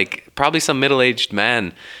guy, like probably some middle-aged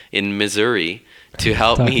man in Missouri to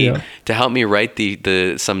help me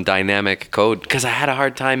write some dynamic code, because I had a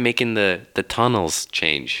hard time making the tunnels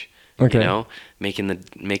change. Okay.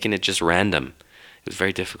 Making it just random. It was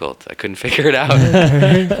very difficult. I couldn't figure it out.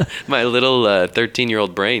 My little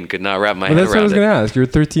 13-year-old brain could not wrap my Well, head that's what I around was it. gonna ask. You're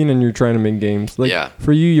 13 and you're trying to make games. Like, Yeah.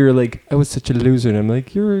 for you, you're like, I was such a loser, and I'm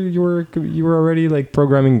like, you were already like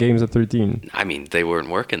programming games at 13. I mean, they weren't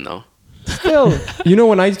working though. Still,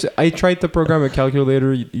 when I tried to program a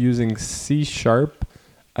calculator using C#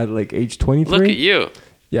 at like age 23. Look at you.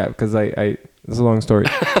 Yeah, because I it's a long story.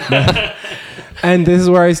 And this is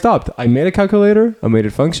where I stopped. I made a calculator. I made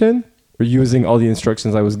it function. Using all the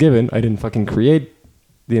instructions I was given. I didn't fucking create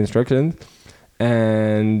the instructions.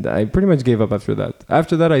 And I pretty much gave up after that.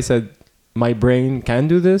 After that, I said, my brain can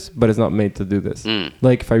do this, but it's not made to do this.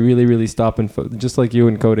 Like, if I really, really stop and... just like you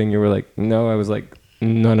in coding, you were like, no. I was like,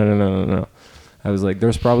 no. I was like,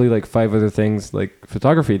 there's probably like 5 other things, like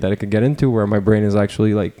photography, that I could get into where my brain is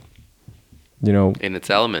actually like, In its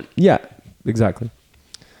element. Yeah, exactly.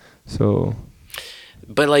 So...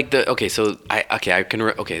 But like there's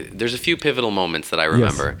a few pivotal moments that I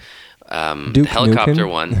remember. Duke Helicopter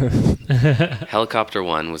Nukem. One. Helicopter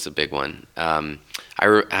One was a big one. I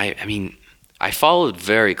mean, I followed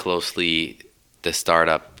very closely the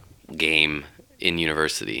startup game in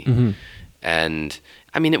university, and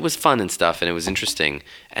I mean, it was fun and stuff, and it was interesting.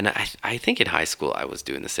 And I think in high school I was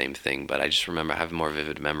doing the same thing, but I just remember having more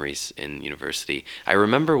vivid memories in university. I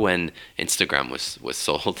remember when Instagram was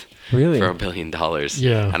sold Really? for $1 billion.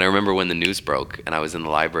 Yeah. And I remember when the news broke, and I was in the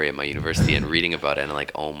library at my university and reading about it, and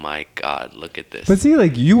like, oh my God, look at this. But see,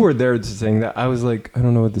 like, you were there just saying that. I was like, I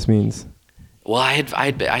don't know what this means. Well, I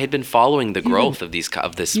had been following the growth of this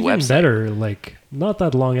Even website. better, like not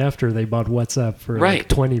that long after they bought WhatsApp for like Right.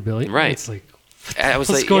 20 billion. Right. It's like, I was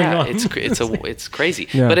What's like, going yeah, on? it's crazy.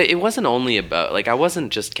 Yeah. But it wasn't only about, like, I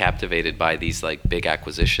wasn't just captivated by these like big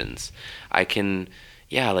acquisitions.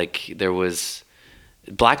 There was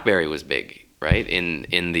BlackBerry was big, right,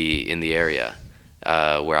 in the area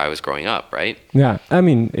where I was growing up, right? Yeah, I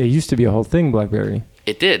mean, it used to be a whole thing, BlackBerry.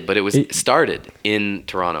 It did, but it started in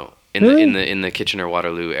Toronto. in the Kitchener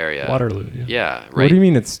Waterloo area. Waterloo. Yeah. Yeah, right. What do you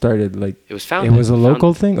mean it started? Like It was founded. it was a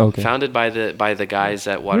local thing? Okay. Founded by the guys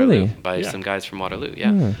at Waterloo, Really? by Yeah. some guys from Waterloo.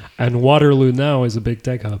 Yeah, Hmm. And Waterloo now is a big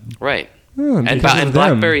tech hub. right. Hmm, And because of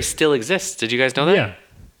them. BlackBerry still exists. Did you guys know that? Yeah.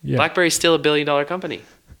 Yeah. BlackBerry's still a billion-dollar company.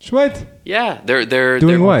 What? Yeah, they're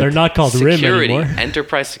Doing what? They're not called RIM security, anymore.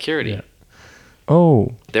 enterprise security. Yeah.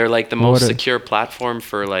 Oh. They're like the What most a- secure platform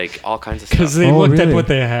for like all kinds of Because stuff. they Oh, looked at really? what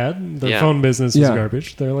they had. Their Yeah. phone business was Yeah.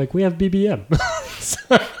 garbage. They're like, we have BBM.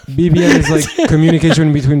 BBM is like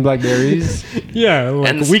communication between Blackberries. yeah, like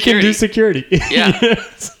And we can do security. Yeah.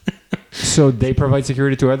 So they provide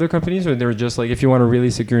security to other companies, or they're just like, if you want a really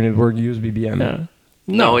secure network, use BBM. Yeah.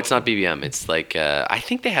 No, it's not BBM. It's like I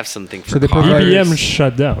think they have something for So they cars. provide- BBM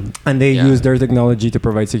shut down. And they Yeah. use their technology to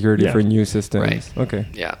provide security Yeah. for new systems. Right. Okay.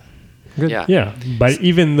 Yeah, Good. yeah. Yeah, but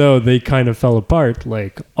even though they kind of fell apart,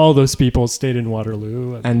 like all those people stayed in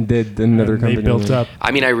Waterloo And did another and company. they built up.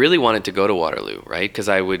 I mean, I really wanted to go to Waterloo, right? Because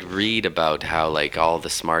I would read about how like all the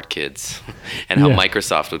smart kids and how Yeah.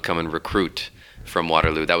 Microsoft would come and recruit from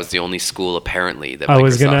Waterloo. That was the only school apparently that I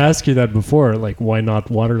was going to Microsoft- ask you that before, like why not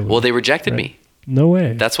Waterloo? Well, they rejected Right. me. No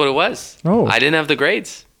way. That's what it was. Oh. I didn't have the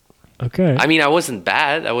grades. Okay. I mean, I wasn't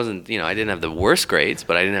bad. I wasn't, I didn't have the worst grades,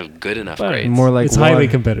 but I didn't have good enough But grades. More like it's highly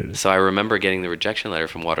what? competitive. So I remember getting the rejection letter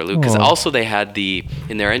from Waterloo because Oh. also they had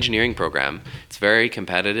in their engineering program, it's very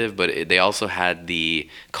competitive, but they also had the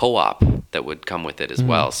co-op that would come with it as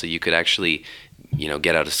well. So you could actually,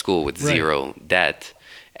 get out of school with Right. zero debt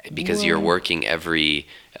because you're working every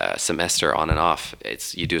semester on and off.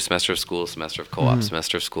 You do a semester of school, semester of co-op,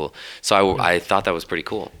 semester of school. So I thought that was pretty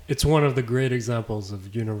cool. It's one of the great examples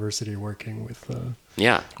of university working with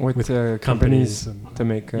Yeah. With, with companies companies and- to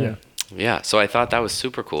make yeah. Yeah. So I thought that was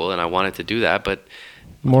super cool and I wanted to do that, but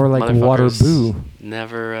more like water motherfuckers boo.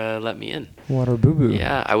 never let me in. Water boo boo.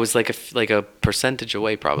 Yeah, I was like a percentage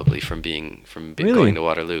away probably from Really? going to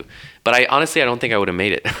Waterloo. But I honestly don't think I would have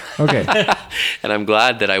made it. Okay. And I'm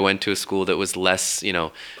glad that I went to a school that was less,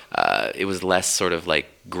 it was less sort of like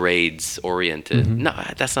grades oriented. Mm-hmm. No,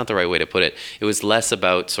 that's not the right way to put it. It was less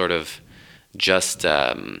about sort of just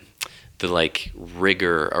the like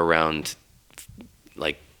rigor around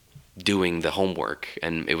like doing the homework,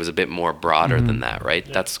 and it was a bit more broader Mm-hmm. than that, right?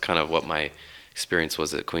 That's kind of what my experience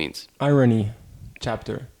was at Queen's. Irony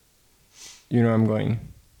chapter. You know where I'm going.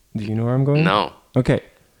 Do you know where I'm going? No. Okay.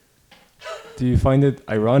 Do you find it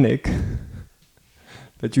ironic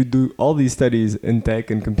that you do all these studies in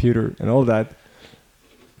tech and computer and all that,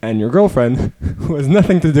 and your girlfriend, who has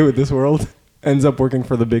nothing to do with this world, ends up working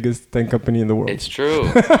for the biggest tech company in the world? It's true.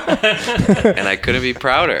 And I couldn't be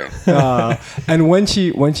prouder. And when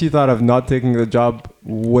she thought of not taking the job,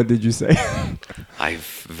 what did you say? I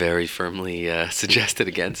very firmly suggested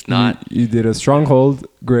against not. You did a stronghold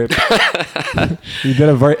grip. You did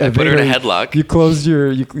a very. I put her in a headlock. You closed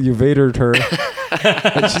you vadered her,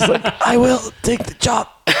 and she's like, "I will take the job."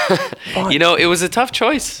 Fine. It was a tough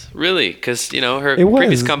choice, really, because her It was.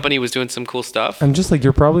 previous company was doing some cool stuff. I'm just like,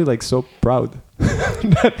 you're probably like so proud.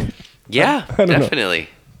 Yeah, I don't know.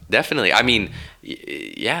 definitely. I mean,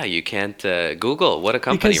 yeah, you can't Google what a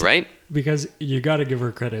company, right? Because you got to give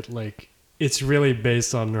her credit. Like it's really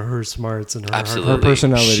based on her smarts and her Absolutely. Her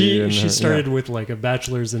personality. She and her, started yeah. with like a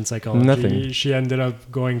bachelor's in psychology. Nothing. She ended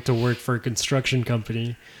up going to work for a construction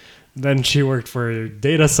company. Then she worked for a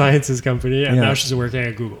data sciences company, and Yeah. now she's working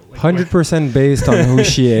at Google. Like, 100% based on who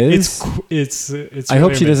she is. It's. I hope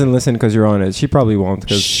really she doesn't listen because you're on it. She probably won't. amazing.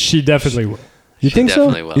 Because She definitely will. you She think so?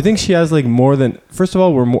 definitely will. You think she has like more than? First of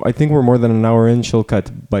all, I think we're more than an hour in. She'll cut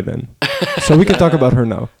by then, so we can talk about her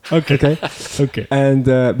now. Okay. Okay. Okay. And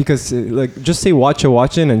because like just say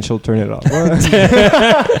watching and she'll turn it off.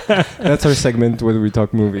 That's our segment where we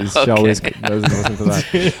talk movies. She Okay. always doesn't listen to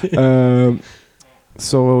that.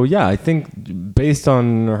 So yeah, I think based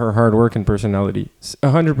on her hard work and personality,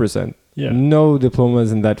 100%. Yeah. No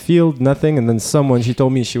diplomas in that field, nothing. And then she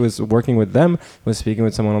told me she was working with them, was speaking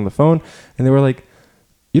with someone on the phone, and they were like,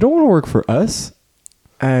 "You don't want to work for us?"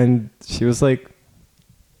 And she was like,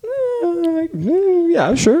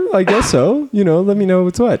 yeah, sure, I guess so. Let me know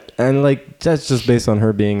what's what. And like that's just based on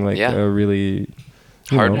her being like Yeah. a really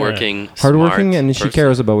Hardworking, hardworking, smart and she person.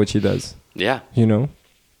 cares about what she does. Yeah.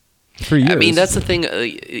 For years. I mean, that's the thing.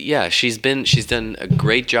 Yeah, she's done a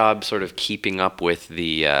great job sort of keeping up with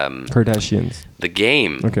the Kardashians.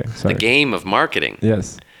 game. Okay, sorry. The game of marketing.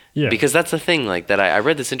 Yes. Yeah. Because that's the thing, like that. I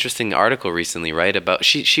read this interesting article recently, right? About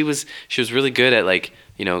she was really good at like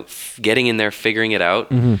getting in there, figuring it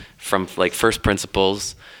out from like first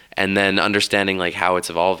principles, and then understanding like how it's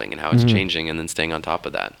evolving and how it's changing, and then staying on top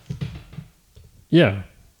of that. Yeah.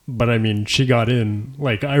 But I mean, she got in.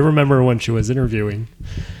 Like, I remember when she was interviewing,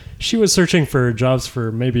 she was searching for jobs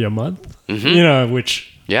for maybe a month. Mhm. You know,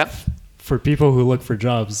 which Yeah. for people who look for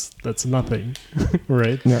jobs, that's nothing,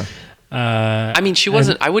 right? Yeah. I mean, she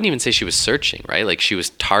wasn't. I wouldn't even say she was searching, right? Like she was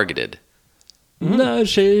targeted. No,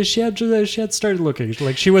 she had started looking.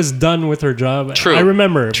 Like she was done with her job. True. I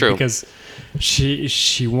remember True. because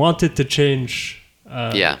she wanted to change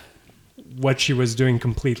Yeah. what she was doing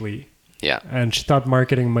completely, Yeah. and she thought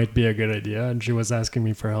marketing might be a good idea, and she was asking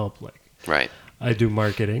me for help. Like Right. I do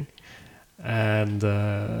marketing, and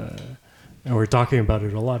we're talking about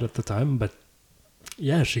it a lot at the time. But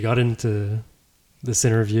yeah, she got into this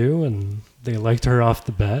interview, and they liked her off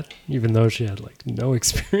the bat, even though she had like no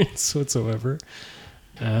experience whatsoever,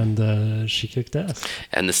 and she kicked ass.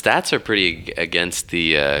 And the stats are pretty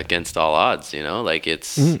against all odds. You know, like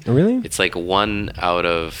it's Really? it's like 1 out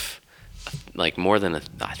of like more than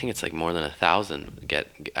I think it's like more than 1,000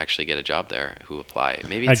 actually get a job there who apply.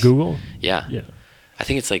 Maybe At it's, Google, Yeah. yeah. I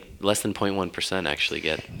think it's like less than 0.1% actually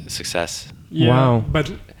get success. Yeah, Wow.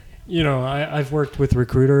 but you know, I've worked with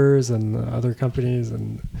recruiters and other companies,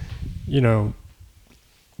 and you know,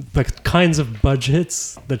 the kinds of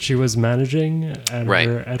budgets that she was managing at Right.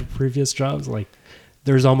 her previous jobs, like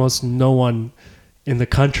there's almost no one in the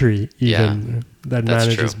country even that That's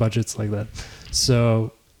manages true. budgets like that.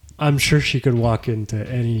 So I'm sure she could walk into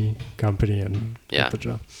any company and Yeah. get the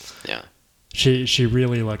job. Yeah. She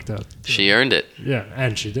really lucked out. She earned it. Yeah,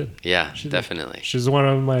 and she did. Yeah, She did. definitely. She's one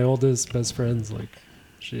of my oldest best friends. Like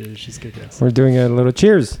she's kick-ass. We're doing a little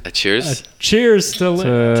cheers. Cheers. Cheers to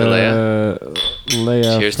To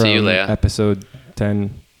Leia. Cheers to from you, Leia. Episode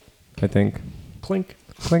 10, I think. Clink.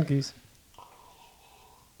 Clinkies.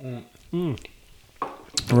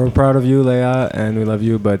 We're proud of you, Leia, and we love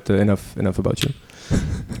you, but enough about you.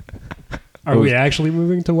 Are we actually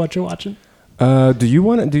moving to what you're watching? Do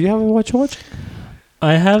you have a watch?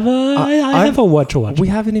 I have a I have a what to watch. We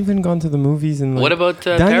haven't even gone to the movies in like, What about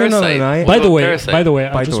Daniel Parasite? and I- What By about the way, Parasite? I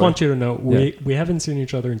By just the want you to know Yeah. we haven't seen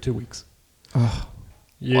each other in 2 weeks. Oh.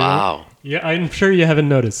 Yeah. Wow. Yeah, I'm sure you haven't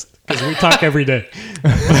noticed because we talk every day.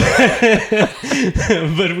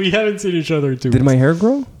 But we haven't seen each other in 2 Did weeks. my hair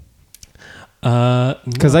grow?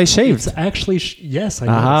 Because I shaved. It's actually yes, I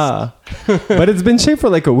noticed. Aha. But it's been shaved for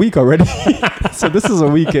like a week already. So this is a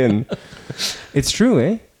week in. It's true,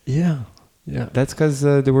 eh? Yeah. Yeah. That's because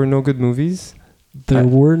there were no good movies. There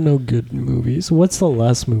were no good movies. What's the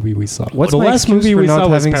last movie we saw? What's the my last excuse movie for we not saw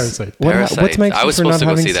was having Parasite. Parasite. What's my excuse I was for not supposed to go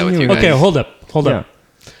having see that seen with you you guys? guys. Okay, hold up. Yeah.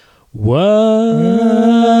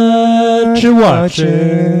 What you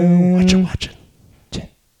watching? What you watching?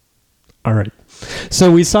 All right. So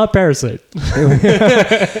we saw Parasite.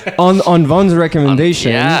 on Vaughn's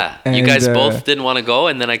recommendation. Yeah. You and, guys both didn't want to go,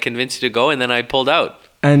 and then I convinced you to go, and then I pulled out.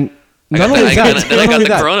 And I not got only the- I that, got- then I not got only the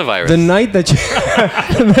that, coronavirus. The night that you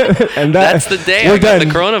and That's the day we're I got the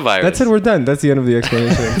done. coronavirus. That's it. We're done. That's the end of the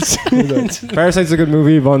explanation. We're done. Parasite's a good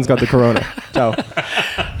movie. Vaughn's got the corona. Ciao.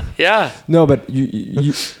 Yeah. No, but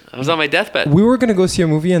you I was on my deathbed. we were gonna go see a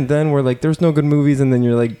movie, and then we're like, "There's no good movies," and then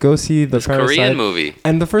you're like, "Go see the This Parasite." Korean movie.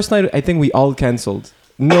 And the first night, I think we all canceled.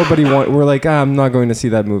 Nobody we're like, I'm not going to see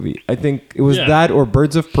that movie. I think it was Yeah. that or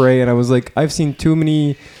Birds of Prey, and I was like, I've seen too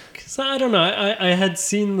many. So I don't know. I had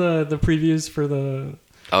seen the previews for the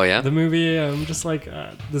Oh, yeah? movie. I'm just like,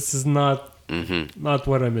 this is not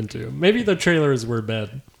what I'm into. Maybe the trailers were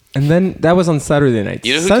bad. And then that was on Saturday night.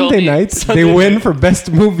 You know who told Sunday me- night, Sunday they win night. for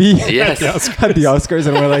best movie Yes. at the Oscars,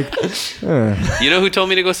 and we're like, You know who told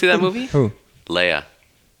me to go see that movie? who? Leia.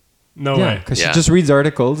 No Yeah, way. because Yeah. she just reads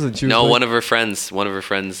articles, and she was No, like, one of her friends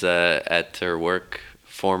at her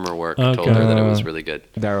former work, Okay. told her that it was really good.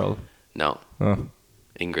 Daryl. No, Oh,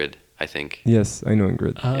 Ingrid, I think. yes, I know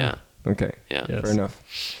Ingrid. Yeah, Okay, yeah. Yes. fair enough.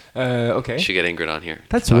 Okay, Should get Ingrid on here. to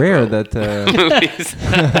that's talk rare. about That movies.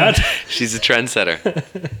 She's a trendsetter.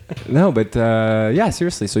 no, but yeah,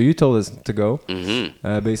 seriously. So you told us to go.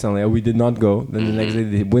 Hmm. Based on Leia. We did not go. Then the next day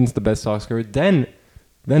he wins the best Oscar. Then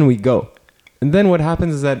we go. And then what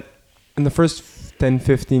happens is that in the first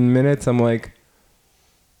 10-15 minutes, I'm like,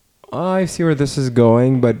 oh, I see where this is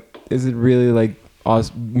going, but is it really like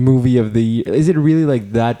movie of the year? Is it really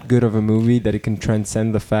like that good of a movie that it can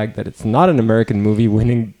transcend the fact that it's not an American movie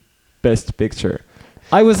winning Best Picture?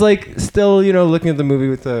 I was like still, looking at the movie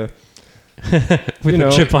with a With you a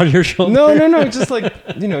know. chip on your shoulder. no, just like,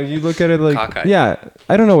 you look at it like, Cockeyed. yeah,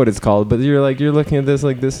 I don't know what it's called, but you're looking at this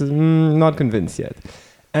like, this is not convinced yet.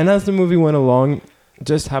 And as the movie went along,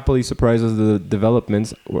 just happily surprised with the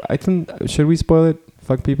developments. I think, should we spoil it?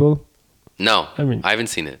 Fuck people? No, I mean- I haven't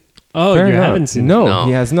seen it. Oh, Fair you enough. haven't seen No, it. No.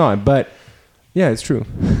 he has not, but yeah, it's true.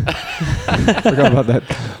 Forgot about that.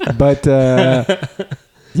 But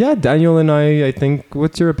yeah, Daniel and I think,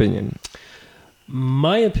 what's your opinion?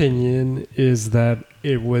 My opinion is that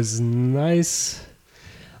it was nice.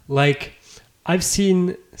 Like, I've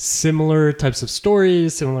seen similar types of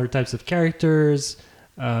stories, similar types of characters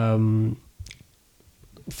from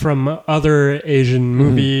other Asian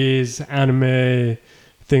movies, anime,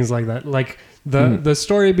 things like that. Like, the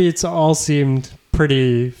story beats all seemed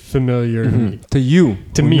pretty familiar to me. To you,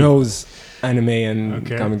 To who me. knows anime and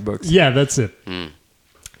comic books. Yeah, that's it.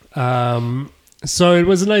 So it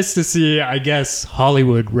was nice to see, I guess,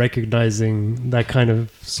 Hollywood recognizing that kind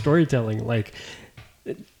of storytelling. Like,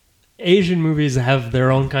 Asian movies have their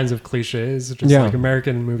own kinds of cliches, just like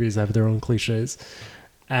American movies have their own cliches.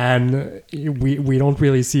 And we don't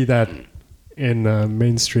really see that in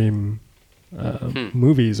mainstream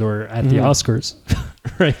movies or at the Oscars,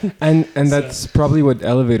 right? And that's probably what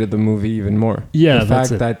elevated the movie even more. Yeah, the that's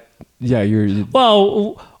fact it. that you're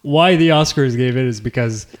Well, why the Oscars gave it is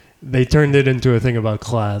because they turned it into a thing about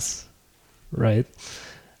class, right?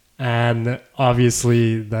 And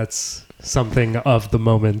obviously that's something of the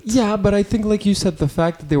moment. Yeah, but I think, like you said, the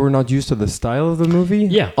fact that they were not used to the style of the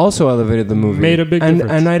movie also elevated the movie. Made a big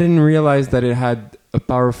difference. And I didn't realize that it had a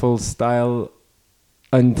powerful style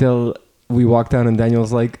until we walked down and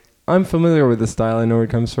Daniel's like, I'm familiar with the style, I know where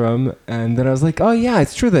it comes from. And then I was like, oh yeah,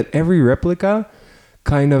 it's true that every replica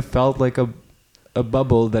kind of felt like a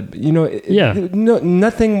bubble that,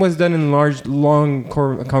 nothing was done in long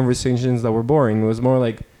conversations that were boring. It was more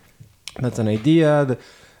like, that's an idea.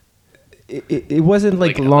 It wasn't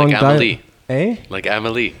like long like Amélie. Like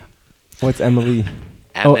Amélie. What's Amélie?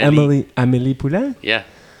 Amélie. Oh, Amélie Poulain? Yeah.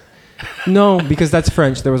 No, because that's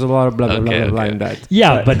French. There was a lot of blah blah blah blah in that.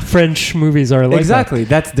 Yeah, but French movies are like exactly.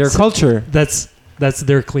 That's their culture. That's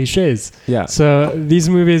their cliches. Yeah. So these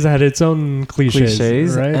movies had its own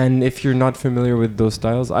cliches, right? And if you're not familiar with those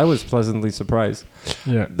styles, I was pleasantly surprised.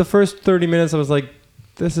 Yeah. The first 30 minutes, I was like,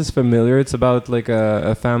 this is familiar. It's about like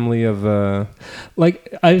a family of...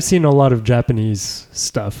 Like, I've seen a lot of Japanese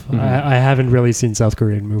stuff. I haven't really seen South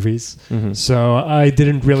Korean movies. So I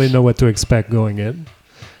didn't really know what to expect going in.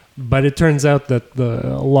 But it turns out that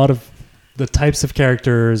a lot of the types of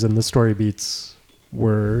characters and the story beats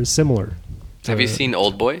were similar. Have you seen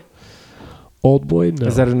Old Boy? Old Boy? No.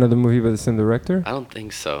 Is that another movie by the same director? I don't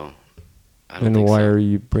think so. And why are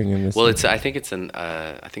you bringing this? Well, up? I think it's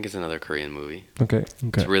another Korean movie. Okay.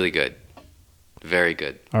 It's really good, very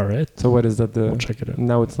good. All right. So what is that? We'll check it out.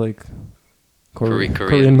 Now it's like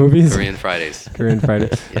Korean movies, Korean Fridays. Korean Friday.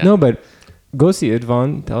 Yeah. No, but go see it,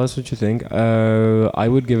 Vaughn. Tell us what you think. I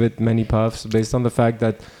would give it many puffs based on the fact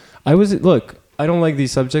that I don't like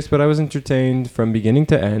these subjects, but I was entertained from beginning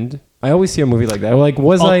to end. I always see a movie like that.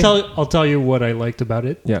 I'll tell you what I liked about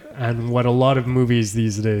it. Yeah. And what a lot of movies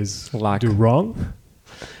these days Lack. do wrong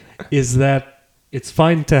is that it's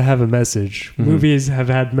fine to have a message. Movies have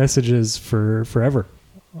had messages for forever,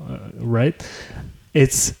 right?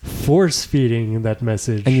 It's force feeding that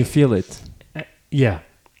message. And you feel it. Yeah.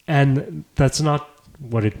 And that's not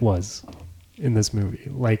what it was in this movie.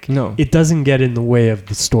 Like, No. It doesn't get in the way of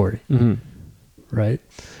the story, right?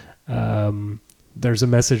 There's a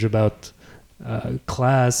message about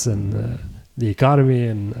class and the economy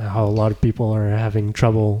and how a lot of people are having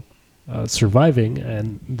trouble surviving,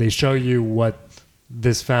 and they show you what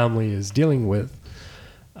this family is dealing with.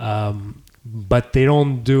 But they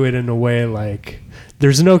don't do it in a way like...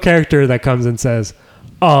 There's no character that comes and says,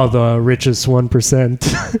 oh, the richest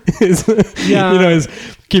 1% is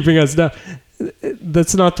keeping us down.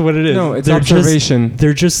 That's not what it is. No, it's observation.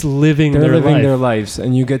 They're just living their life. Their lives,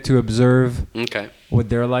 and you get to observe what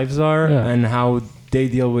their lives are and how they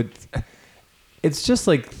deal with... It's just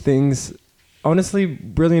like things... Honestly,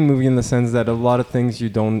 brilliant movie in the sense that a lot of things you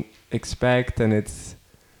don't expect, and it's...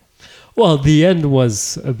 Well, the end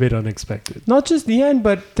was a bit unexpected. Not just the end,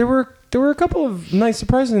 but there were a couple of nice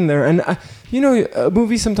surprises in there. And,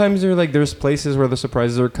 movies sometimes are like, there's places where the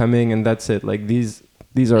surprises are coming, and that's it. Like, these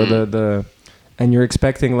are the... And you're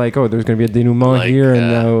expecting, like, oh, there's going to be a denouement here, and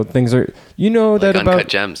now things are... like that about... Uncut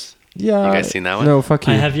Gems. Yeah. You guys seen that one? No, fuck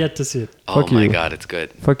you. I have yet to see it. Oh Fuck my you. God, it's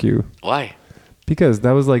good. Fuck you. Why? Because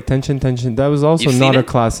that was like tension. That was also You've not seen a it?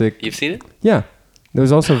 classic. You've seen it? Yeah. That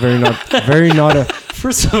was also very not a...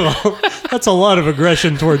 First of all, that's a lot of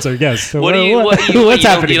aggression towards our guests. So what's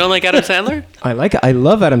happening? You don't like Adam Sandler? I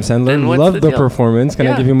love Adam Sandler. Then what's Love the the deal? performance. Can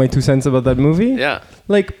I Yeah. give you my 2 cents about that movie? Yeah.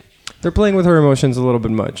 Like, they're playing with her emotions a little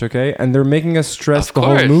bit much, okay? And they're making us stress Of the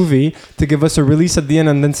whole course. movie to give us a release at the end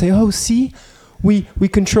and then say, oh, see? We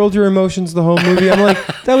controlled your emotions the whole movie. I'm like,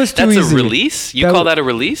 that was too That's easy. a release? You call that a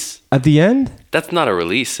release? At the end? That's not a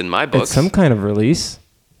release in my books. It's some kind of release.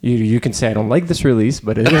 You can say I don't like this release,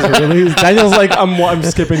 but it is a release. Daniel's like, I'm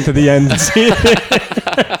skipping to the end.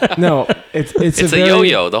 No, it's It's a very-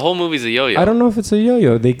 yo-yo. The whole movie's a yo-yo. I don't know if it's a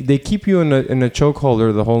yo-yo. They keep you in a choke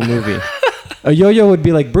holder the whole movie. A yo-yo would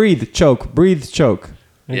be like breathe, choke, breathe, choke.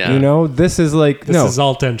 Yeah. You know, this is like This is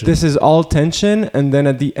all tension. This is all tension, and then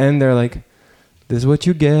at the end they're like, "This is what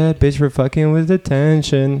you get, bitch, for fucking with the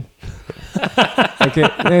tension." Okay,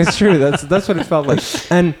 it's true. That's what it felt like.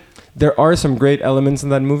 And there are some great elements in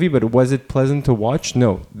that movie, but was it pleasant to watch?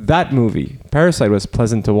 No. That movie, Parasite, was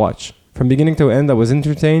pleasant to watch. From beginning to end, I was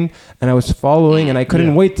entertained, and I was following, and I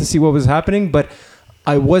couldn't wait to see what was happening, but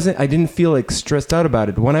I didn't feel like stressed out about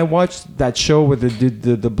it. When I watched that show with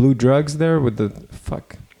the blue drugs there, with the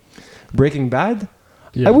Breaking Bad,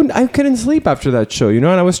 Yeah. I couldn't sleep after that show, and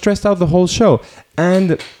I was stressed out the whole show.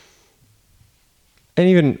 And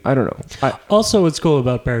even, I don't know. Also, what's cool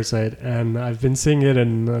about Parasite, and I've been seeing it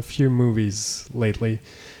in a few movies lately,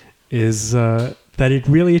 is that it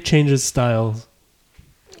really changes style.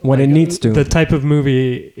 When it needs to. The type of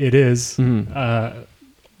movie it is. Mhm.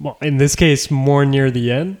 Well, in this case, more near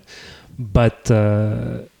the end. But,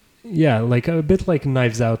 like a bit like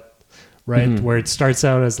Knives Out, right? Mhm. Where it starts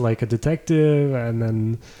out as like a detective, and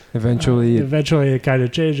then Eventually, it kind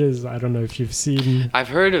of changes. I don't know if you've seen. I've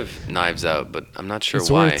heard of Knives Out, but I'm not sure It's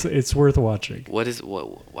why. it's worth watching. Why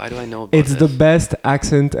do I know about it's this? the best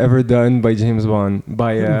accent ever done by James Bond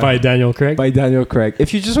By Daniel Craig. by Daniel Craig.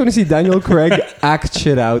 If you just want to see Daniel Craig act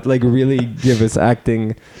shit out, like really give us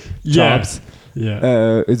acting chops,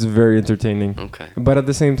 it's very entertaining. Okay. But at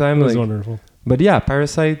the same It time, was like, wonderful. but yeah,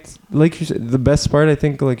 Parasite, like you said, the best part, I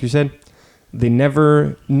think, like you said,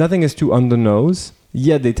 nothing is too on the nose.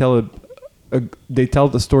 Yeah, they tell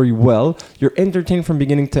the story well. You're entertained from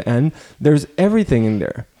beginning to end. There's everything in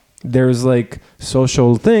there. There's like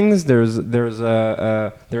social things. There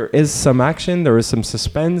is some action. There is some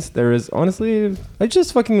suspense. There is, honestly, I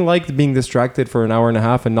just fucking liked being distracted for an hour and a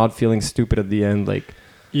half and not feeling stupid at the end. Like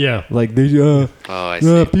they Oh, I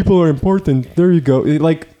see. people are important. There you go.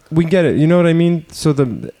 Like, we get it. You know what I mean? So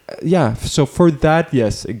so for that,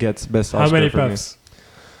 yes, it gets best Oscar. How many for me. puffs?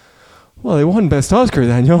 Well, they won best Oscar,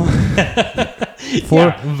 Daniel.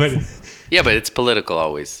 Yeah, but it's political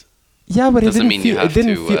always. Yeah, but Doesn't it didn't mean feel. you have It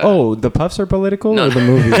didn't to, feel. Oh, the puffs are political, No. or the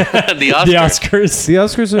movie? The Oscar. The Oscars. The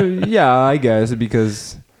Oscars are. Yeah, I guess,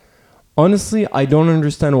 because honestly, I don't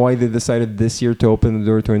understand why they decided this year to open the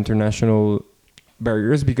door to international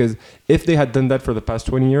barriers. Because if they had done that for the past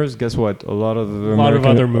 20 years, guess what? A lot of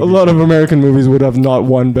American movies would have not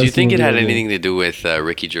won best. Do you think it movie had award. anything to do with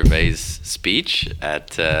Ricky Gervais' speech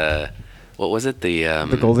at what was it? The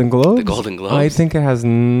Golden Globes? The Golden Globes. I think it has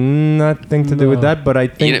nothing to do with No. that, but I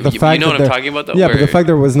think You know- the you fact know that what I'm talking about, though? Yeah, but the Where fact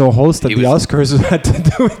there was no host at he the was- Oscars had to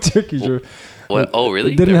do with Ricky Gervais. What? Oh,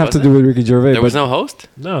 really? It didn't There have to wasn't? do with Ricky Gervais. There was but, no host.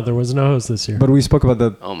 No, there was no host this year. But we spoke about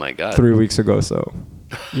that Oh my god. 3 weeks ago, so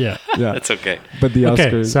Yeah. yeah. That's okay. But the Okay,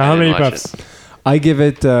 Oscars, so how I many didn't watch puffs? I give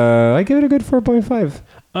it a good 4.5.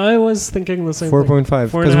 I was thinking the same 4.5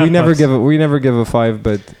 Four and because a half puffs. we never give a 5,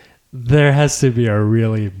 but There has to be a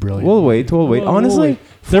really brilliant. we'll wait. Honestly,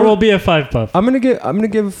 there will be a 5 puff. I'm gonna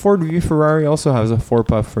give Ford v Ferrari also has a 4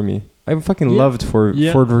 puff for me. I fucking Yeah. loved Ford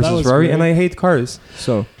Yeah, that versus was Ferrari, great. and I hate cars.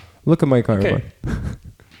 So look at my car. Okay.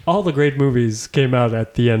 All the great movies came out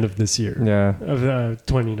at the end of this year, Yeah. of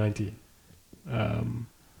 2019.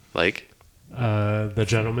 Like The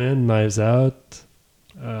Gentleman, Knives Out,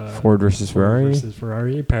 Ford versus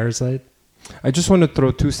Ferrari. Parasite. I just want to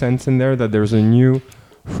throw 2 cents in there that there's a new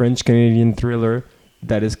French-Canadian thriller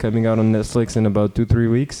that is coming out on Netflix in about 2-3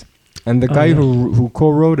 weeks. And the guy yeah. who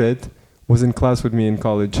co-wrote it was in class with me in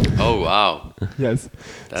college. oh wow. Yes.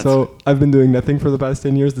 That's So I've been doing nothing for the past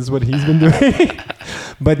 10 years. This is what he's been doing.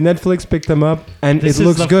 But Netflix picked him up, and This it is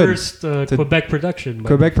looks the good. first Quebec production. by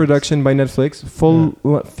Quebec Netflix. production by Netflix, full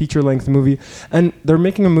feature-length movie. And they're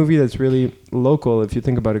making a movie that's really local, if you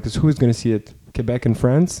think about it, because who's going to see it? Quebec and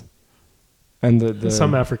France? And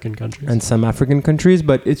Some African countries. and some African countries,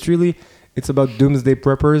 but it's about doomsday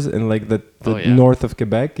preppers in like the Oh, yeah. north of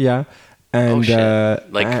Quebec, yeah. And oh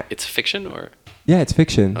shit. Like uh, it's fiction or yeah, it's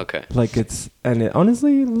fiction. okay. Like it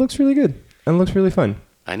honestly looks really good and looks really fun.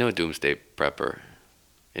 I know a doomsday prepper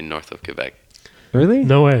in north of Quebec, Really?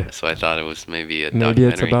 No way. so I thought it was maybe a Maybe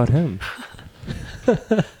it's documentary. about him.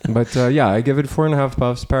 But yeah, I give it 4.5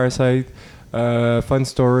 puffs. Parasite, fun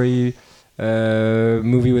story,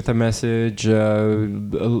 movie with a message,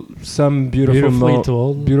 some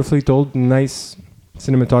beautifully told, nice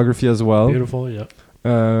cinematography as well. Beautiful, yeah.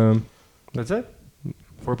 That's it.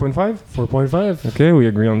 4.5. 4.5. Okay, we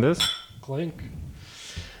agree on this. Clink.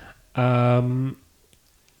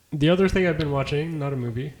 The other thing I've been watching, not a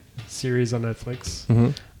movie, series on Netflix,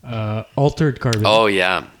 Mm-hmm. Altered Carbon. Oh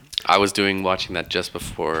yeah, I was watching that just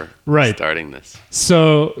before Right. starting this.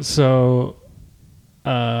 So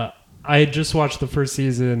I just watched the first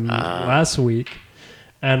season last week,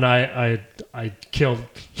 and I killed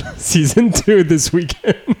season 2 this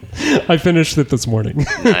weekend. I finished it this morning.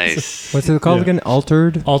 Nice. What's it called Yeah. again?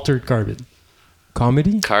 Altered Altered Carbon.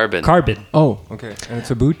 Comedy? Carbon. Carbon. Oh, okay. And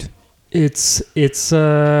it's a boot? It's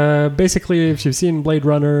basically, if you've seen Blade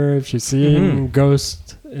Runner, if you've seen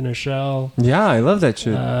Ghost in a Shell, Yeah, I love that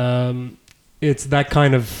shit. it's that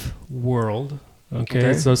kind of world. Okay,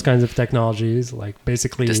 it's those kinds of technologies, like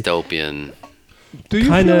basically Dystopian. Do you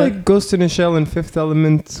kinda- feel like Ghost in a Shell and Fifth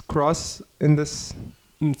Element cross in this?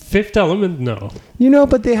 Fifth Element. No, You know,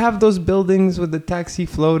 but they have those buildings with the taxi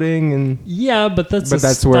floating and... yeah, but that's But a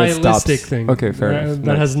that's where it stylistic stops. thing. Okay, fair enough.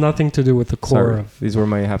 That has nothing to do with the core Sorry, of. these were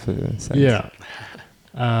my half a cents. Yeah.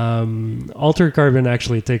 Altered Carbon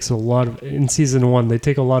actually takes a lot of, in season 1, they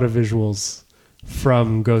take a lot of visuals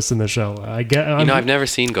from Ghost in the Shell. I've never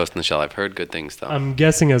seen Ghost in the Shell. I've heard good things though. I'm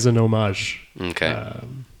guessing as an homage. Okay.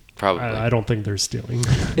 Probably. I don't think they're stealing.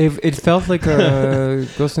 If it felt like a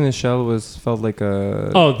Ghost in the Shell felt like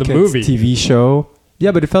a The kids movie. TV show.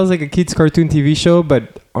 Yeah, but it felt like a kids cartoon TV show,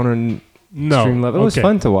 but on an extreme level. It was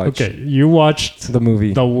fun to watch. Okay, you watched The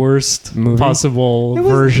movie. the worst Movie? possible It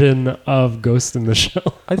was- version of Ghost in the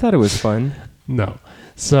Shell. I thought it was fun. No.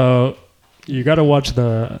 So you got to watch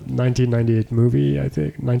the 1998 movie, I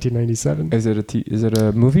think, 1997. Is it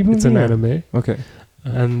a movie? It's an or- anime. Okay.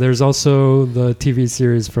 And there's also the TV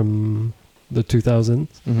series from the 2000s.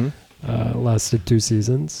 Mm-hmm. Lasted 2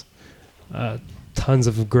 seasons. Tons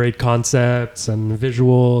of great concepts and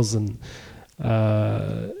visuals. And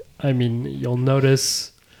I mean, you'll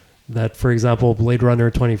notice that, for example, Blade Runner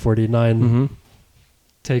 2049 Mm-hmm.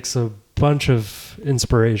 takes a bunch of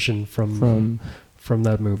inspiration from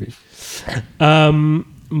that movie.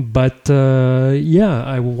 But yeah,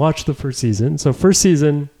 I watched the first season. So first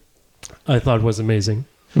season, I thought was amazing.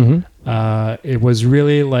 Mm-hmm. It was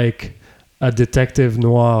really like a detective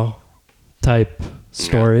noir type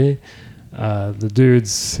story. The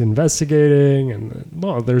dude's investigating, and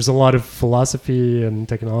well, there's a lot of philosophy and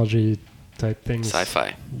technology type things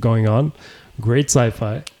Sci-fi. going on. Great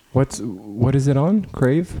sci-fi. What is it on?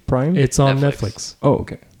 Crave Prime? It's on Netflix. Netflix. Oh,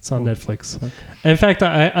 okay. It's on Netflix. Okay. In fact,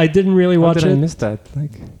 I didn't really How watch did I it. miss that?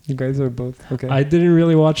 Like, you guys are both okay. I didn't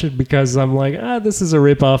really watch it because I'm like, this is a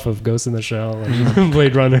rip-off of Ghost in the Shell and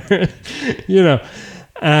Blade Runner, you know.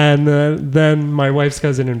 And then my wife's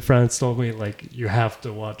cousin in France told me, like, you have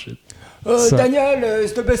to watch it. So- Daniel,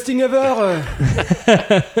 it's the best thing ever.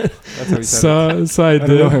 That's how he said it. So I I don't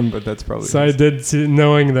know did. him, but that's probably. So I did,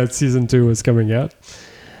 knowing that season 2 was coming out.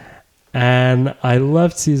 And I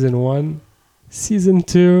loved season 1. Season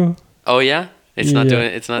 2. Oh yeah? It's not Yeah. doing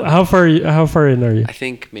it's not How far in are you? I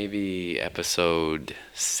think maybe episode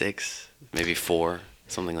 6, maybe 4,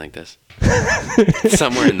 something like this.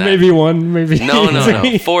 Somewhere in that. Maybe 1, maybe No,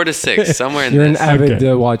 4 to 6, somewhere in You're an this. avid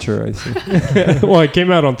Okay. watcher, I see. Well, it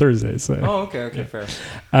came out on Thursday, so. Okay, fair.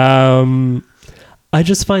 I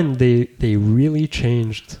just find they really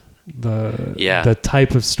changed the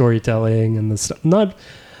type of storytelling and the stuff. Not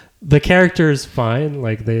the characters, fine.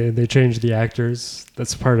 Like they changed the actors.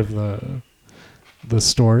 That's part of the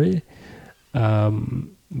story.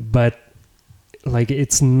 But like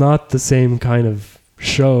it's not the same kind of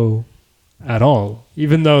show at all.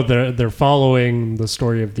 Even though they're following the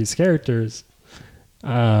story of these characters,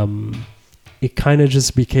 it kind of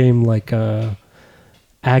just became like a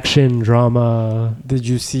action drama Did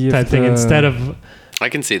you see if type thing instead of I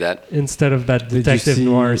can see that. that Did you detective see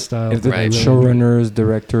noir style. if the Right. showrunners,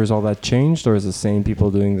 directors, all that changed, or is the same people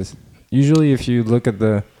doing this? Usually, if you look at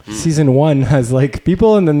the season 1 has like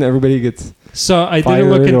people, and then everybody gets So I fired didn't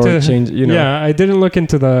look or into change. You know, Yeah, I didn't look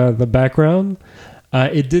into the background.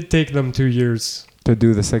 It did take them 2 years to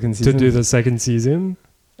do the second season. to do the second season,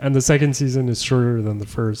 and the second season is shorter than the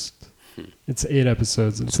first. It's 8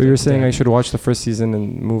 episodes. So you're saying I should watch the first season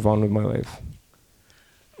and move on with my life?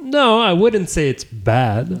 No, I wouldn't say it's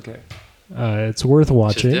bad. Okay. It's worth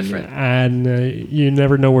watching, different. and you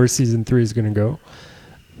never know where season 3 is going to go.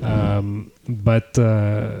 But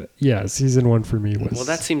yeah, season 1 for me was. Well,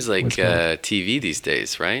 that seems like was fun. TV these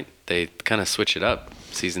days, right? They kind of switch it up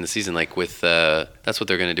season to season. Like with that's what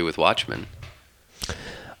they're going to do with Watchmen.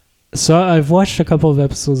 So I've watched a couple of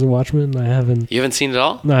episodes of Watchmen. I haven't. You haven't seen it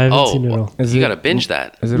all? No, I haven't seen it well, all. Is you it- got to binge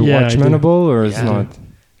that. Is it Yeah, I do. watchmanable or is it Yeah. not?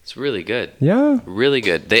 It's really good. Yeah. Really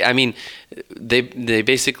good. They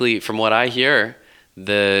basically, from what I hear,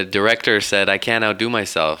 the director said I can't outdo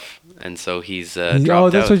myself, and so he's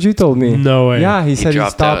dropped that's out. what you told me. No way. Yeah, he He said he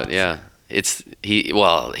dropped stopped. out. Yeah,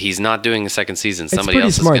 He's not doing a second season. It's Somebody pretty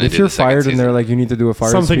else smart. is going If to do you're the second fired season. and they're like, you need to do a fire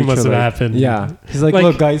Something speech, must you're have like, happened. Yeah. He's like, Like-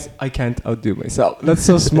 look, guys, I can't outdo myself. That's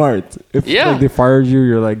so smart. If Yeah. like, they fired you,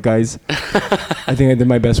 you're like, guys, I think I did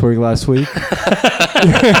my best work last week.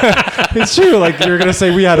 It's true. Like, you're going to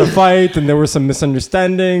say we had a fight and there were some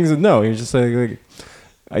misunderstandings. And no, you're just like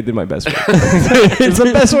I did my best work. It's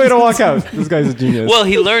the best way to walk out. This guy's a genius. Well,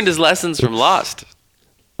 he learned his lessons from Lost.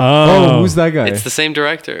 Oh, who's that guy? It's the same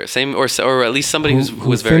director, or at least somebody who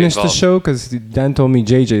was very finished involved. the show? Because Dan told me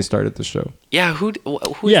JJ started the show. Yeah, who's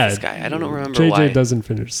this guy? I don't remember JJ why. doesn't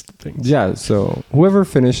finish things. Yeah, so whoever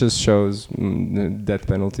finishes shows, death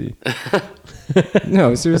penalty.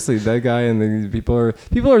 No, seriously, that guy and the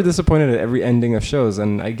people are disappointed at every ending of shows,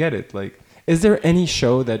 and I get it. Like, is there any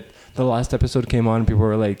show that the last episode came on and people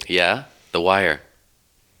were like, Yeah, The Wire.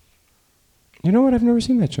 you know what? I've never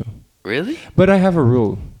seen that show. Really? But I have a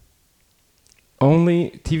rule. Only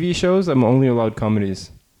TV shows. I'm only allowed comedies.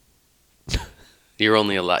 You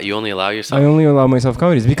only allow I yourself. only allow myself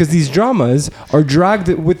comedies because these dramas are dragged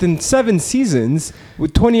within 7 seasons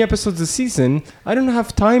with 20 episodes a season. I don't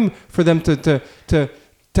have time for them to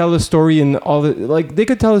tell a story in all the like. They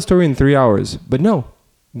could tell a story in 3 hours, but no,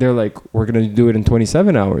 they're like, we're gonna do it in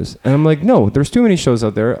 27 hours, and I'm like, no, there's too many shows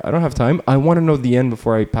out there. I don't have time. I want to know the end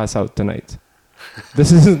before I pass out tonight.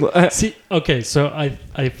 This is See, okay, so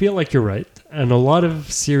I feel like you're right. And a lot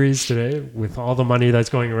of series today, with all the money that's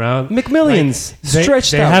going around, McMillions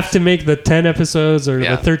stretched they out. have to make the 10 episodes or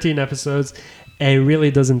Yeah. the 13 episodes, and it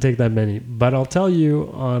really doesn't take that many. But I'll tell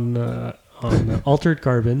you on Altered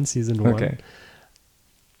Carbon season 1, Okay.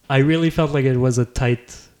 I really felt like it was a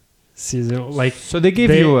tight season. Like, So they gave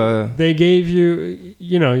you a. they gave you,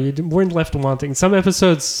 you weren't left wanting. Some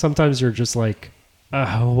episodes, sometimes you're just like,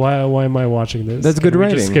 why am I watching this? That's good Can we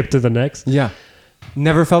writing. Just skip to the next. Yeah.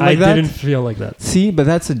 Never felt like I that. didn't feel like that. See, but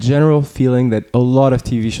that's a general feeling that a lot of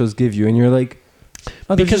TV shows give you, and you're like,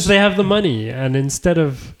 oh, they're Because just- they have the money, and instead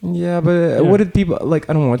of Yeah, but Yeah. what did people like?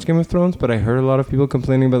 I don't watch Game of Thrones, but I heard a lot of people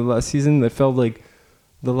complaining about the last season. That felt like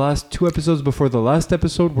the last 2 episodes before the last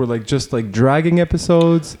episode were like just like dragging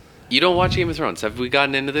episodes. You don't watch Game of Thrones. Have we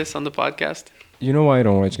gotten into this on the podcast? You know why I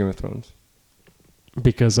don't watch Game of Thrones?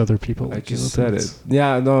 because other people I like Game just of said it. Thrones.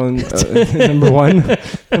 Yeah, no. Number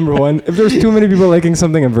one. If there's too many people liking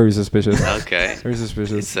something, I'm very suspicious. Okay. Very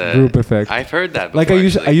suspicious. It's, Group effect. I've heard that. Like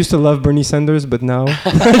Before, I used to love Bernie Sanders, but now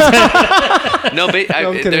No, I'm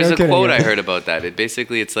kidding, there's I'm a kidding, quote yeah. I heard about that.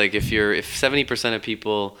 It's like if 70% of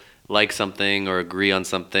people like something or agree on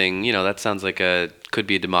something, that sounds like could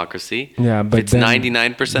be a democracy. yeah, but If it's then-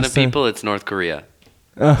 99% of people, it's North Korea.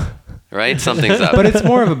 Uh, Right? Something's up. but it's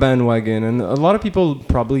more of a bandwagon, and a lot of people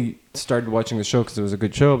probably started watching the show because it was a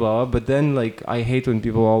good show, blah, blah. But then, like, I hate when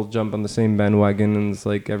people all jump on the same bandwagon, and it's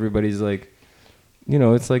like everybody's like,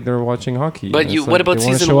 it's like they're watching hockey. But And you- it's what like about they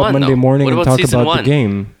wanna season show up one, Monday though? morning What and about talk season about one? the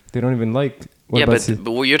game. They don't even like. What Yeah, about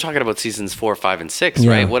but you're talking about seasons 4, 5, and 6,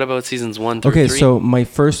 Yeah. right? What about seasons 1 through okay, 3? so my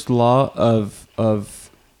first law of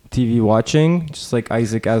TV watching, just like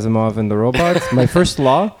Isaac Asimov and the robots, my first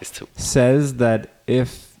law It's too- says that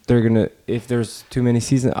if there's too many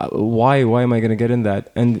seasons, why am I gonna get in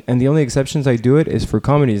that? And the only exceptions I do it is for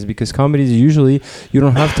comedies, because comedies usually you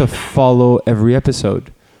don't have to follow every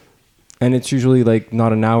episode, and it's usually like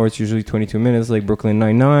not an hour, it's usually 22 minutes, like Brooklyn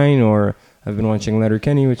Nine-Nine, or I've been watching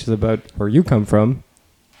Letterkenny, which is about where you come from,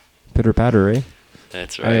 pitter patter, eh?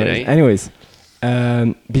 That's right, Anyways,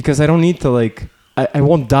 because I don't need to like, I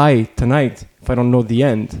won't die tonight if I don't know the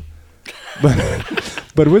end.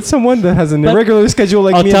 But with someone that has an But irregular schedule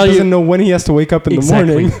like I'll me and tell you- doesn't know when he has to wake up in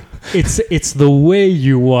Exactly. the morning. It's the way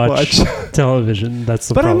you watch television that's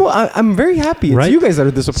the But problem. I'm very happy. It's Right? you guys that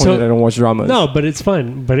are disappointed So- I don't watch dramas. No, but it's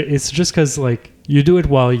fine. But it's just because like you do it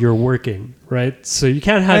while you're working, right? So you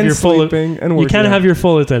can't have And your full sleeping and you working, can't yeah. have your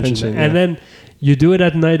full attention, Attention, and yeah. then you do it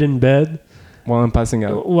at night in bed While I'm passing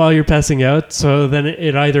out. while you're passing out. So then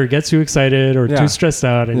it either gets you excited or Yeah. too stressed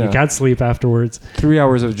out, and you Yeah. can't sleep afterwards. 3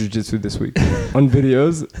 hours of jujitsu this week on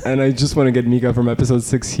videos, and I just want to get Mika from episode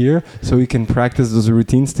 6 here so we can practice those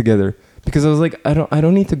routines together. Because I was like, I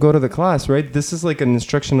don't need to go to the class, right? This is like an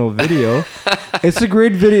instructional video. It's a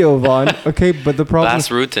great video, Vaughn. Okay, but the problem Bass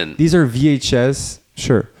Rutin. these are VHS,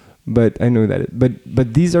 sure, but I know that.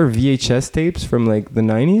 But these are VHS tapes from like the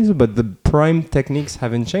 90s, but the prime techniques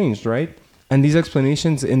haven't changed, right? And these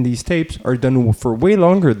explanations in these tapes are done for way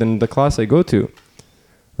longer than the class I go to,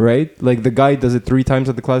 right? Like the guy does it 3 times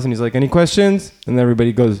at the class and he's like, any questions? And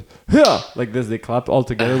everybody goes, yeah, like this. They clap all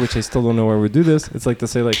together, which I still don't know where we do this. It's like to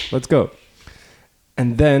say like, let's go.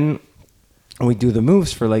 And then we do the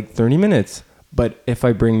moves for like 30 minutes. But if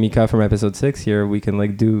I bring Mika from episode 6 here, we can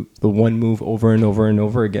like do the one move over and over and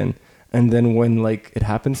over again. and then when like it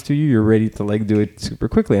happens to you, you're ready to like do it super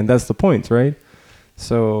quickly, and that's the point, right?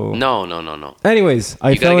 So No. anyways,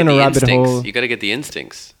 I You gotta fell get in a the rabbit instincts. hole. You got to get the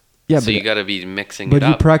instincts. Yeah, so but you got to be mixing but it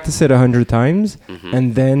you up. practice it 100 times,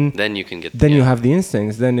 and then You can get. you have the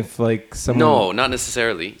instincts. Then if like someone No, not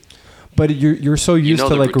necessarily. but you're so used know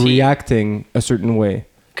to the like routine. reacting a certain way.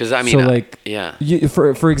 Because I mean, So like yeah.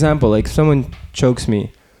 for example, like someone chokes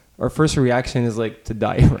me, our first reaction is like to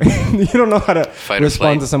die, right? You don't know how to Fight or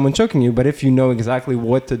respond flight. to someone choking you, but if you know exactly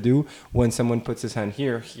what to do when someone puts his hand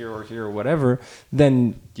here or whatever,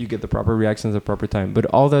 then you get the proper reactions at the proper time. But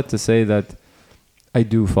all that to say that I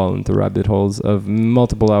do fall into rabbit holes of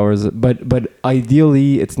multiple hours, but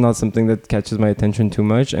ideally it's not something that catches my attention too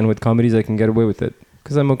much, and with comedies I can get away with it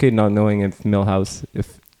because I'm okay not knowing if Millhouse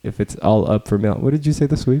if it's all up for Mill. What did you say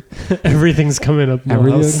this week? Everything's coming up.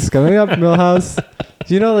 Everything's coming up, Millhouse.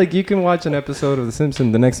 You know, like you can watch an episode of The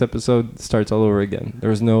Simpsons, the next episode starts all over again.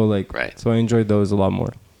 There's no like, Right. So I enjoyed those a lot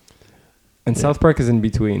more. And South Park is in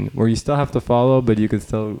between, where you still have to follow, but you can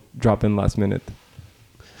still drop in last minute.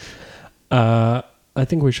 I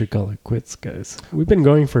think we should call it quits, guys. We've been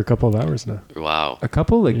going for a couple of hours now. Wow. A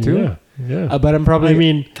couple, like two. Yeah. But I'm probably. I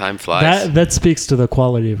mean, Time flies. that speaks to the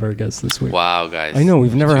quality of our guests this week. Wow, guys. I know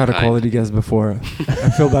we've never Too had a kind. quality guest before. I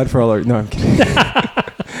feel bad for all our. No, I'm kidding.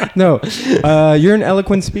 No, you're an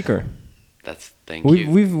eloquent speaker. Thank you.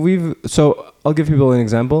 We've so I'll give people an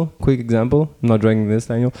example, quick example. I'm not dragging this,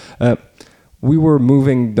 Daniel. We were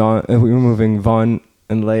moving Vaughn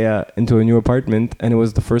and Leia into a new apartment, and it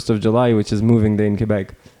was the 1st of July, which is moving day in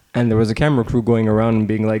Quebec. And there was a camera crew going around and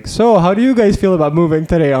being like, "So, how do you guys feel about moving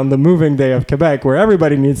today on the moving day of Quebec, where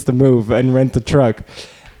everybody needs to move and rent a truck?"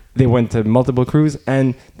 They went to multiple crews,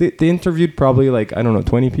 and they interviewed probably like, I don't know,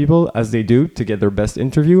 20 people, as they do, to get their best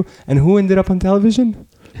interview. And who ended up on television?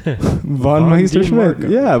 Vaughn Meister-Schmidt. DeMarco.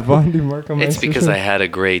 Yeah, Vaughn DeMarco. It's because I had a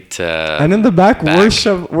great. And in the back.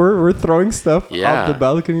 we're throwing stuff Yeah. off the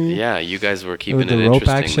balcony. Yeah, you guys were keeping With it the rope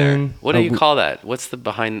interesting action. there. What do you call that? What's the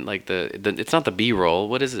behind like the? It's not the B-roll.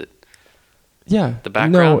 What is it? Yeah. The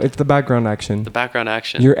background? No, it's the background action. The background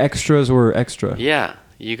action. Your extras were extra. Yeah,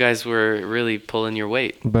 you guys were really pulling your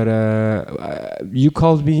weight. But you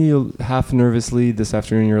called me half nervously this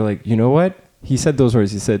afternoon. You're like, you know what? He said those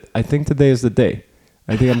words. He said, "I think today is the day.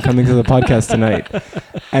 I think I'm coming to the podcast tonight."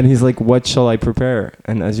 And he's like, "What shall I prepare?"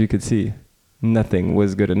 And as you could see, nothing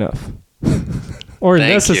was good enough. Or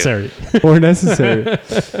Thank necessary. Or necessary.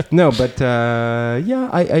 No, but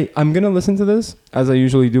yeah, I'm going to listen to this, as I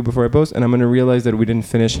usually do before I post, and I'm going to realize that we didn't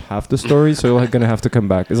finish half the story, so you're going to have to come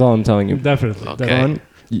back, is all I'm telling you. Definitely. Okay. Definitely.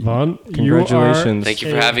 Vaughn, Congratulations. Thank you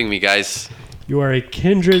for having me, guys. You are a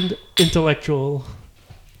kindred intellectual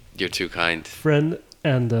You're too kind. friend,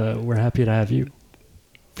 and we're happy to have you.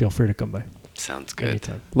 Feel free to come by Sounds good.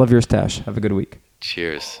 anytime. Love your stash. Have a good week.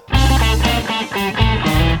 Cheers.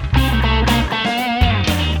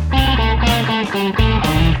 Thank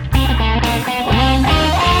you.